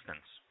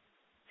existence.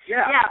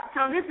 Yeah.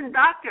 So listen,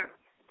 doctor.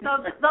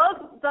 So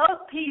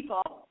those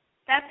people,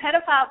 that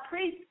pedophile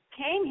priest,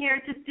 came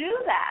here to do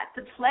that,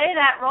 to play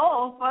that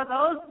role for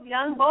those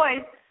young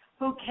boys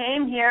who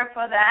came here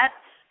for that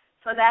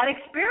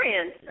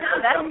experience.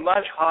 That's a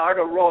much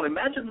harder role.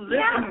 Imagine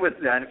living with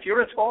that. If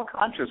you're at all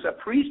conscious, a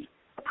priest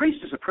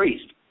is a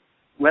priest,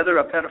 whether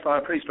a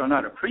pedophile priest or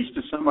not. A priest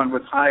is someone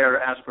with higher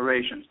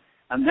aspirations,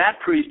 and that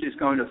priest is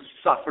going to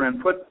suffer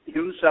and put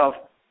himself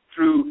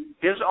through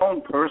his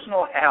own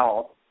personal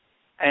hell.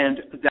 And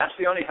that's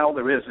the only hell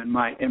there is, in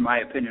my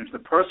opinion. It's the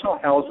personal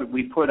hells that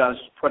we put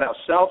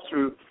ourselves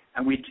through,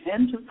 and we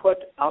tend to put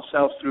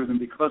ourselves through them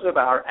because of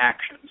our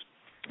actions.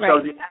 Right.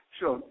 So the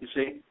actual, you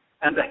see,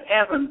 and the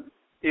heaven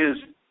is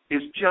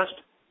just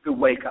the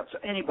wake up. So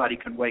anybody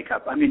can wake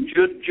up. I mean,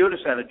 Judas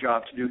had a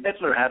job to do.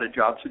 Hitler had a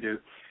job to do.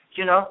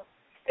 You know,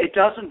 it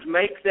doesn't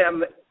make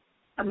them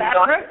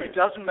it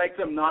doesn't make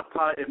them not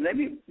part.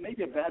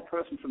 Maybe a bad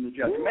person from the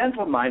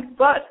judgmental mind,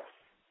 but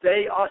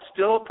they are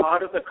still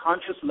part of the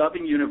conscious,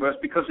 loving universe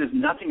because there's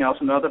nothing else,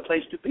 another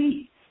place to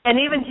be. And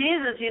even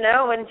Jesus, you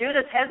know, when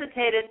Judas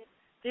hesitated,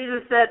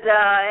 Jesus said,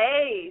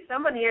 hey,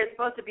 someone here is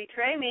supposed to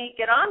betray me.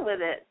 Get on with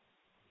it.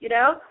 You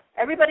know,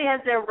 everybody has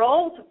their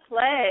role to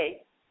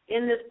play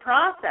in this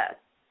process.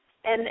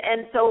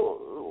 And so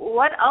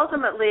what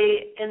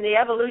ultimately in the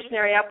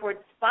evolutionary upward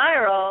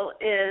spiral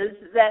is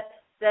that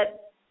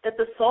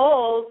the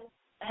souls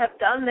have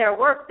done their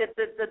work, that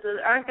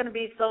there aren't going to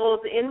be souls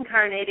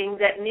incarnating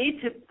that need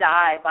to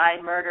die by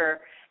murder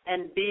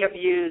and be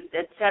abused,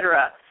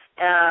 etc.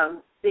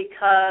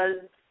 Because,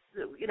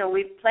 you know,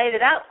 we've played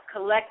it out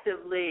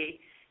collectively,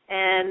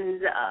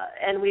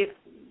 and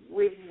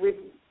we've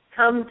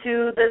come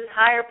to this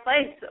higher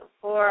place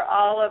for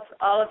all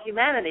of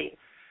humanity.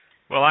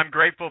 Well, I'm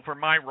grateful for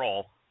my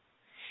role.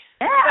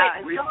 Yeah,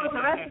 and so is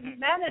the rest of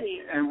humanity.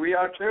 And we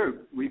are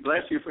too. We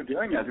bless you for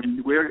doing that.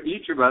 And we're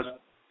each of us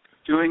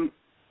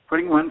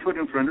putting one foot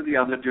in front of the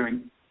other,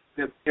 doing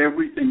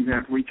everything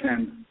that we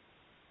can,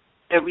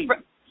 every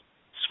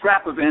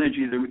scrap of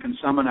energy that we can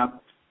summon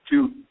up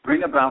to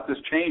bring about this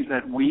change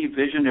that we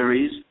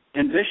visionaries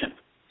envision.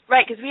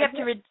 Right, because we have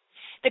to,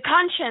 the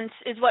conscience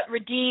is what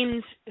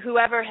redeems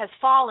whoever has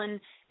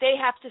fallen. They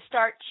have to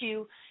start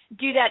to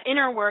do that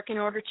inner work in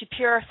order to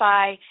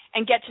purify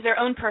and get to their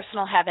own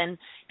personal heaven,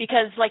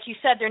 because like you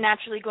said, they're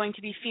naturally going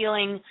to be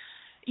feeling,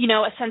 you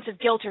know, a sense of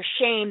guilt or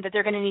shame that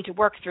they're going to need to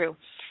work through.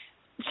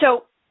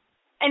 So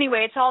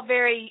anyway, it's all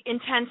very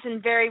intense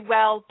and very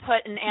well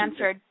put and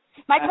answered.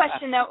 My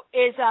question, though,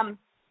 is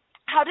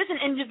how does an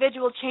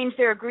individual change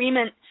their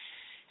agreement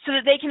so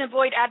that they can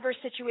avoid adverse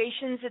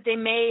situations that they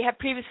may have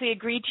previously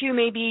agreed to,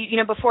 maybe, you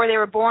know, before they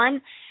were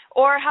born?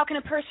 Or how can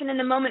a person in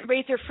the moment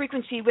raise their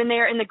frequency when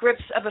they're in the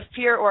grips of a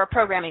fear or a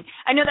programming?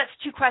 I know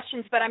that's two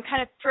questions, but I'm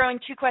kind of throwing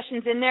two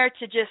questions in there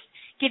to just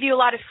give you a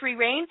lot of free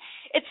reign.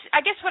 I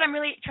guess what I'm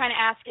really trying to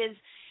ask is,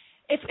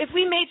 if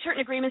we made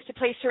certain agreements to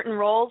play certain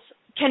roles,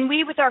 can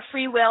we, with our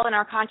free will and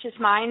our conscious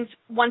minds,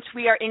 once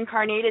we are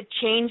incarnated,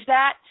 change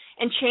that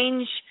and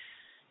change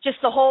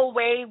just the whole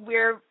way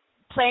we're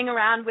playing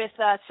around with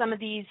some of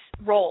these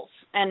roles?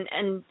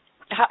 And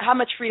how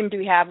much freedom do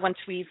we have once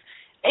we've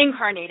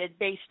incarnated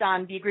based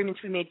on the agreements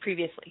we made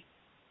previously?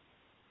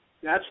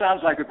 That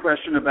sounds like a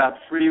question about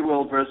free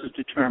will versus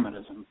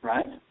determinism,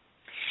 right?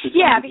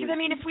 Yeah, because, I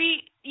mean, if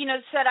we, you know,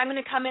 said, I'm going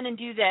to come in and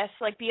do this,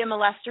 like be a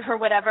molester or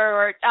whatever,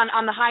 or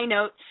on the high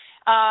note,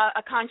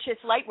 a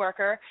conscious light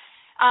worker,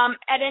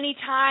 at any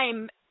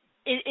time,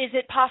 is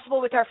it possible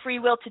with our free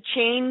will to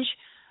change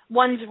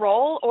one's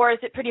role, or is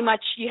it pretty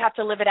much you have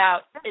to live it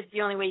out is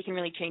the only way you can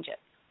really change it?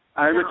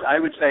 I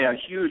would say a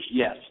huge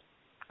yes.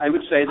 I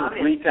would say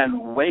that we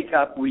can wake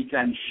up, we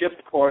can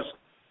shift course.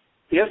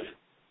 If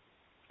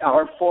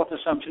our fourth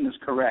assumption is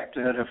correct,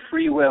 that a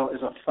free will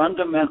is a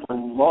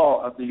fundamental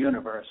law of the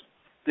universe,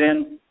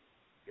 then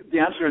the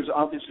answer is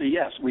obviously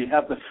yes. We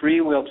have the free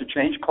will to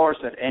change course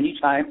at any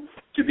time,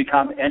 to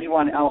become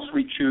anyone else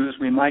we choose.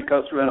 We might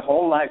go through a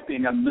whole life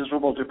being a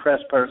miserable,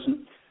 depressed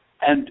person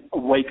and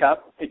wake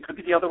up. It could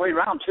be the other way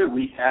around, too.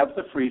 We have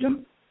the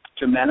freedom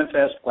to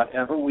manifest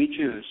whatever we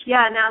choose.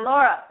 Yeah, now,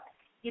 Laura,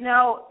 you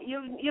know,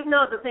 you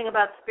know the thing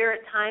about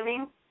spirit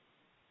timing,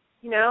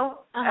 you know?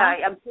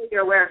 I'm sure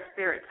you're aware of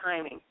spirit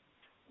timing.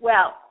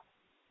 Well,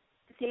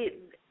 see,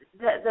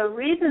 the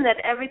reason that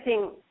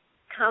everything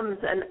comes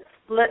in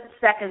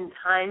split-second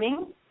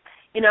timing,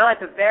 you know, at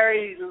the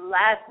very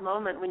last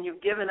moment when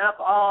you've given up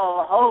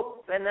all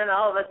hope and then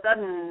all of a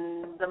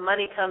sudden the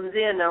money comes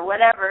in or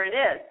whatever it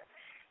is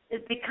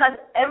because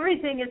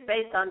everything is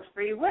based on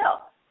free will.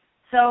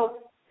 So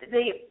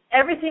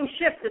everything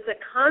shifts. It's a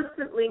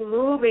constantly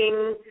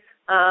moving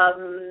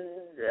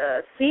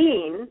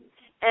scene,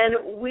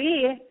 and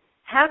we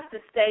have to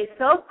stay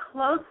so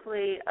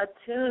closely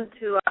attuned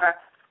to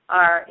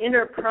our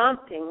inner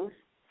promptings,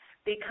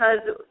 because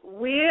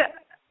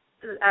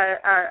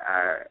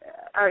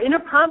our inner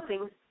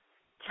promptings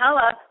tell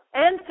us,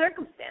 and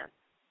circumstance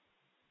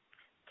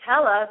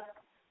tell us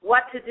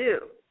what to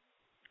do,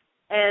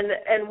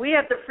 and we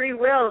have the free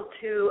will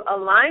to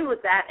align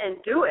with that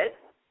and do it,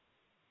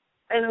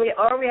 and we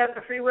have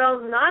the free will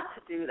not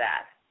to do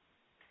that.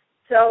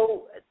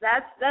 So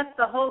that's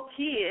the whole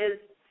key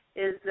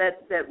is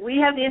that we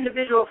have the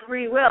individual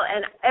free will,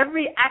 and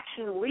every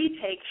action we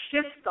take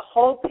shifts the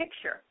whole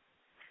picture.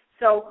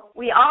 So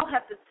we all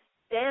have to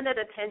stand at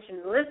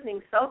attention,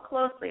 listening so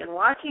closely and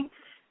watching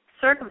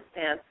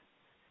circumstance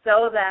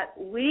so that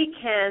we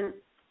can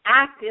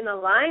act in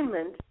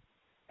alignment.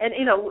 And,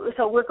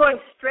 so we're going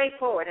straight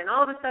forward, and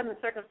all of a sudden the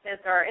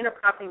circumstance, our inner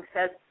prompting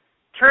says,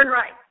 turn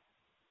right.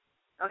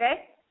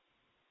 Okay?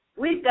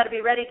 We've got to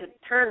be ready to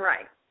turn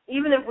right.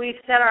 Even if we've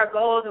set our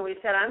goals and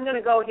we've said, I'm going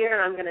to go here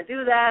and I'm going to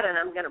do that and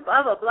I'm going to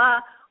blah, blah,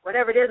 blah,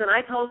 whatever it is, and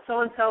I told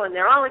so-and-so and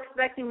they're all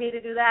expecting me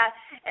to do that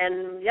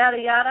and yada,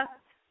 yada,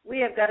 we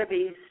have got to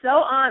be so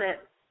on it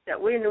that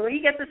when we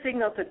get the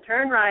signal to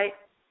turn right,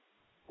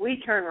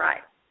 we turn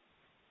right.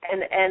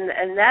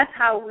 And that's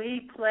how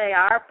we play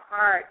our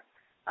part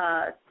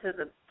to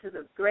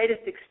the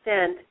greatest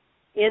extent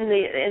in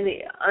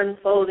the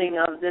unfolding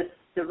of this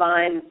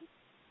divine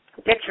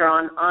picture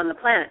on the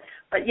planet.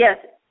 But yes,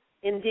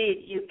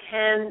 indeed, you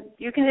can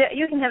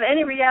have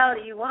any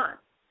reality you want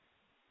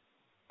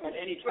at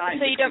any time.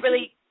 So you don't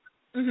really.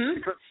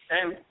 Because,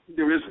 and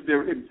there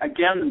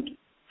again,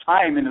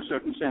 time in a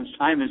certain sense.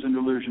 Time is an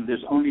illusion.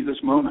 There's only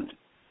this moment,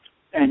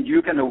 and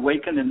you can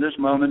awaken in this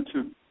moment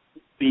to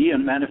be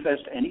and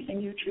manifest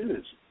anything you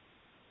choose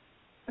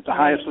at the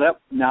highest level.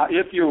 Now,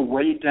 if you're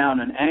weighed down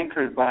and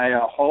anchored by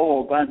a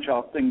whole bunch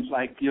of things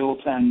like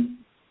guilt and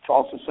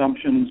false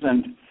assumptions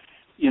and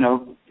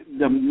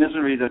the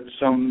misery that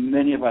so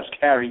many of us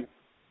carry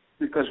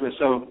because we're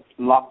so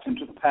locked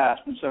into the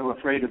past and so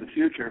afraid of the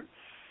future,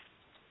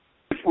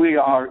 if we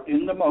are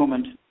in the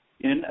moment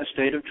in a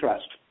state of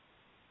trust,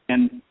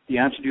 and the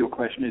answer to your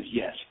question is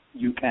yes,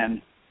 you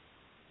can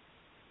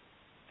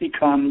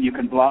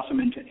blossom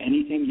into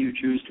anything you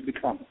choose to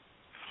become.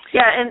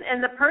 Yeah,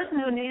 and the person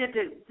who needed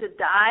to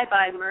die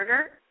by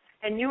murder,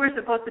 and you were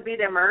supposed to be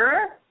their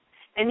murderer,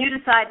 and you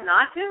decide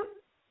not to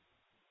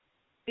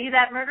be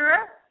that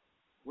murderer,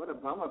 What a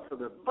bummer for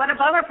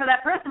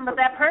that person, but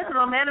that person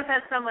will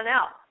manifest someone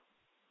else.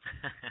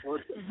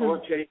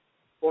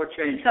 or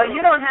change. So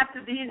you don't have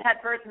to be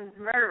that person's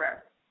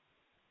murderer.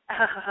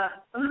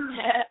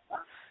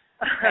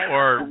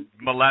 Or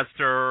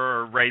molester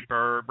or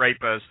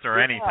rapist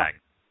or anything.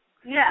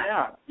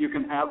 Yeah. You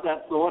can have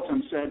that thought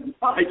and say,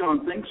 I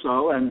don't think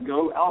so, and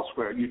go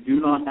elsewhere. You do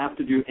not have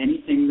to do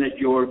anything that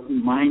your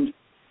mind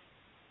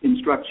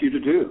instructs you to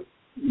do.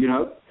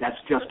 That's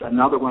just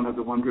another one of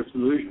the wondrous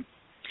illusions.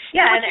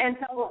 Yeah, and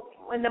so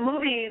in the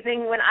movie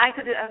thing, when I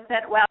could have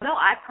said, well, no,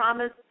 I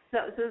promised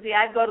Susie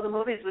I'd go to the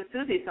movies with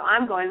Susie, so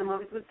I'm going to the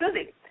movies with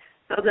Susie.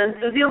 So then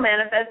Susie will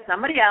manifest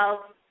somebody else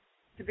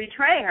to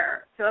betray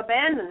her, to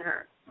abandon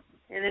her,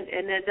 and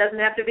it doesn't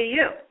have to be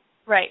you.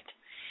 Right.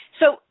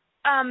 So,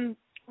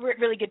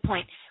 really good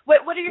point.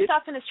 What are your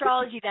thoughts on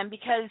astrology then?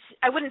 Because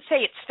I wouldn't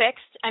say it's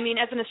fixed. I mean,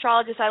 as an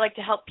astrologist, I like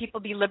to help people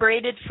be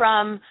liberated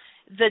from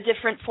the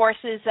different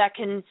forces that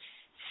can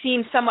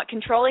seem somewhat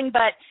controlling,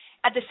 but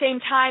at the same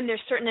time, there's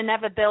certain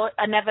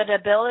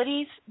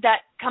inevitabilities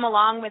that come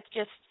along with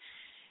just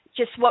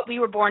what we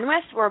were born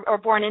with or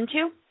born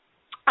into.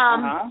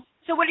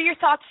 So what are your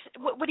thoughts?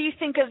 What do you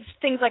think of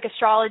things like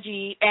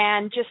astrology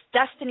and just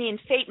destiny and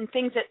fate and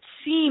things that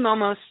seem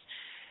almost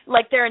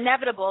like they're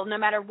inevitable no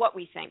matter what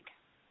we think?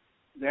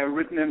 They're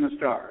written in the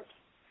stars.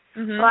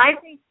 Mm-hmm. Well,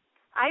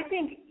 I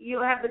think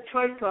you have the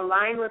choice to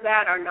align with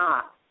that or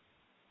not.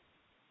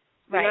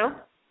 Right.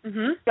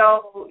 Mm-hmm.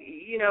 So,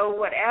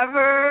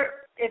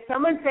 whatever, if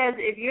someone says,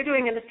 if you're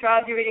doing an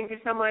astrology reading for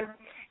someone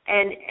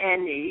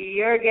and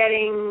you're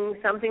getting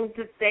something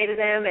to say to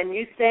them and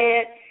you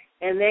say it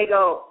and they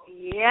go,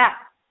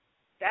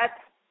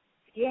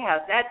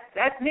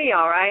 that's me,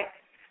 all right,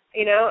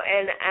 and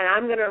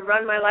I'm going to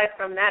run my life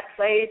from that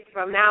place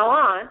from now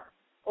on,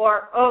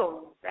 or,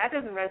 oh, that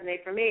doesn't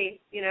resonate for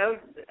me,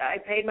 I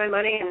paid my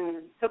money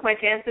and took my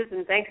chances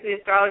and thanks to the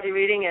astrology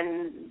reading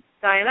and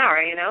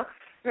sayonara,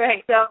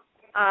 Right. So,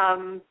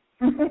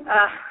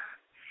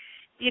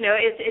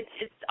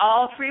 it's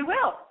all free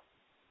will.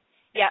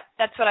 Yeah,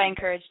 that's what I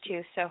encourage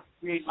too. So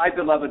my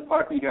beloved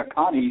partner here,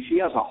 Connie, she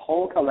has a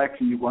whole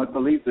collection. You won't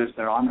believe this.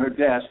 They're on her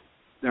desk.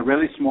 They're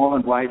really small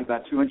and white,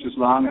 about 2 inches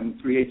long and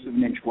 3/8 of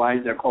an inch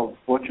wide. They're called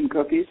fortune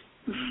cookies.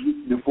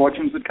 The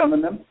fortunes that come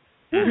in them.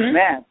 Mm-hmm.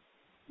 Man,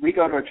 we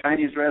go to a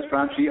Chinese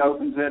restaurant. She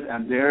opens it,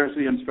 and there's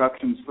the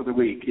instructions for the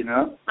week.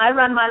 I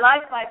run my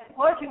life by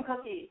fortune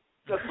cookies.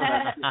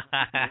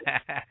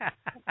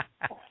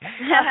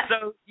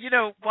 So,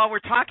 while we're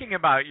talking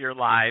about your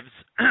lives,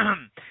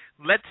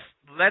 let's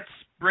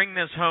bring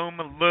this home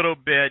a little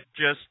bit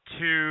just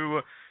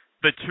to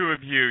the two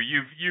of you.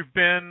 You've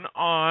been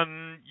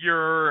on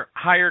your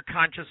higher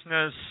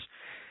consciousness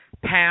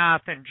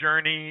path and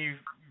journey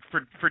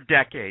for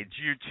decades.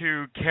 You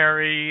two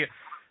carry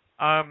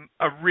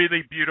a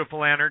really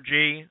beautiful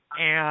energy,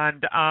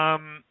 and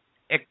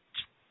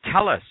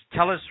tell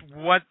us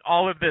what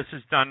all of this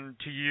has done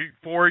to you,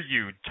 for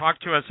you. Talk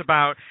to us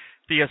about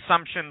the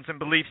assumptions and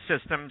belief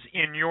systems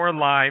in your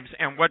lives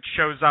and what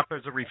shows up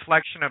as a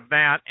reflection of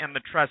that and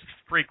the trust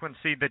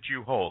frequency that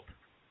you hold.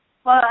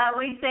 Well,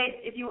 we say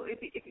if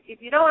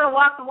you don't want to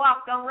walk the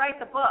walk, don't write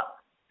the book.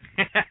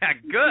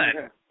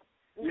 Good.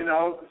 You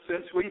know,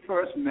 since we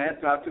first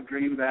met Dr.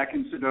 Dream back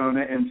in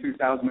Sedona in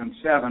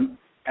 2007,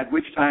 at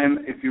which time,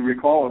 if you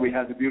recall, we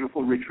had the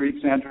beautiful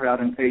retreat center out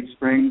in Page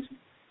Springs.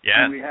 Yes.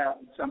 And we had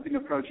something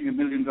approaching $1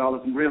 million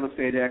in real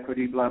estate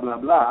equity, blah, blah,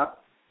 blah.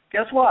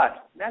 Guess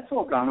what? That's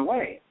all gone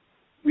away.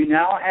 We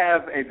now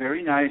have a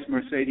very nice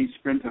Mercedes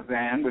Sprinter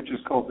van, which is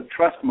called the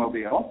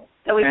Trustmobile.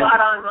 That we bought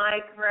on my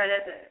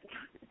credit.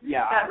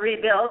 Yeah. Got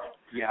rebuilt.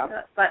 Yeah.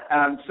 But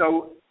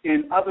so,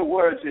 in other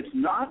words, it's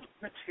not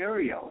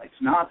material.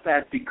 It's not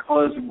that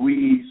because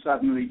we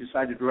suddenly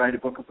decided to write a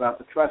book about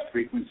the trust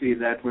frequency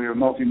that we're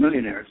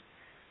multimillionaires.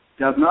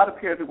 It does not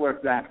appear to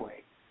work that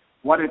way.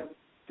 What it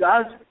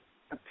does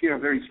appear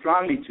very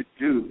strongly to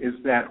do is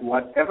that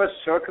whatever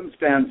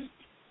circumstance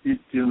it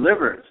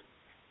delivers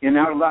in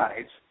our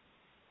lives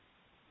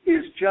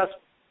is just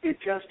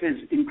is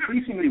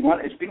increasingly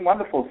it's been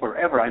wonderful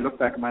forever. I look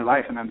back at my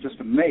life and I'm just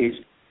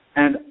amazed.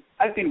 And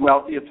I've been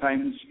wealthy at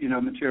times,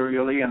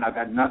 materially, and I've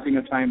had nothing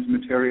at times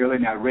materially.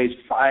 And I raised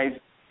 5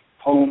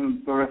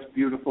 home-birthed,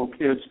 beautiful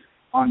kids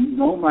on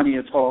no money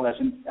at all as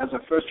a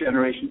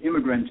first-generation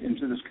immigrant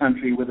into this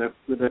country with a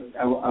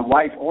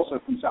wife also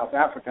from South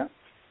Africa.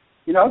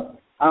 Wow.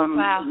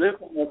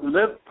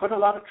 Put a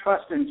lot of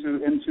trust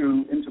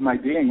into my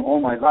being all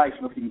my life.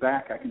 Looking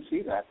back, I can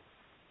see that.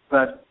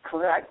 But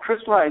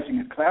crystallizing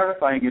it,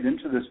 clarifying it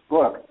into this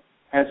book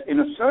has, in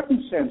a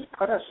certain sense,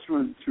 put us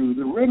through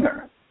the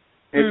ringer.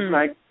 It's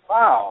like,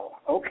 wow,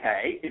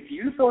 okay, if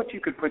you thought you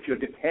could put your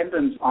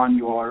dependence on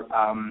your,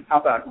 how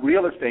about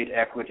real estate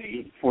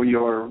equity for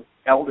your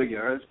elder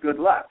years, good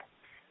luck.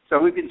 So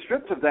we've been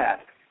stripped of that.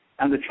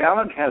 And the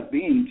challenge has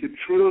been to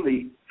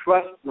truly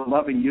trust the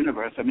loving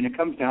universe. I mean, it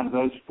comes down to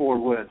those 4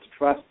 words,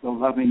 trust the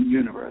loving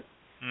universe.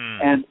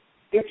 And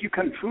if you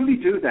can truly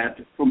do that,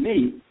 for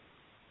me,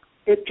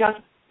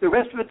 the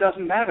rest of it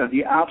doesn't matter.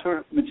 The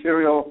outer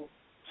material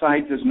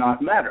side does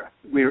not matter.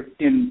 We're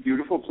in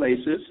beautiful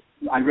places.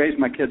 I raised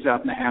my kids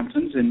out in the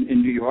Hamptons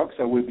in New York,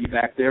 so we'll be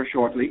back there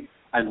shortly.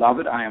 I love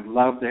it. I am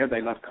loved there.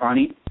 They love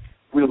Connie.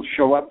 We'll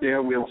show up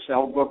there. We'll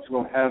sell books.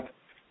 We'll have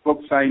book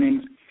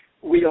signings.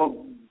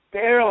 We'll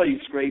barely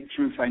scrape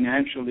through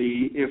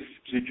financially, if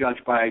to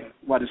judge by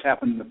what has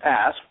happened in the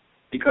past,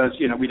 because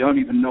we don't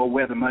even know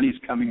where the money's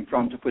coming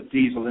from to put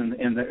diesel in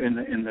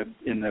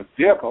the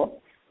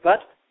vehicle. But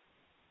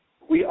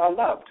we are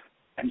loved,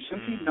 and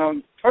simply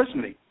known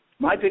personally.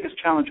 My biggest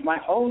challenge my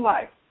whole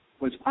life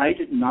was I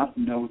did not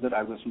know that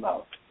I was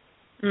loved.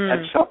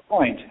 At some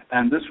point,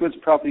 and this was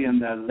probably in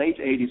the late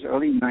 80s,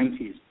 early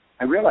 90s,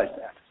 I realized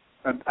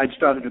that. I'd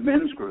started a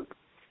men's group,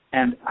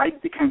 and I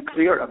became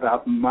clear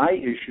about my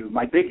issue.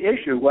 My big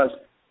issue was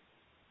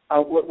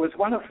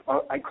one of,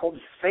 I called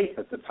it faith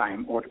at the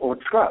time, or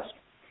trust.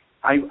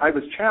 I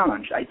was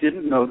challenged. I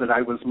didn't know that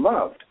I was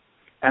loved.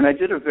 And I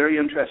did a very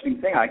interesting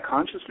thing. I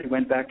consciously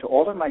went back to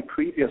all of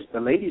the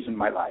ladies in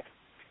my life,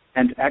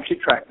 and actually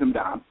tracked them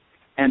down,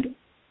 and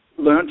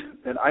learned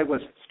that I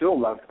was still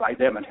loved by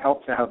them and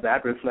helped to have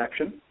that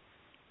reflection.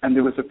 And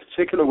there was a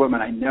particular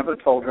woman, I never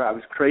told her. I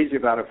was crazy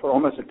about her for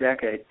almost a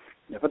decade.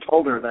 Never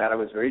told her that. I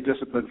was very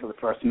disciplined for the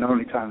first and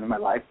only time in my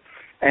life.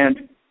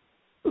 And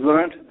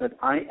learned that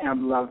I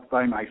am loved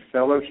by my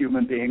fellow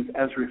human beings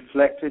as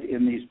reflected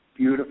in these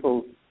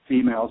beautiful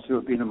females who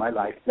have been in my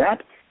life.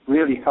 That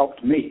really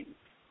helped me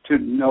to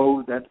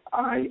know that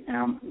I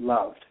am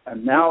loved.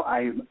 And now I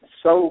am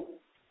so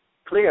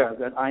clear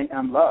that I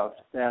am loved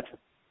that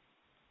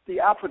the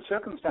outward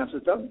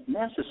circumstances don't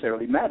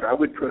necessarily matter. I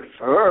would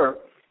prefer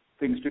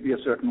things to be a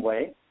certain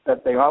way,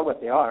 that they are what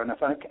they are. And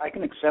if I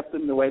can accept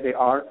them the way they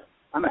are,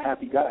 I'm a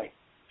happy guy.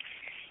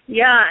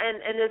 Yeah,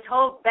 and this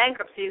whole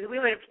bankruptcy, we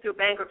went through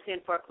bankruptcy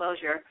and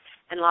foreclosure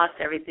and lost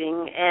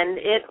everything. And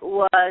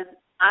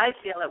I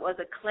feel it was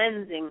a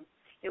cleansing.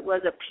 It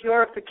was a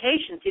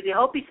purification. See, the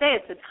Hopi say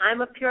it's a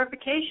time of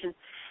purification.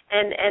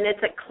 And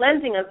it's a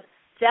cleansing of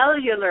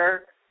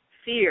cellular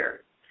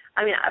fear.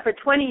 I mean, for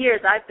 20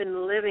 years, I've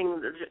been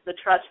living the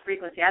trust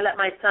frequency. I let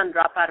my son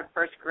drop out of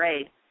first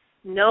grade,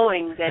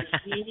 knowing that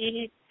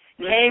he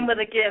came with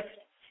a gift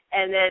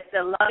and that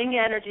the loving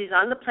energies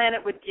on the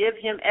planet would give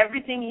him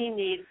everything he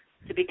needs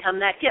to become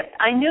that gift.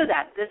 I knew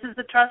that. This is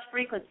the trust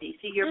frequency.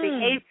 See, your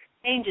behavior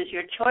changes.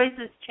 Your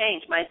choices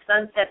change. My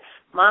son said,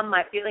 Mom,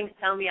 my feelings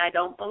tell me I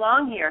don't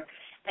belong here.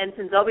 And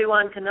since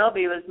Obi-Wan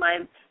Kenobi was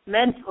my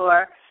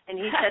mentor, and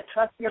he said,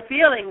 trust your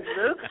feelings,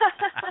 Luke.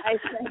 I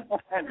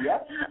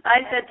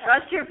said,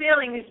 trust your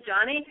feelings,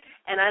 Johnny.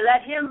 And I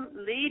let him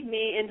lead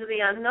me into the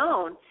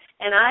unknown.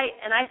 And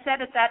I said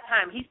at that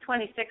time, he's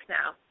 26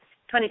 now,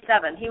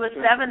 27. He was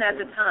 7 at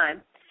the time.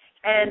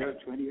 And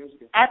 20 years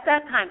ago. At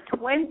that time,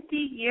 20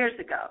 years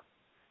ago,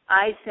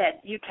 I said,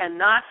 you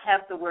cannot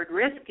have the word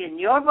risk in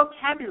your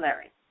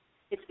vocabulary.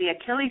 It's the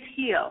Achilles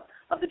heel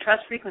of the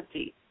trust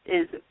frequency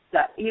is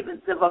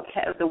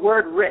the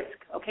word risk.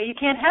 Okay, you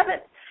can't have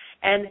it.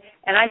 And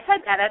I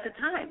said that at the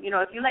time.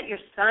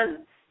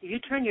 If you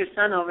turn your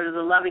son over to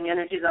the loving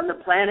energies on the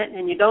planet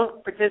and you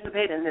don't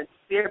participate in this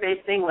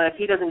fear-based thing, if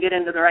he doesn't get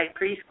into the right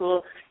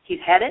preschool, he's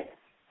headed.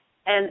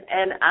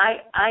 And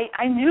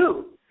I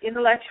knew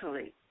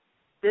intellectually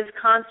this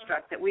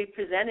construct that we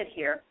presented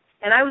here,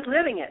 and I was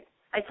living it.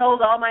 I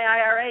told all my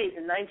IRAs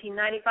in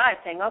 1995,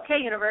 saying, okay,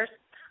 universe,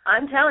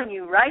 I'm telling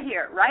you right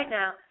here, right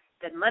now,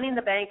 that money in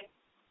the bank,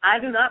 I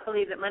do not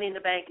believe that money in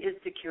the bank is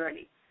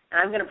security. And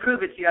I'm going to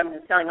prove it to you. I'm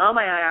selling all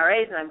my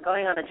IRAs, and I'm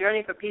going on a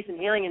journey for peace and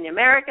healing in the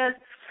Americas,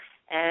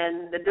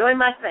 and doing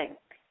my thing.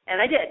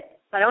 And I did.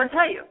 But I want to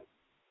tell you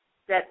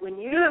that when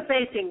you're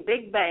facing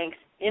big banks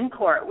in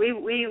court, we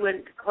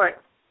went to court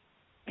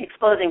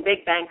exposing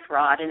big bank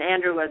fraud, and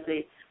Andrew was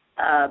the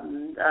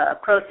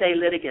pro se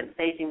litigant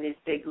facing these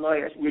big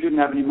lawyers. We didn't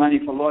have any money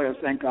for lawyers,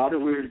 thank God, or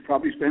we would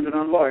probably spend it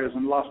on lawyers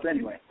and lost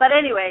anyway. But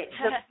anyway,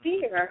 the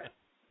fear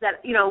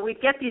that, we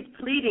get these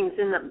pleadings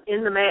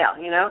in the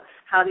mail,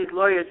 how these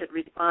lawyers had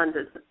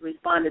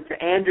responded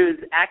to Andrew's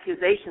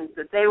accusations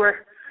that they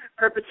were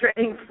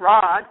perpetrating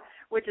fraud,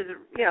 which is,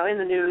 in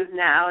the news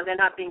now. They're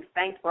not being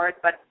spanked for it,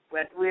 but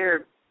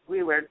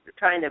we were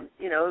trying to,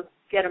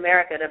 get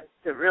America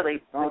to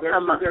really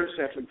they're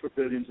settling for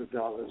billions of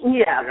dollars.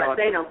 Yeah, but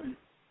they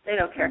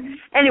don't care.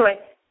 Anyway,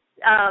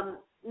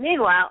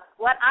 meanwhile,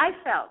 what I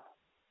felt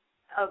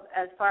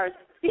as far as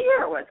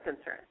fear was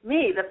concerned,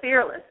 me, the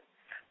fearless,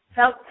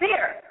 felt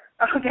fear.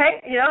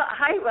 Okay,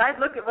 I'd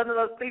look at one of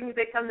those things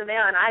that come to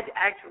mail, and I'd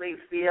actually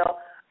feel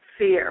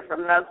fear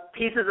from those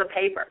pieces of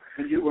paper.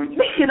 And you weren't.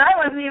 And I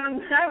wasn't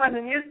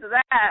used to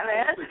that,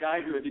 man. The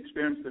guy who had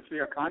experienced the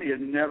fear, Connie,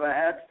 had never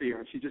had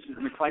fear. She just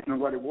didn't quite know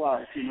what it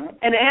was,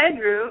 And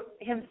Andrew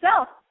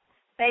himself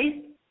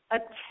faced a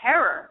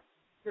terror.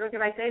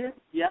 Can I say this?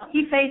 Yeah.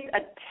 He faced a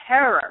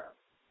terror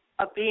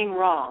of being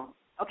wrong.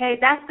 Okay,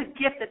 that's the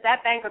gift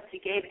that bankruptcy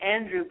gave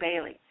Andrew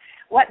Bailey.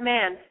 What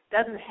man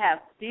doesn't have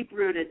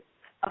deep-rooted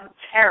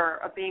terror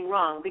of being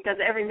wrong? Because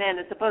every man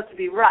is supposed to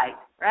be right?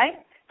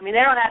 I mean,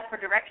 they don't ask for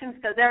directions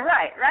because they're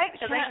right?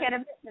 Because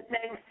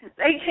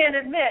they can't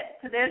admit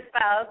to their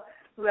spouse,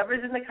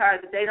 whoever's in the car,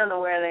 that they don't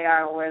know where they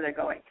are or where they're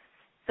going.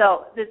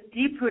 So this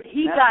deep-root,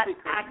 got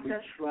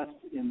access. We trust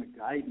in the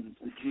guidance,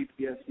 the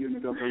GPS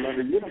unit of the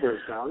loving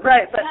universe, darling.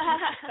 Right, but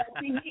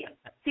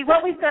see,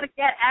 what we've got to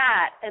get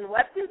at, and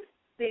what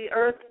the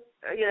Earth,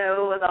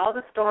 with all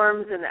the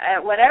storms and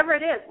whatever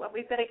it is, what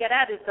we've got to get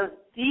at is those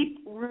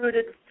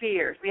deep-rooted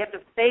fears. We have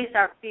to face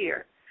our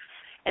fear.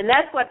 And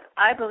that's what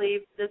I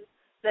believe that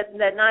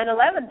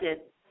 9/11 did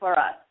for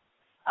us.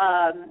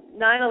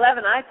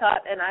 9/11, I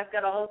thought, and I've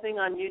got a whole thing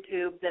on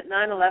YouTube, that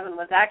 9/11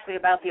 was actually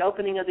about the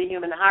opening of the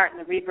human heart and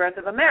the rebirth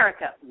of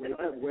America.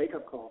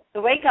 Wake-up call. The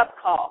wake-up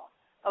call,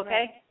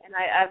 okay? Right. And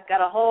I've got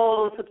a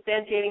whole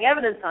substantiating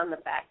evidence on the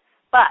fact.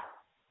 But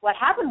what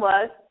happened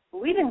was,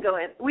 we didn't go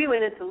in. We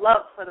went into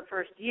love for the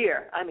first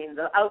year. I mean,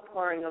 the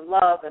outpouring of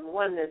love and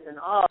oneness and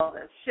all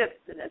the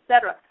shifts and et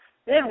cetera.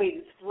 Then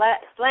we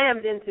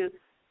slammed into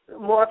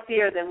more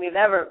fear than we've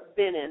ever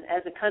been in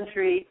as a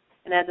country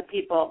and as a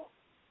people.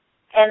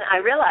 And I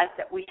realized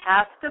that we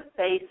have to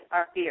face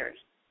our fears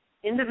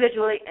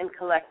individually and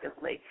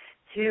collectively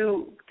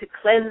to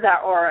cleanse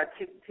our aura,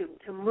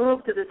 to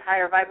move to this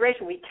higher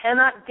vibration. We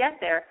cannot get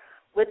there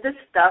with this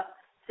stuff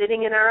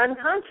sitting in our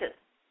unconscious.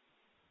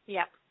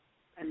 Yeah.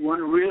 And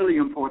one really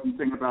important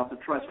thing about the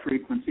trust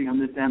frequency and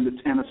the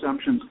 10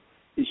 assumptions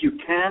is you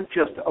can't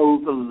just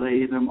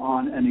overlay them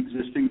on an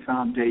existing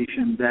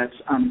foundation that's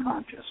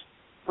unconscious.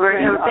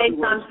 We're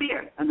based on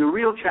fear. And the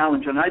real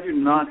challenge, and I do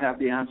not have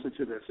the answer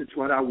to this, it's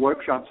what our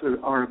workshops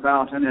are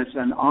about, and it's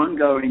an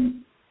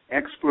ongoing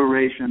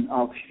exploration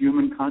of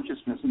human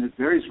consciousness, and it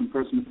varies from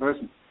person to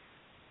person.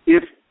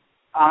 If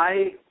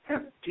I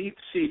have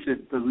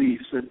deep-seated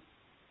beliefs that,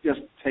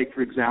 just take,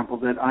 for example,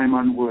 that I'm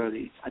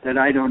unworthy, that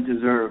I don't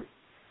deserve,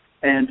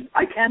 and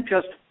I can't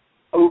just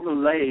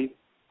overlay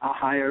a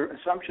higher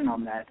assumption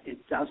on that. It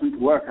doesn't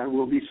work. I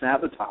will be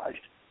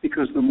sabotaged,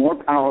 because the more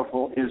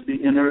powerful is the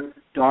inner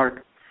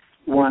dark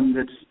one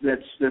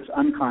that's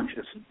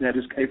unconscious, that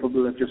is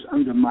capable of just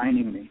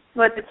undermining me.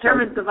 Well, it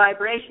determines the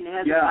vibration. It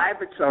has a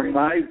vibratory. So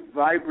my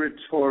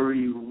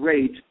vibratory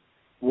rate,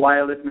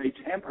 while it may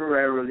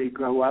temporarily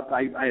go up,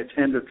 I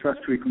attend a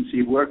trust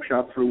frequency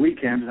workshop for a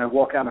weekend, and I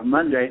walk out on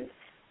Monday,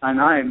 and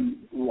I'm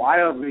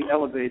wildly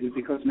elevated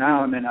because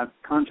now I'm in a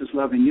conscious,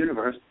 loving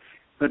universe.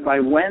 But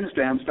by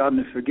Wednesday, I'm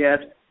starting to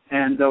forget,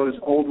 and those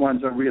old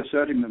ones are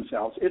reasserting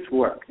themselves. It's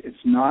work.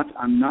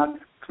 I'm not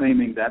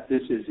claiming that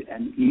this is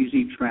an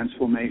easy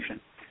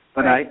transformation,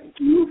 but right. I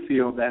do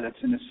feel that it's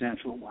an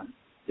essential one.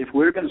 If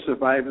we're going to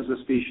survive as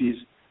a species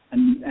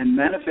and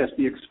manifest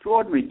the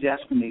extraordinary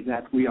destiny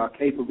that we are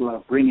capable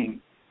of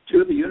bringing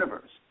to the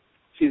universe.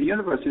 See, the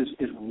universe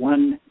is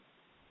one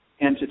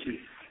entity.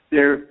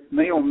 There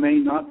may or may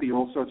not be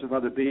all sorts of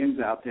other beings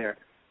out there,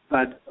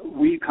 But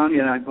we, Connie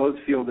and I, both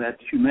feel that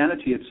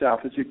humanity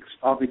itself is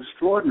of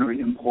extraordinary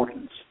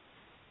importance.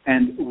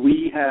 And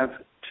we have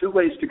two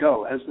ways to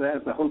go, as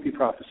the Hopi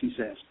prophecy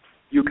says.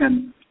 You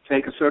can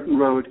take a certain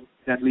road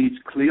that leads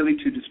clearly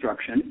to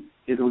destruction.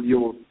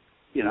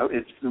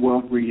 It's the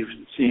world we're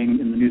seeing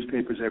in the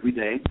newspapers every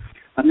day.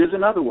 And there's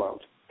another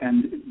world,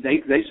 and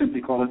they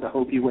simply call it the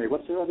Hopi way.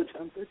 What's their other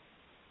term for it?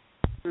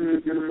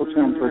 Beautiful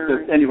term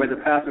for it. Anyway, the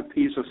path of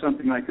peace or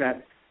something like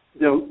that.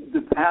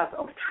 The path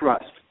of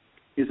trust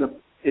is a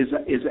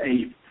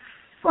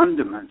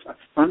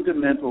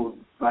fundamental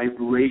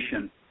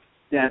vibration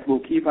that will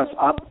keep us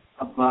up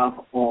above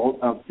all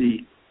of the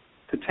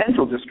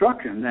potential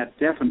destruction that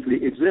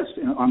definitely exists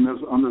on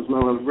those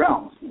lower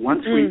realms.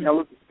 Once we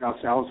elevate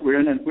ourselves, we're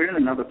in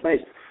another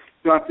place.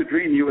 Dr.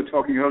 Dream, you were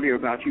talking earlier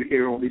about, you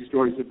hear all these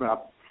stories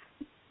about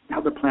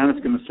how the planet's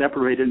going to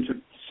separate into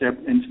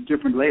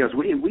different layers.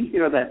 We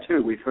hear that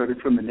too. We've heard it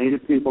from the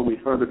native people.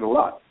 We've heard it a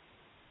lot.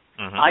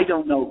 Mm-hmm. I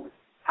don't know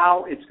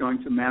how it's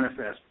going to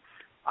manifest.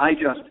 I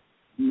just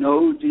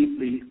know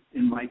deeply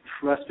in my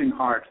trusting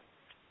heart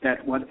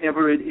that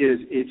whatever it is,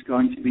 it's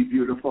going to be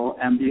beautiful,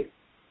 and the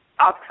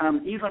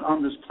outcome, even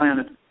on this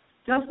planet,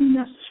 doesn't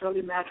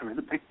necessarily matter.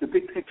 The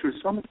big picture is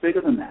so much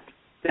bigger than that.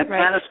 That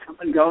planets come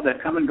and go.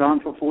 They've come and gone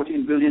for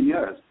 14 billion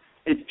years.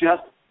 It's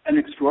just an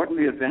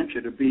extraordinary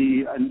adventure to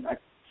be a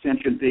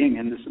sentient being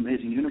in this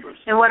amazing universe.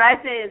 And what I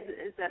say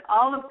is that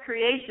all of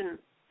creation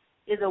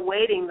is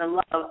awaiting the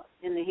love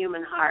in the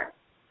human heart.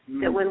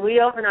 That when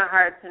we open our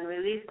hearts and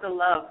release the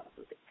love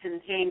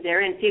contained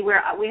therein, see,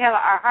 we have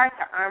our hearts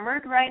are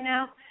armored right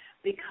now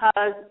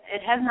because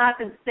it has not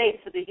been safe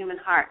for the human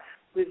heart.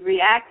 We've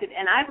reacted,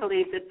 and I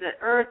believe that the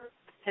earth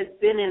has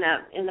been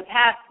in the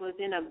past was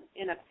in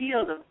a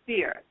field of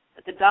fear.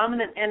 That the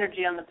dominant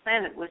energy on the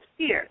planet was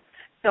fear.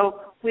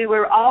 So we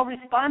were all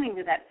responding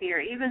to that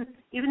fear. Even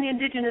the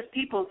indigenous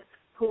peoples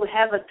who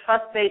have a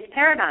trust-based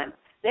paradigm,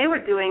 they were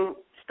doing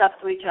stuff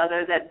to each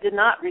other that did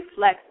not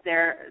reflect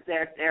their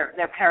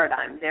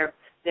paradigm,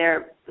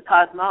 their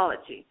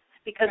cosmology,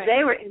 because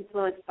they were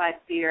influenced by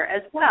fear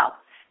as well.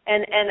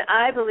 And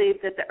I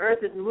believe that the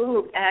earth has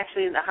moved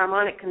actually in the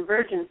harmonic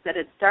convergence, that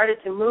it started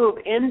to move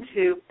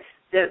into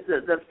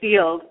the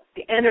field,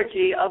 the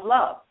energy of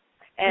love,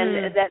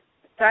 and that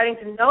starting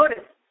to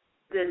notice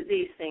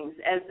these things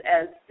as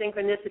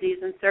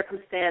synchronicities and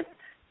circumstance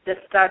that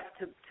starts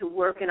to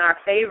work in our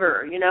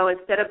favor.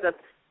 Instead of the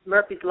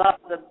Murphy's Law,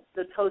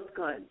 the toast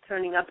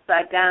turning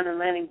upside down and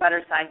landing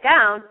butter side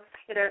down,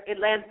 it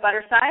lands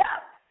butter side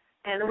up.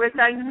 And we're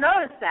starting to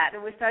notice that,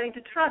 and we're starting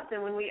to trust.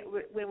 And when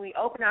we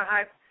open our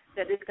hearts,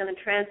 that it's going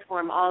to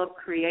transform all of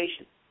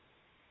creation.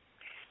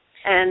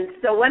 And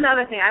so one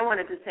other thing I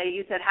wanted to say,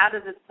 you said, how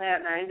does this play out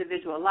in our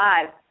individual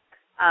lives?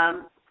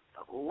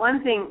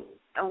 One thing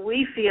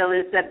we feel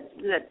is that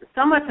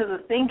so much of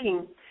the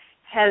thinking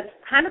has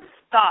kind of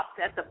stopped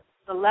at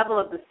the level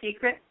of the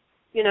secret,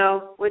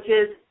 which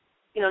is,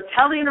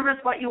 tell the universe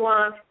what you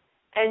want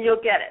and you'll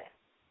get it.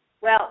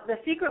 Well, the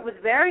secret was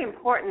very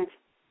important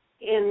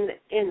in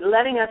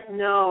letting us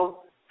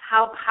know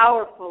how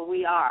powerful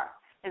we are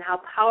and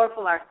how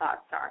powerful our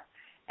thoughts are.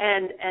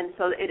 And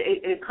so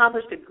it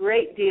accomplished a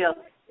great deal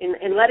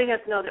in letting us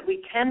know that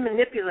we can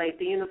manipulate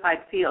the unified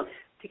field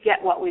to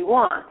get what we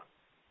want.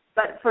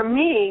 But for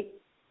me,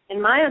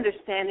 in my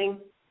understanding,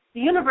 the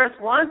universe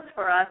wants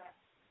for us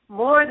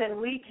more than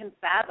we can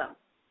fathom.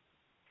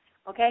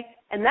 Okay?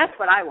 And that's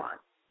what I want.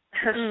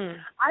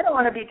 I don't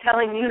want to be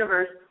telling the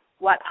universe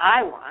what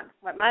I want,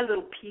 what my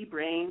little pea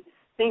brain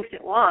thinks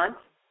it wants.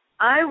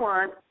 I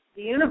want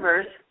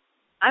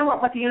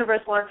what the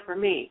universe wants for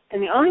me.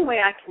 And the only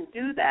way I can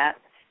do that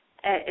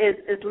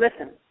is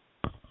listen.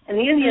 And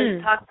the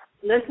Indians talk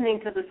listening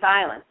to the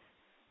silence.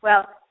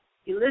 Well,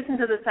 you listen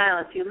to the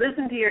silence. You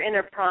listen to your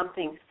inner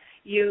promptings.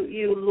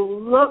 You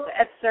look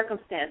at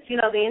circumstance.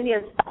 The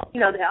Indians,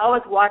 they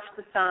always watch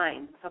the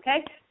signs,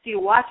 okay? So you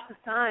watch the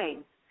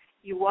signs.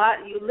 You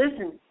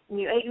listen, and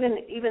you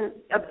even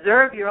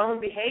observe your own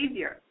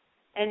behavior.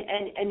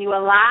 And you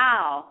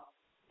allow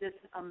this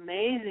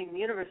amazing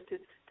universe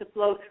to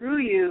flow through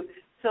you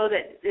so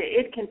that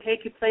it can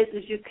take you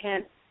places you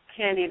can't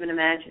even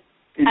imagine.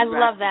 I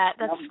love that.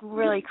 That's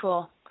really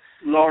cool.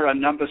 Laura,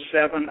 number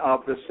 7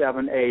 of the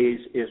 7 A's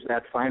is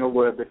that final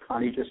word that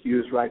Connie just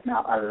used right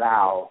now,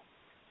 allow.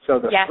 So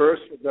the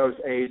first of those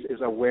A's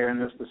is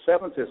awareness. The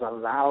 7th is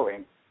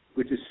allowing,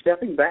 which is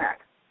stepping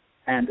back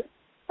and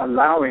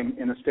allowing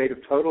in a state of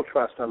total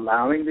trust,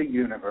 allowing the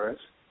universe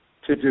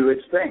to do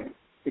its thing,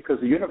 because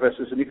the universe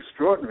is an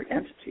extraordinary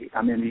entity.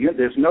 I mean,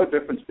 there's no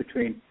difference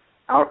between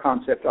our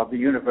concept of the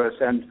universe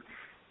and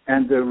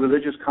the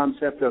religious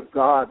concept of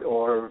God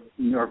or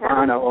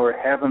nirvana or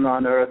heaven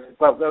on earth.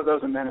 Well,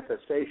 those are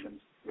manifestations.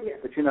 Yeah.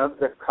 But,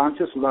 the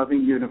conscious,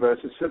 loving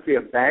universe is simply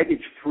a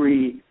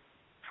baggage-free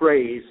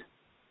phrase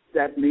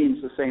that means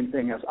the same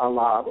thing as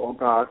Allah or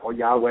God or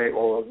Yahweh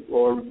or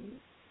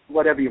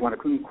whatever you want to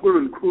call it,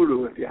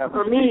 Kulu if you have.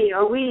 Or me,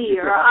 or we,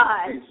 or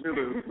I.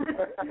 Zulu.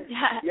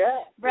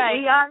 Yeah. Right.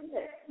 We are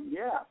it.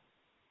 Yeah.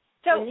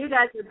 And you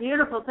guys are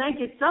beautiful. Thank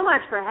you so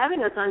much for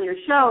having us on your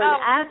show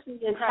and asking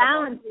and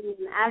challenging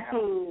and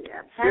asking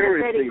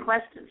penetrating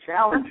questions.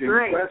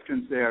 Challenging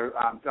questions there,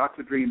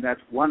 Dr. Dream.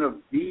 That's one of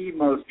the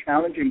most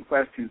challenging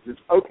questions. Is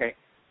okay,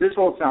 this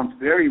all sounds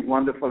very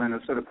wonderful in a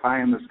sort of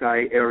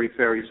pie-in-the-sky,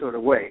 airy-fairy sort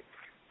of way.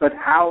 But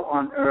how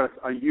on earth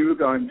are you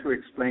going to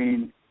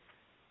explain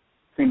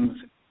things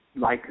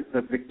like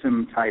the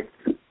victim-type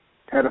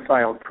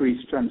pedophile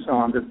priest and so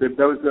on, those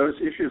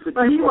issues that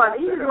he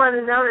just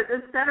wanted to know that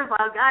this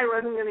pedophile guy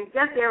wasn't going to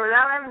get there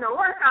without having to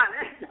work on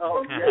it.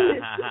 So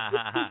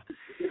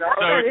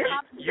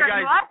you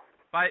guys,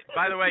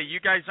 by the way, you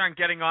guys aren't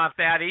getting off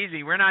that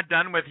easy. We're not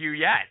done with you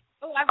yet.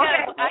 Oh, I've got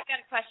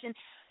a question.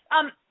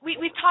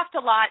 We've talked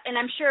a lot, and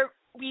I'm sure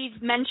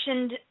we've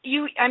mentioned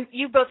you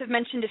both have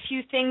mentioned a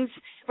few things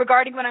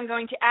regarding what I'm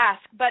going to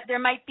ask, but there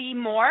might be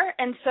more.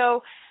 And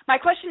so my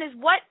question is,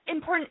 what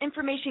important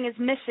information is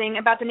missing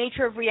about the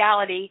nature of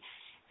reality,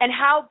 and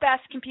how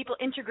best can people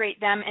integrate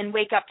them and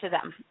wake up to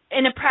them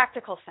in a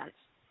practical sense?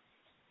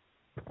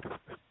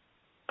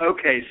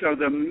 Okay, so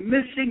the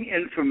missing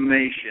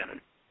information,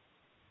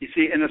 you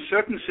see, in a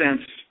certain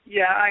sense,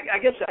 I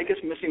guess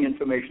missing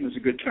information is a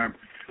good term.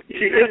 You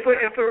see,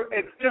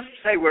 if just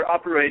say we're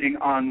operating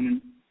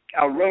on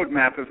our road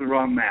map is the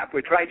wrong map.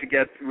 We're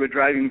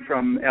driving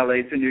from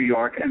LA to New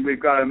York, and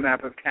we've got a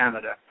map of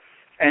Canada.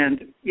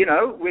 And,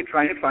 we're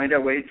trying to find our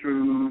way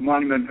through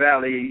Monument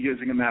Valley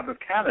using a map of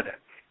Canada.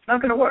 It's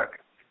not going to work.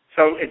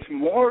 So it's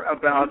more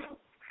about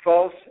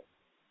false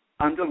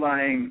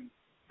underlying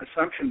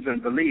assumptions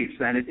and beliefs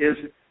than it is,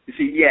 you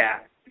see,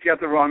 if you have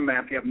the wrong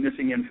map, you have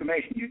missing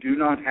information. You do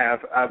not have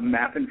a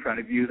map in front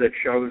of you that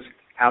shows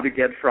how to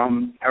get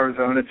from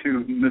Arizona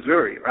to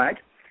Missouri, right?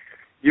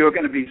 You're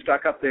going to be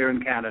stuck up there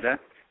in Canada,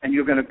 and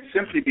you're going to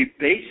simply be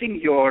basing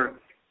your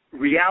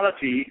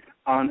reality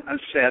on a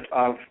set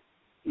of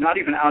not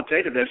even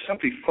outdated, they're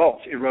simply false,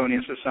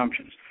 erroneous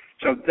assumptions.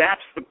 So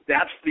that's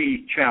the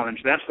challenge.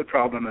 That's the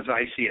problem as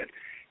I see it.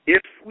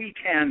 If we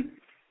can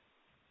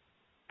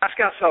ask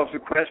ourselves a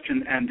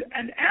question and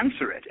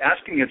answer it,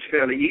 asking it's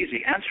fairly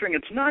easy. Answering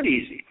it's not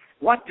easy.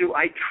 What do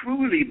I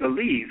truly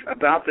believe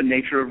about the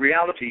nature of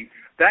reality?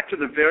 Back to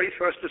the very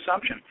first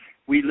assumption.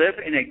 We live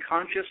in a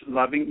conscious,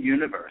 loving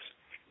universe.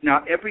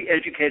 Now, every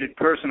educated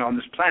person on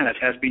this planet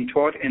has been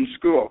taught in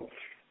school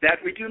that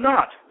we do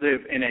not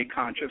live in a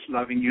conscious,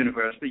 loving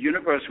universe. The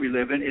universe we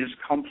live in is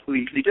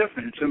completely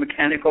different. It's a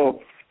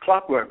mechanical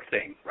clockwork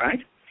thing, right?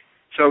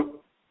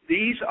 So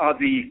this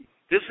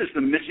is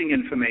the missing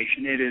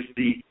information. It is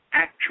the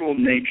actual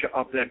nature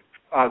of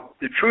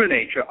the true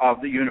nature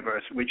of the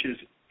universe, which is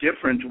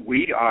different.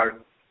 We are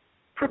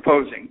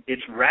proposing.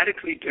 It's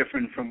radically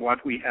different from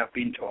what we have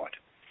been taught.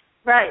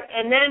 Right,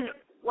 and then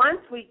once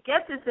we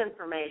get this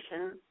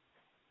information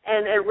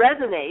and it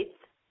resonates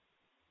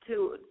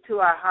to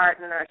our heart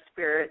and our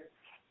spirit,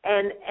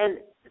 and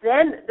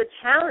then the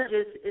challenge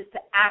is to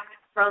act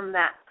from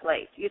that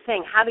place. You're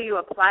saying, how do you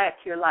apply it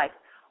to your life?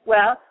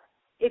 Well,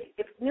 if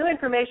new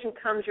information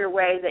comes your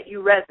way that you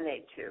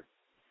resonate to,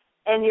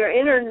 and your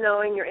inner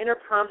knowing, your inner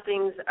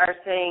promptings are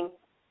saying,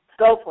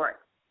 go for it,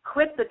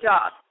 quit the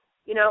job.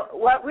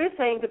 What we're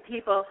saying to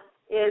people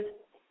is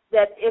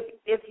that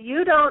if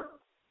you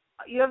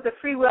have the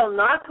free will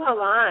not to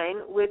align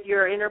with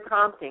your inner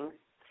promptings,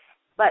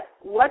 but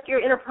what your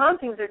inner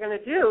promptings are going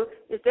to do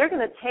is they're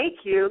going to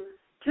take you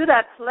to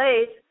that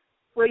place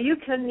where you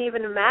couldn't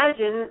even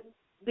imagine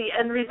the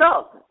end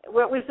result.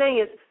 What we're saying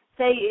is,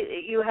 say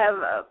you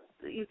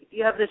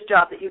have this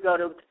job that you go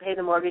to pay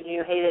the mortgage and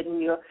you hate it,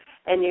 and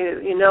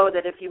you know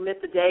that if you miss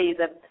a day,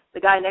 the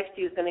guy next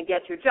to you is going to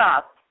get your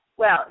job.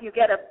 Well, you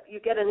get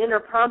an inner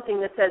prompting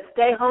that says,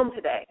 stay home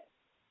today.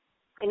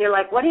 And you're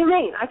like, what do you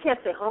mean? I can't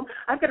stay home.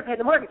 I've got to pay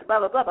the mortgage, blah,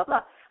 blah, blah, blah,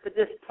 blah. But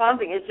this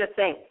prompting is just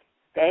saying,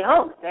 stay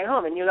home, stay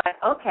home. And you're like,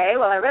 okay,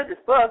 well, I read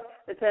this book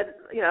that said,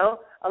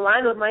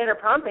 aligned with my inner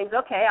promptings.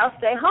 Okay, I'll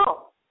stay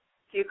home.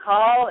 So you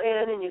call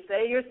in and you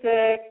say you're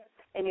sick,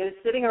 and you're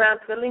sitting around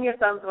twiddling your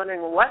thumbs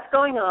wondering what's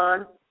going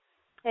on.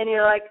 And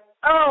you're like,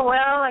 oh,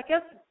 well,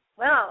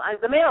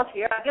 the mail's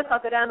here. I guess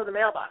I'll go down to the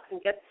mailbox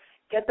and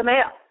get the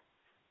mail.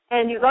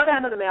 And you go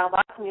down to the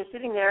mailbox and you're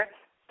standing there,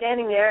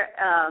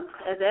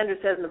 as Andrew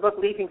says in the book,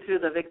 leafing through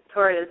the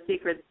Victoria's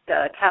Secret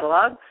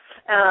catalog,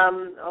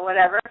 or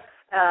whatever,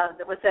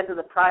 that was sent to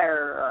the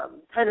prior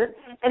tenant.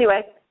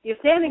 Anyway, you're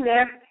standing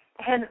there,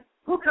 and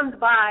who comes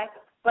by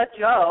but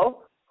Joe,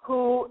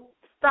 who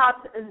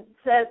stops and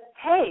says,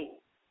 hey,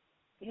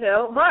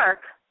 Mark,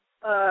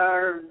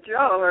 or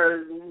Joe,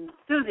 or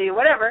Susie,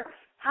 whatever,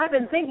 I've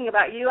been thinking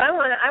about you. I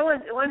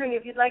was wondering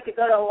if you'd like to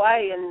go to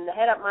Hawaii and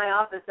head up my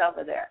office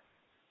over there.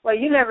 Well,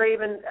 you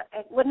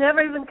would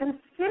never even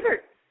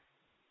considered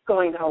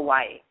going to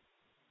Hawaii.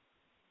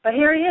 But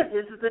here he is.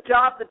 This is the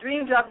job, the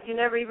dream job that you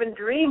never even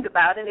dreamed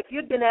about. And if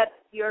you'd been at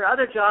your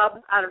other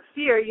job out of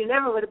fear, you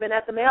never would have been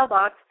at the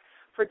mailbox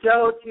for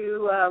Joe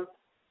to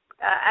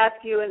ask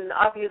you and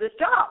offer you this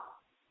job.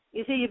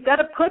 You see, you've got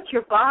to put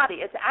your body.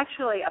 It's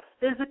actually a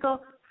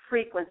physical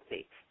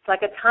frequency. It's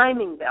like a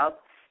timing belt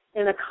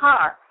in a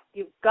car.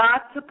 You've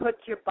got to put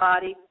your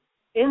body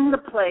in the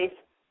place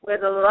where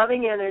the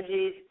loving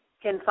energies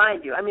can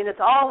find you. I mean,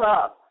 it's all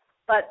love,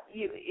 but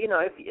you know,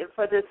 if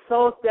for this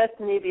soul's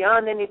destiny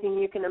beyond anything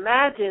you can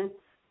imagine,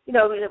 you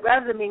know,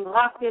 rather than being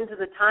locked into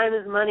the time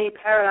is money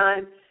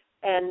paradigm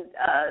and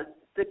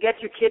to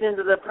get your kid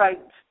into the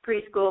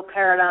preschool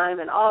paradigm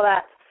and all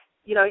that,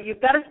 you know,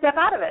 you've got to step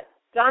out of it.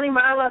 Johnny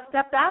Marlowe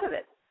stepped out of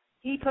it.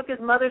 He took his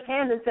mother's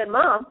hand and said,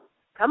 "Mom,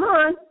 come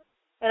on."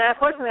 And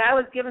unfortunately, I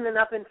was given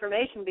enough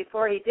information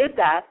before he did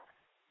that.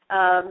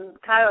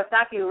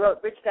 Kiyosaki, who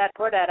wrote Rich Dad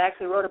Poor Dad,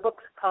 actually wrote a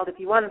book called "If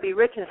You Want to Be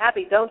Rich and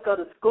Happy, Don't Go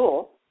to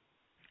School."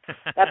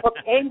 That book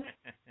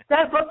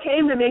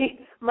came to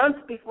me months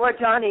before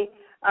Johnny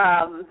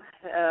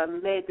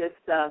made this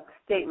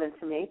statement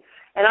to me.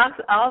 And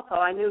also,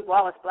 I knew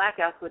Wallace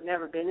Blackhouse would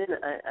never been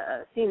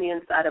seen the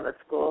inside of a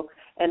school,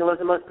 and was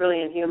the most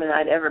brilliant human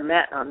I'd ever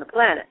met on the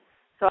planet.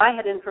 So I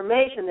had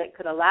information that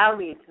could allow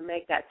me to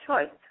make that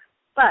choice.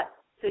 But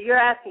so you're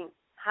asking,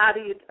 how do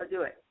you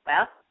do it?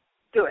 Well,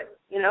 do it.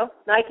 You know,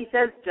 Nike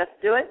says just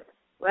do it.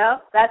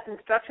 Well, that's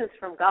instructions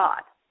from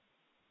God.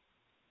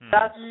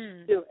 Just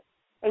do it.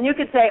 And you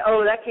could say,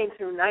 oh, that came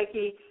through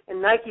Nike,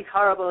 and Nike's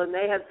horrible, and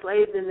they have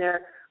slaves in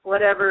their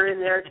whatever, in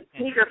their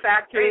sneaker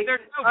factory. Hey,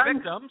 there's no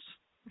victims.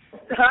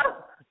 Huh?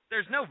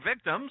 There's no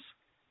victims.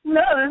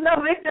 No, there's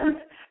no victims.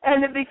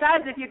 And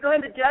besides, if you go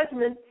into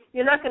judgment,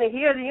 you're not going to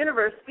hear the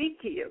universe speak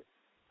to you.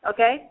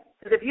 Okay?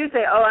 Because if you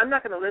say, oh, I'm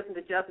not going to listen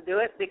to Just Do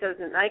It because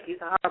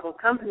Nike's a horrible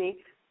company,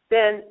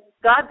 then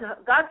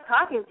God's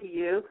talking to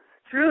you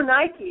through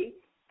Nike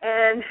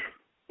and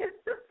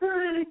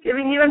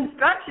giving you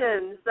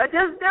instructions. So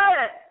just do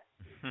it.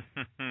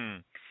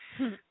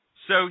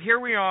 So here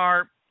we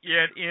are.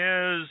 It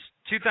is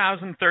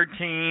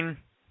 2013.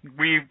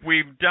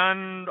 We've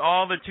done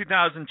all the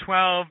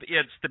 2012.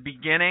 It's the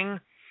beginning.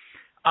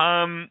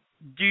 Do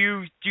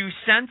you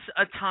sense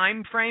a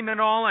time frame at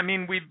all? I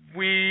mean, we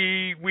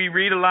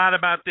read a lot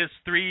about this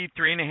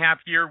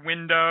 3.5 year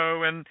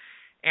window and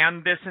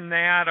this and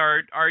that.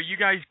 Are you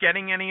guys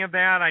getting any of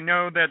that? I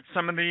know that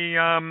some of the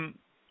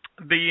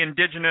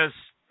indigenous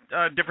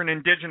different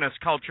indigenous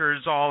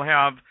cultures all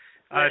have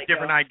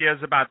different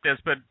ideas about this,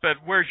 but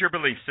where's your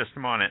belief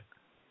system on it?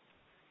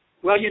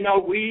 Well, you know,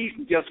 we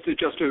just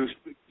to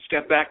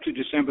step back to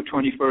December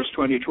 21st,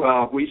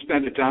 2012, we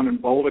spent it down in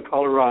Boulder,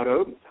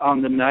 Colorado.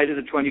 On the night of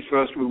the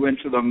 21st, we went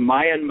to the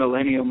Mayan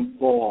Millennium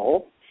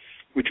Ball,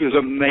 which was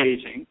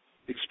amazing.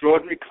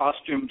 Extraordinary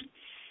costumed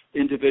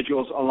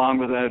individuals along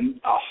with a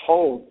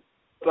whole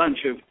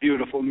bunch of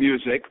beautiful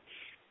music.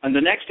 And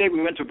the next day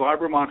we went to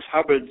Barbara Marx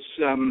Hubbard's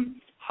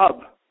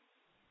hub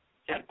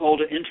at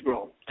Boulder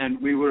Integral, and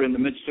we were in the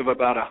midst of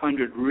about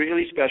 100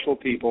 really special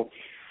people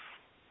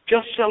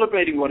just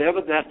celebrating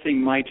whatever that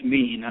thing might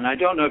mean. And I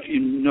don't know if you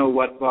know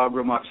what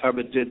Barbara Marx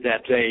Hubbard did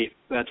that day,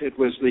 but it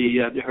was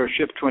her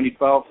Ship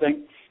 2012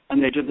 thing,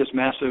 and they did this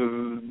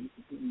massive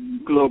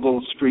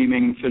global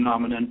streaming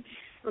phenomenon,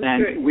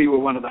 and we were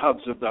one of the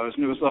hubs of those,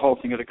 and it was the whole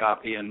thing at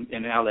Agape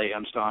in L.A.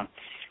 and so on.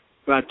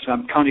 But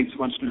Connie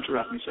wants to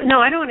interrupt me.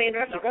 No, I don't want to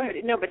interrupt you. Go ahead.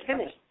 No, but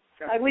finish.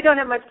 We don't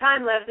have much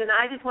time left, and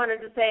I just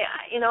wanted to say,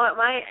 you know what,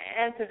 my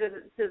answer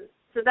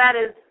to that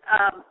is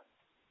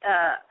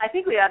I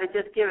think we ought to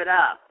just give it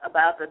up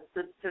about the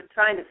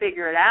trying to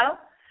figure it out,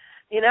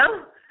 you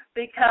know,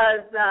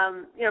 because,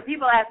 you know,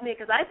 people ask me,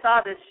 because I saw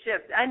this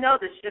shift. I know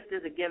this shift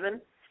is a given,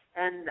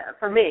 and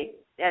for me,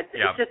 it's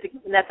just a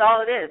given. That's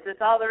all it is.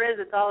 That's all there is.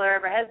 It's all there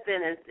ever has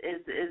been is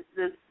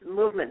this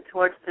movement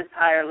towards this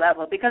higher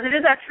level, because it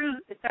is our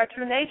true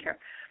nature.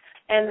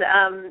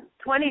 And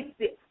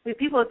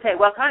people would say,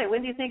 well, Connie,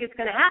 when do you think it's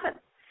going to happen?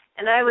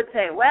 And I would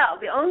say, well,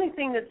 the only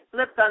thing that's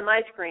flipped on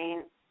my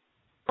screen,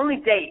 only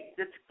date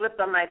that's flipped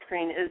on my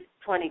screen is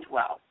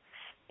 2012,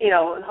 you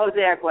know, Jose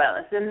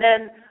Arguelles, and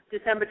then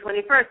December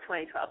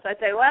 21st, 2012. So I'd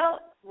say, well,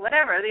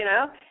 whatever, you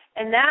know.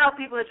 And now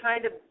people are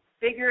trying to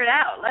figure it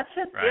out. Let's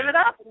just give it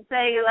up and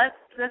say, let's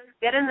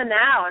get in the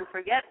now and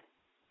forget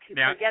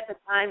the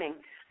timing.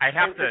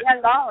 Forget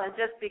it all and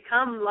just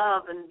become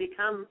love and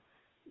become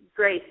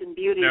grace and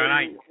beauty. No,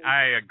 and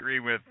I agree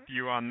with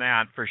you on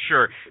that for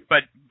sure.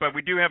 But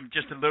we do have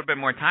just a little bit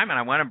more time, and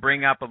I want to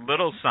bring up a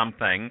little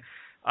something,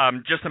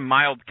 just a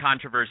mild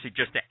controversy,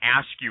 just to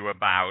ask you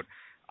about,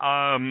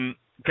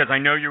 because I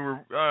know you were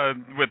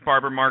with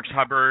Barbara Marx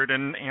Hubbard,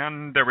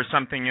 and there was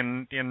something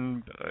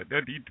in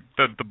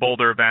the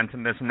Boulder event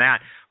and this and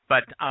that.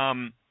 But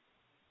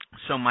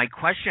so my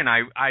question,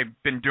 I've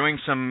been doing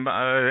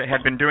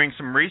had been doing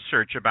some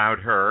research about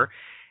her,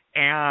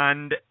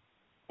 and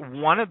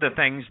one of the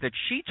things that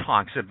she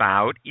talks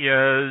about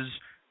is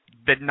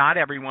that not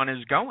everyone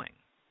is going,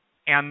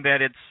 and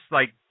that it's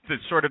like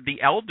the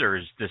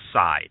elders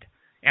decide.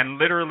 And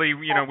literally,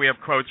 you know, we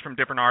have quotes from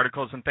different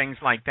articles and things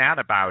like that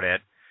about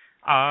it,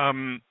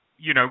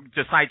 you know,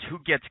 decides who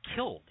gets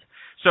killed.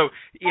 So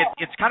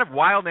it's kind of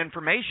wild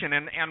information,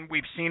 and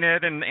we've seen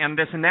it and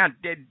this and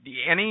that. Does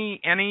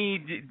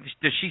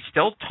she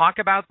still talk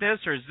about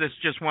this, or is this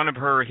just one of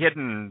her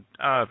hidden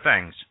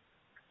things?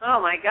 Oh,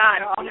 my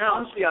God.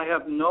 Honestly, I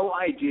have no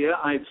idea.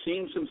 I've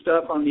seen some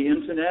stuff on the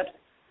Internet,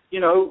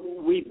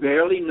 we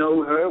barely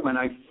know her. When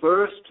I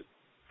first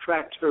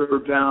tracked her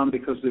down,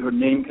 because her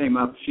name came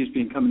up, she's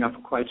been coming up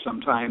for quite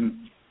some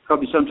time,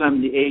 probably sometime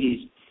in the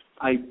 80s,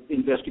 I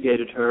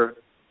investigated her,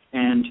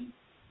 and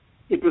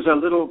it was a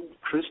little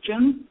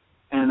Christian,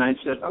 and I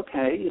said,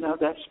 okay,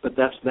 that's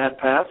that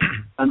path.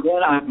 And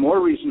then I've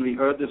more recently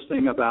heard this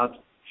thing about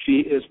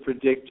she is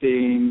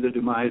predicting the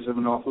demise of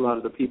an awful lot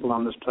of the people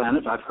on this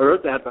planet. I've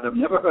heard that, but I've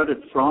never heard it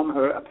from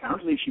her.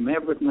 Apparently, she may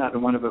have written that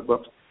in one of her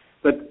books.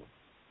 But,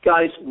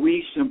 guys,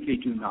 we simply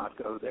do not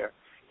go there.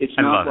 It's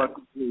not what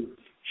we do.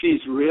 She's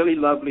really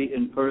lovely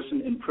in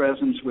person, in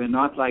presence. We're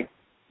not like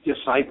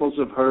disciples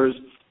of hers.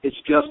 It's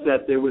just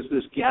that there was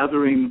this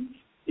gathering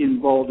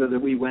in Boulder that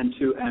we went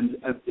to, and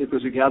it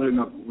was a gathering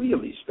of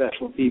really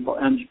special people.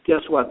 And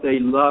guess what? They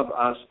love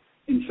us.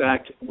 In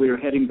fact, we're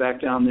heading back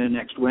down there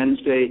next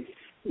Wednesday.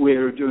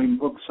 We're doing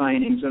book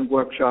signings and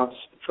workshops,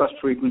 trust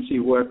frequency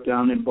work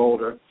down in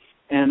Boulder.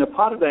 And a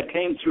part of that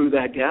came through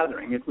that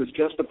gathering. It was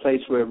just a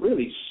place where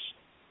really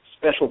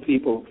special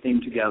people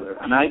came together.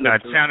 And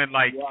that sounded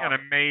like an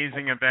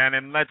amazing event.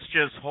 And let's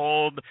just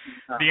hold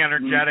the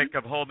energetic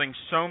of holding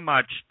so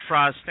much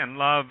trust and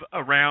love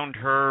around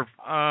her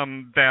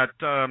that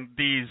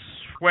these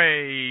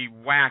way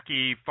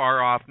wacky,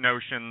 far-off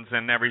notions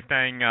and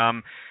everything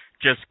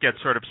just get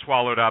sort of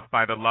swallowed up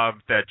by the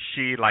love that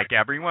she, like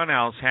everyone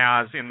else,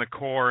 has in the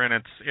core, and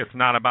it's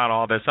not about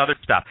all this other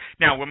stuff.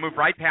 Now, we'll move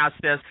right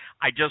past this.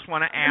 I just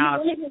want to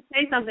ask... Let me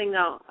say something,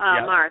 though,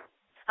 Mark,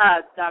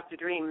 Dr.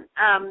 Dream.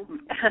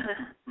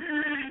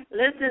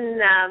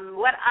 Listen,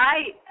 what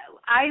I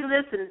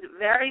listened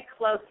very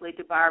closely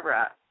to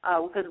Barbara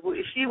because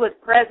she was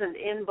present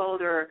in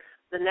Boulder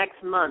the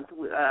next month.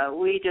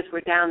 We just were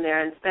down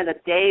there and spent a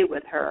day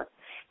with her,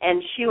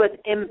 and she was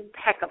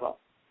impeccable.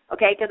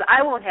 Okay, because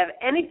I won't have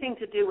anything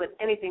to do with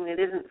anything that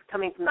isn't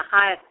coming from the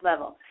highest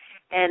level.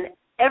 And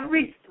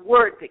every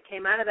word that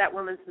came out of that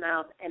woman's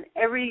mouth and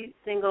every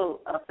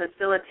single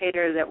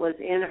facilitator that was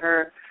in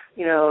her,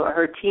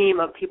 her team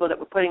of people that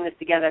were putting this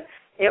together,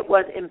 it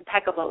was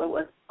impeccable. It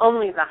was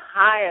only the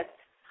highest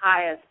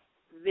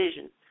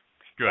vision.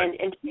 Good.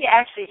 And she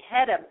actually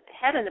had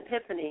an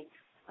epiphany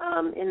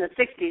in the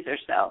 60s or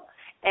so.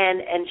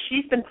 And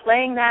she's been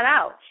playing that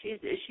out. She's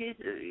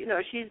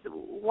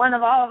one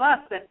of all of us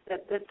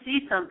that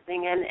see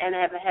something and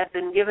have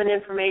been given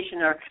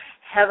information or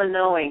have a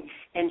knowing,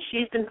 and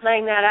she's been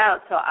playing that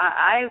out. So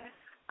I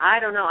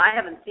don't know. I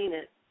haven't seen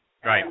it.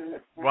 Right.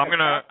 Well, I'm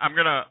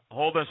gonna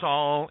hold us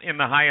all in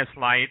the highest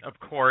light, of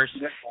course.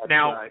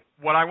 Now,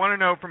 what I want to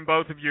know from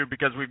both of you,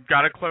 because we've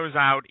got to close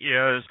out,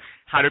 is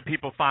how do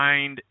people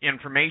find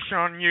information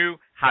on you?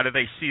 How do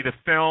they see the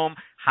film?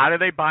 How do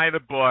they buy the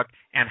book?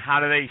 And how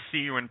do they see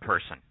you in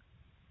person?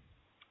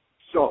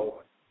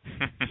 So,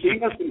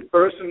 seeing us in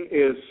person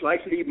is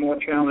slightly more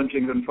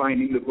challenging than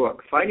finding the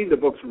book. Finding the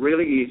book's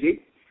really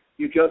easy.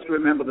 You just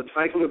remember the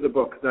title of the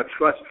book, The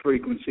Trust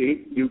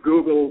Frequency. You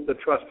Google The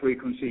Trust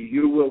Frequency,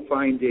 you will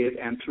find it,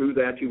 and through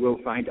that you will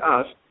find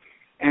us.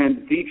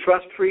 And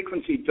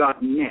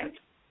thetrustfrequency.net,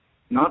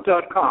 not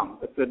 .com,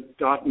 but the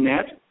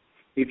 .net.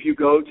 If you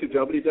go to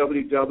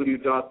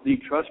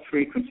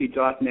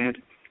www.thetrustfrequency.net,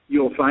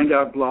 you'll find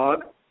our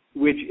blog,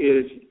 which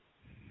is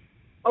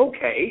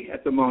okay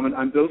at the moment.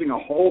 I'm building a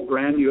whole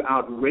brand new,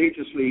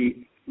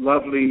 outrageously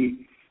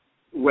lovely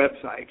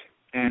website.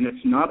 And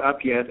it's not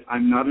up yet.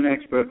 I'm not an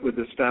expert with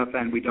this stuff,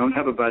 and we don't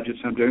have a budget,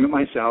 so I'm doing it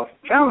myself.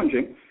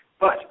 Challenging,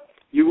 but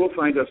you will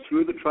find us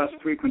through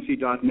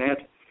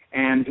thetrustfrequency.net,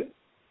 and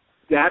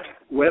that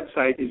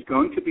website is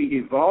going to be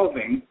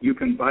evolving. You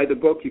can buy the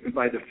book, you can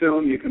buy the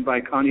film, you can buy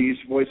Connie's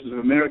Voices of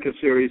America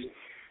series.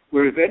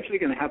 We're eventually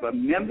going to have a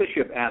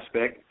membership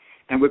aspect,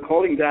 and we're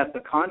calling that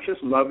the Conscious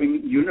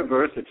Loving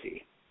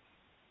University.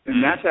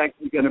 And that's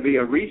actually going to be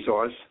a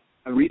resource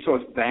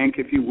bank,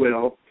 if you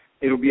will.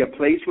 It'll be a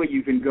place where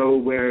you can go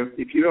where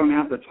if you don't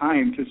have the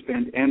time to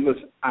spend endless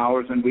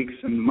hours and weeks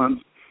and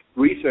months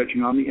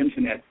researching on the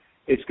Internet,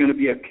 it's going to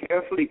be a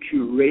carefully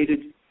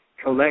curated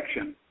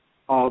collection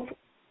of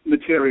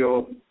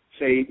material,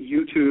 say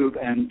YouTube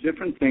and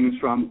different things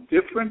from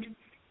different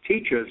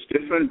teachers,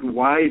 different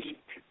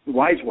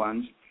wise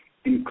ones,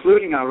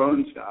 including our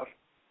own stuff,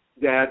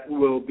 that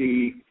will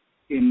be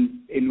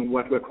in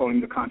what we're calling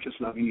the Conscious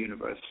Loving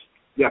Universe.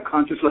 Yeah,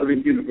 Conscious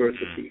Loving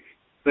University.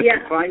 But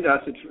to find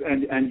us,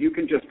 and you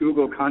can just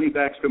Google Connie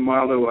Baxter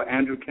Marlowe or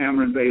Andrew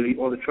Cameron Bailey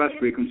or the Trust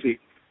Frequency.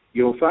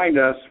 You'll find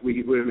us.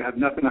 We have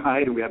nothing to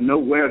hide, and we have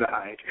nowhere to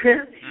hide.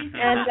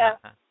 And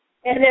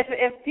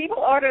if people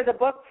order the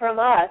book from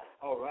us,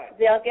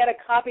 they'll get a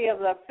copy of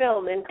the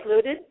film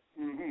included.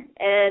 Mm-hmm.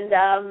 And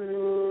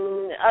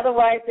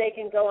otherwise, they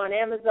can go on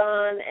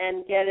Amazon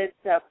and get it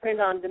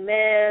print on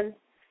demand.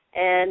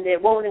 And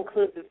it won't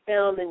include the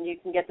film, and you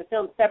can get the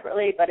film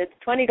separately. But it's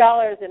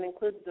 $20 and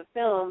includes the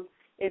film.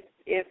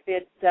 If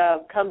it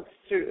comes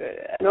through,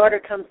 an order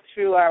comes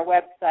through our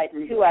website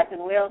to us,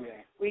 and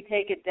we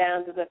take it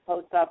down to the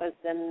post office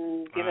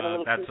and give it a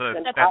little. That's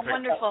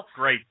wonderful. A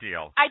great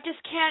deal. I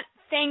just can't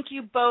thank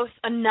you both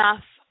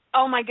enough.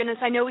 Oh my goodness,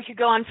 I know we could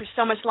go on for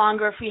so much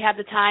longer if we had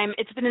the time.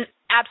 It's been an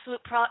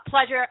absolute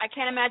pleasure. I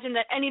can't imagine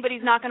that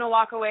anybody's not going to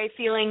walk away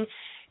feeling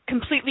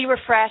completely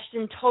refreshed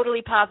and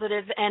totally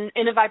positive and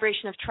in a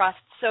vibration of trust.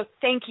 So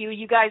thank you.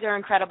 You guys are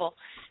incredible.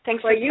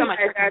 Thanks so much.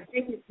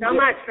 Thank you so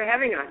much for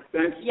having us.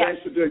 Thanks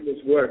for doing this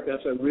work.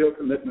 That's a real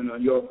commitment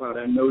on your part.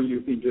 I know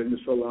you've been doing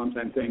this for a long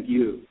time. Thank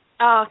you.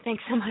 Oh,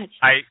 thanks so much.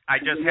 I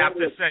just have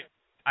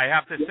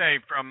to say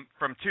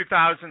from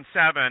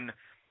 2007,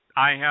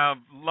 I have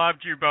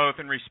loved you both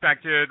and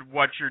respected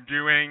what you're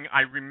doing.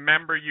 I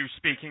remember you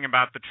speaking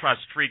about the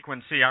trust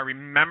frequency. I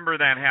remember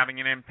that having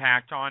an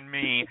impact on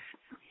me.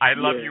 I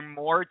love you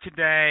more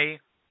today.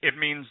 It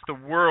means the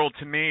world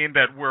to me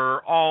that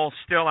we're all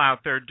still out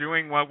there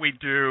doing what we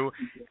do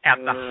at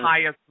the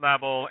highest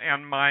level,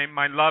 and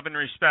my love and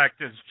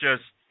respect is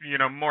just,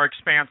 more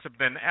expansive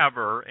than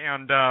ever.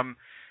 And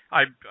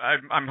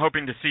I'm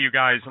hoping to see you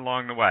guys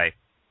along the way.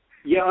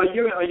 Yeah, are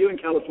you in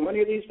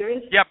California these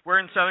days? Yep, we're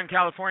in Southern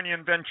California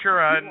in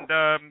Ventura,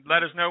 and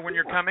let us know when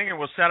you're coming, and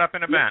we'll set up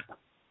an event.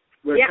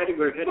 We're heading.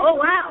 Oh,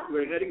 wow.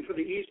 We're heading for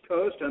the East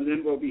Coast, and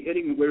then we'll be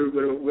hitting.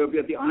 We'll be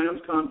at the IONS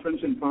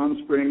conference in Palm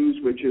Springs,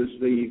 which is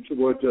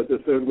towards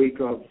the third week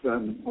of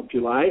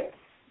July,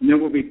 and then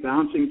we'll be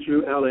bouncing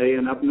through LA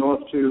and up north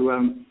to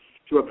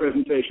a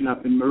presentation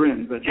up in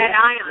Marin. But at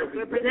IONS,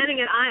 we're presenting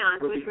at IONS,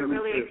 which we're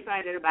really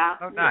excited about.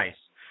 Oh, nice.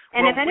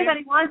 And if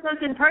anybody wants us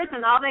in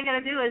person, all they got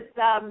to do is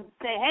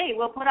say, "Hey,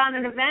 we'll put on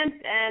an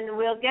event, and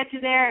we'll get you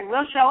there, and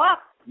we'll show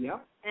up." Yeah.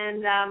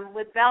 And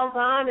with bells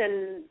on,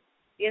 and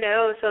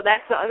so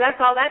that's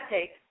all that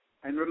takes.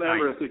 And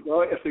remember, if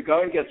the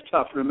going gets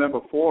tough, remember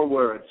 4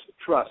 words: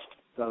 trust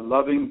the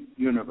loving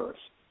universe.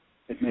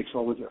 It makes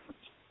all the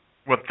difference.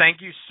 Well, thank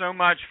you so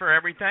much for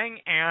everything,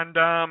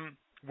 and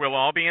we'll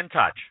all be in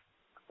touch.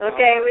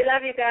 Okay, we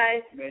love you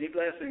guys. Many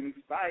blessings.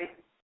 Bye.